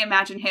 I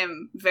imagine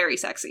him very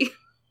sexy.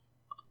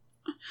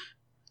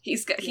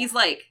 He's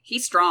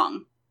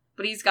strong.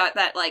 But he's got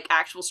that, like,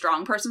 actual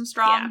strong person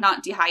strong,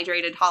 not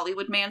dehydrated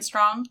Hollywood man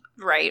strong.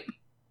 Right.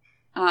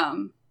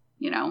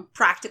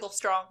 Practical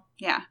strong.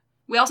 Yeah.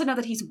 We also know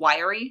that he's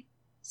wiry.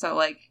 So,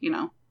 like,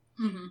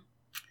 Mm-hmm.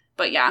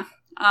 But, yeah.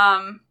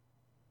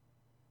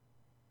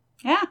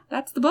 Yeah,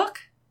 that's the book.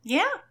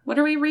 Yeah. What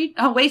are we reading?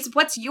 Oh, wait,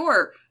 what's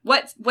your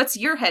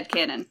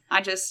headcanon?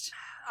 I just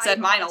said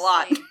mine a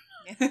lot.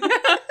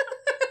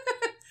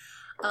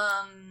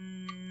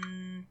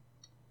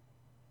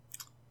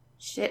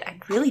 Shit, I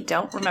really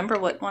don't remember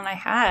what one I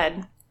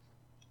had.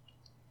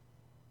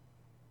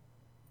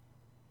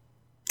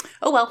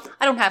 Oh, Oh well,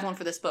 I don't have one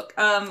for this book.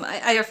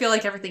 I feel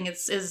like everything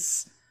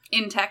is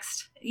in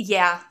text.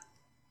 Yeah.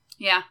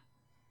 Yeah.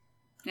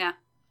 Yeah.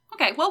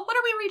 Okay, well, what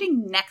are we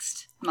reading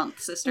next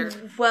month, sister?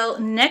 Well,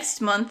 next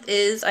month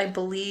is, I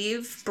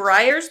believe,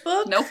 Briar's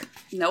book? Nope.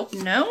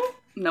 No?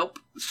 Nope.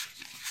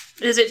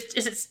 Is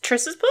it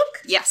Triss's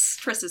book? Yes,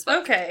 Triss's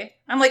book. Okay.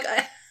 I'm like...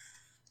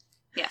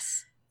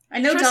 Yes. I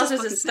know Triss's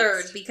Tasha's is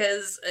third next.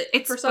 because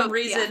It's for some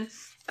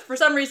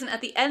reason,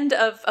 at the end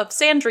of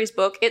Sandry's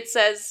book, it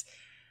says,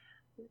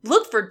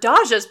 look for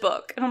Daja's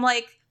book. And I'm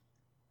like,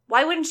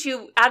 why wouldn't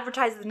you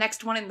advertise the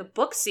next one in the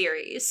book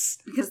series?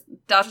 Because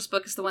Daja's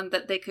book is the one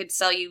that they could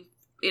sell you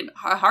in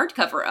a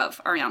hardcover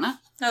of, Ariana.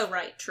 Oh,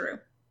 right, true.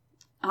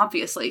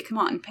 Obviously, come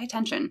on, pay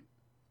attention.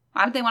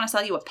 Why would they want to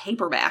sell you a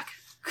paperback?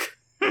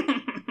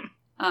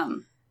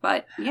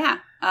 But yeah,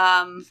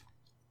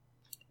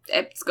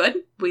 it's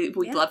good. We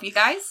love you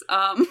guys.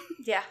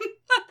 Yeah.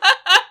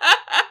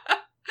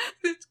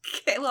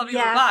 Can't love you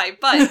bye.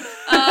 But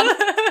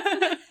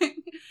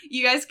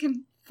you guys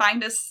can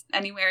find us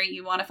anywhere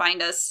you want to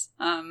find us.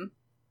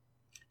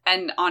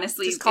 And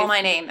honestly, just call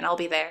my name and I'll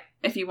be there.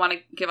 If you want to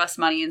give us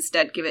money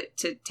instead, give it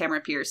to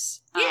Tamara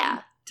Pierce.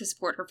 To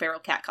support her feral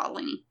cat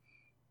colony.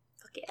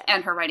 Yeah.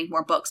 And her writing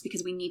more books,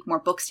 because we need more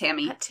books,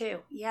 Tammy. That too,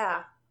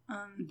 yeah.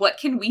 What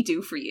can we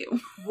do for you?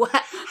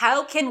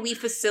 How can we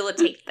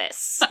facilitate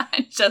this?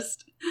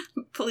 Just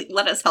please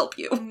let us help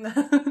you.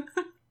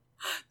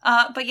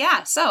 But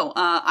yeah, so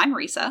I'm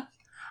Marisa.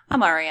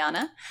 I'm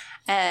Ariana.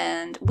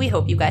 And we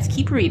hope you guys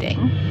keep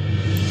reading.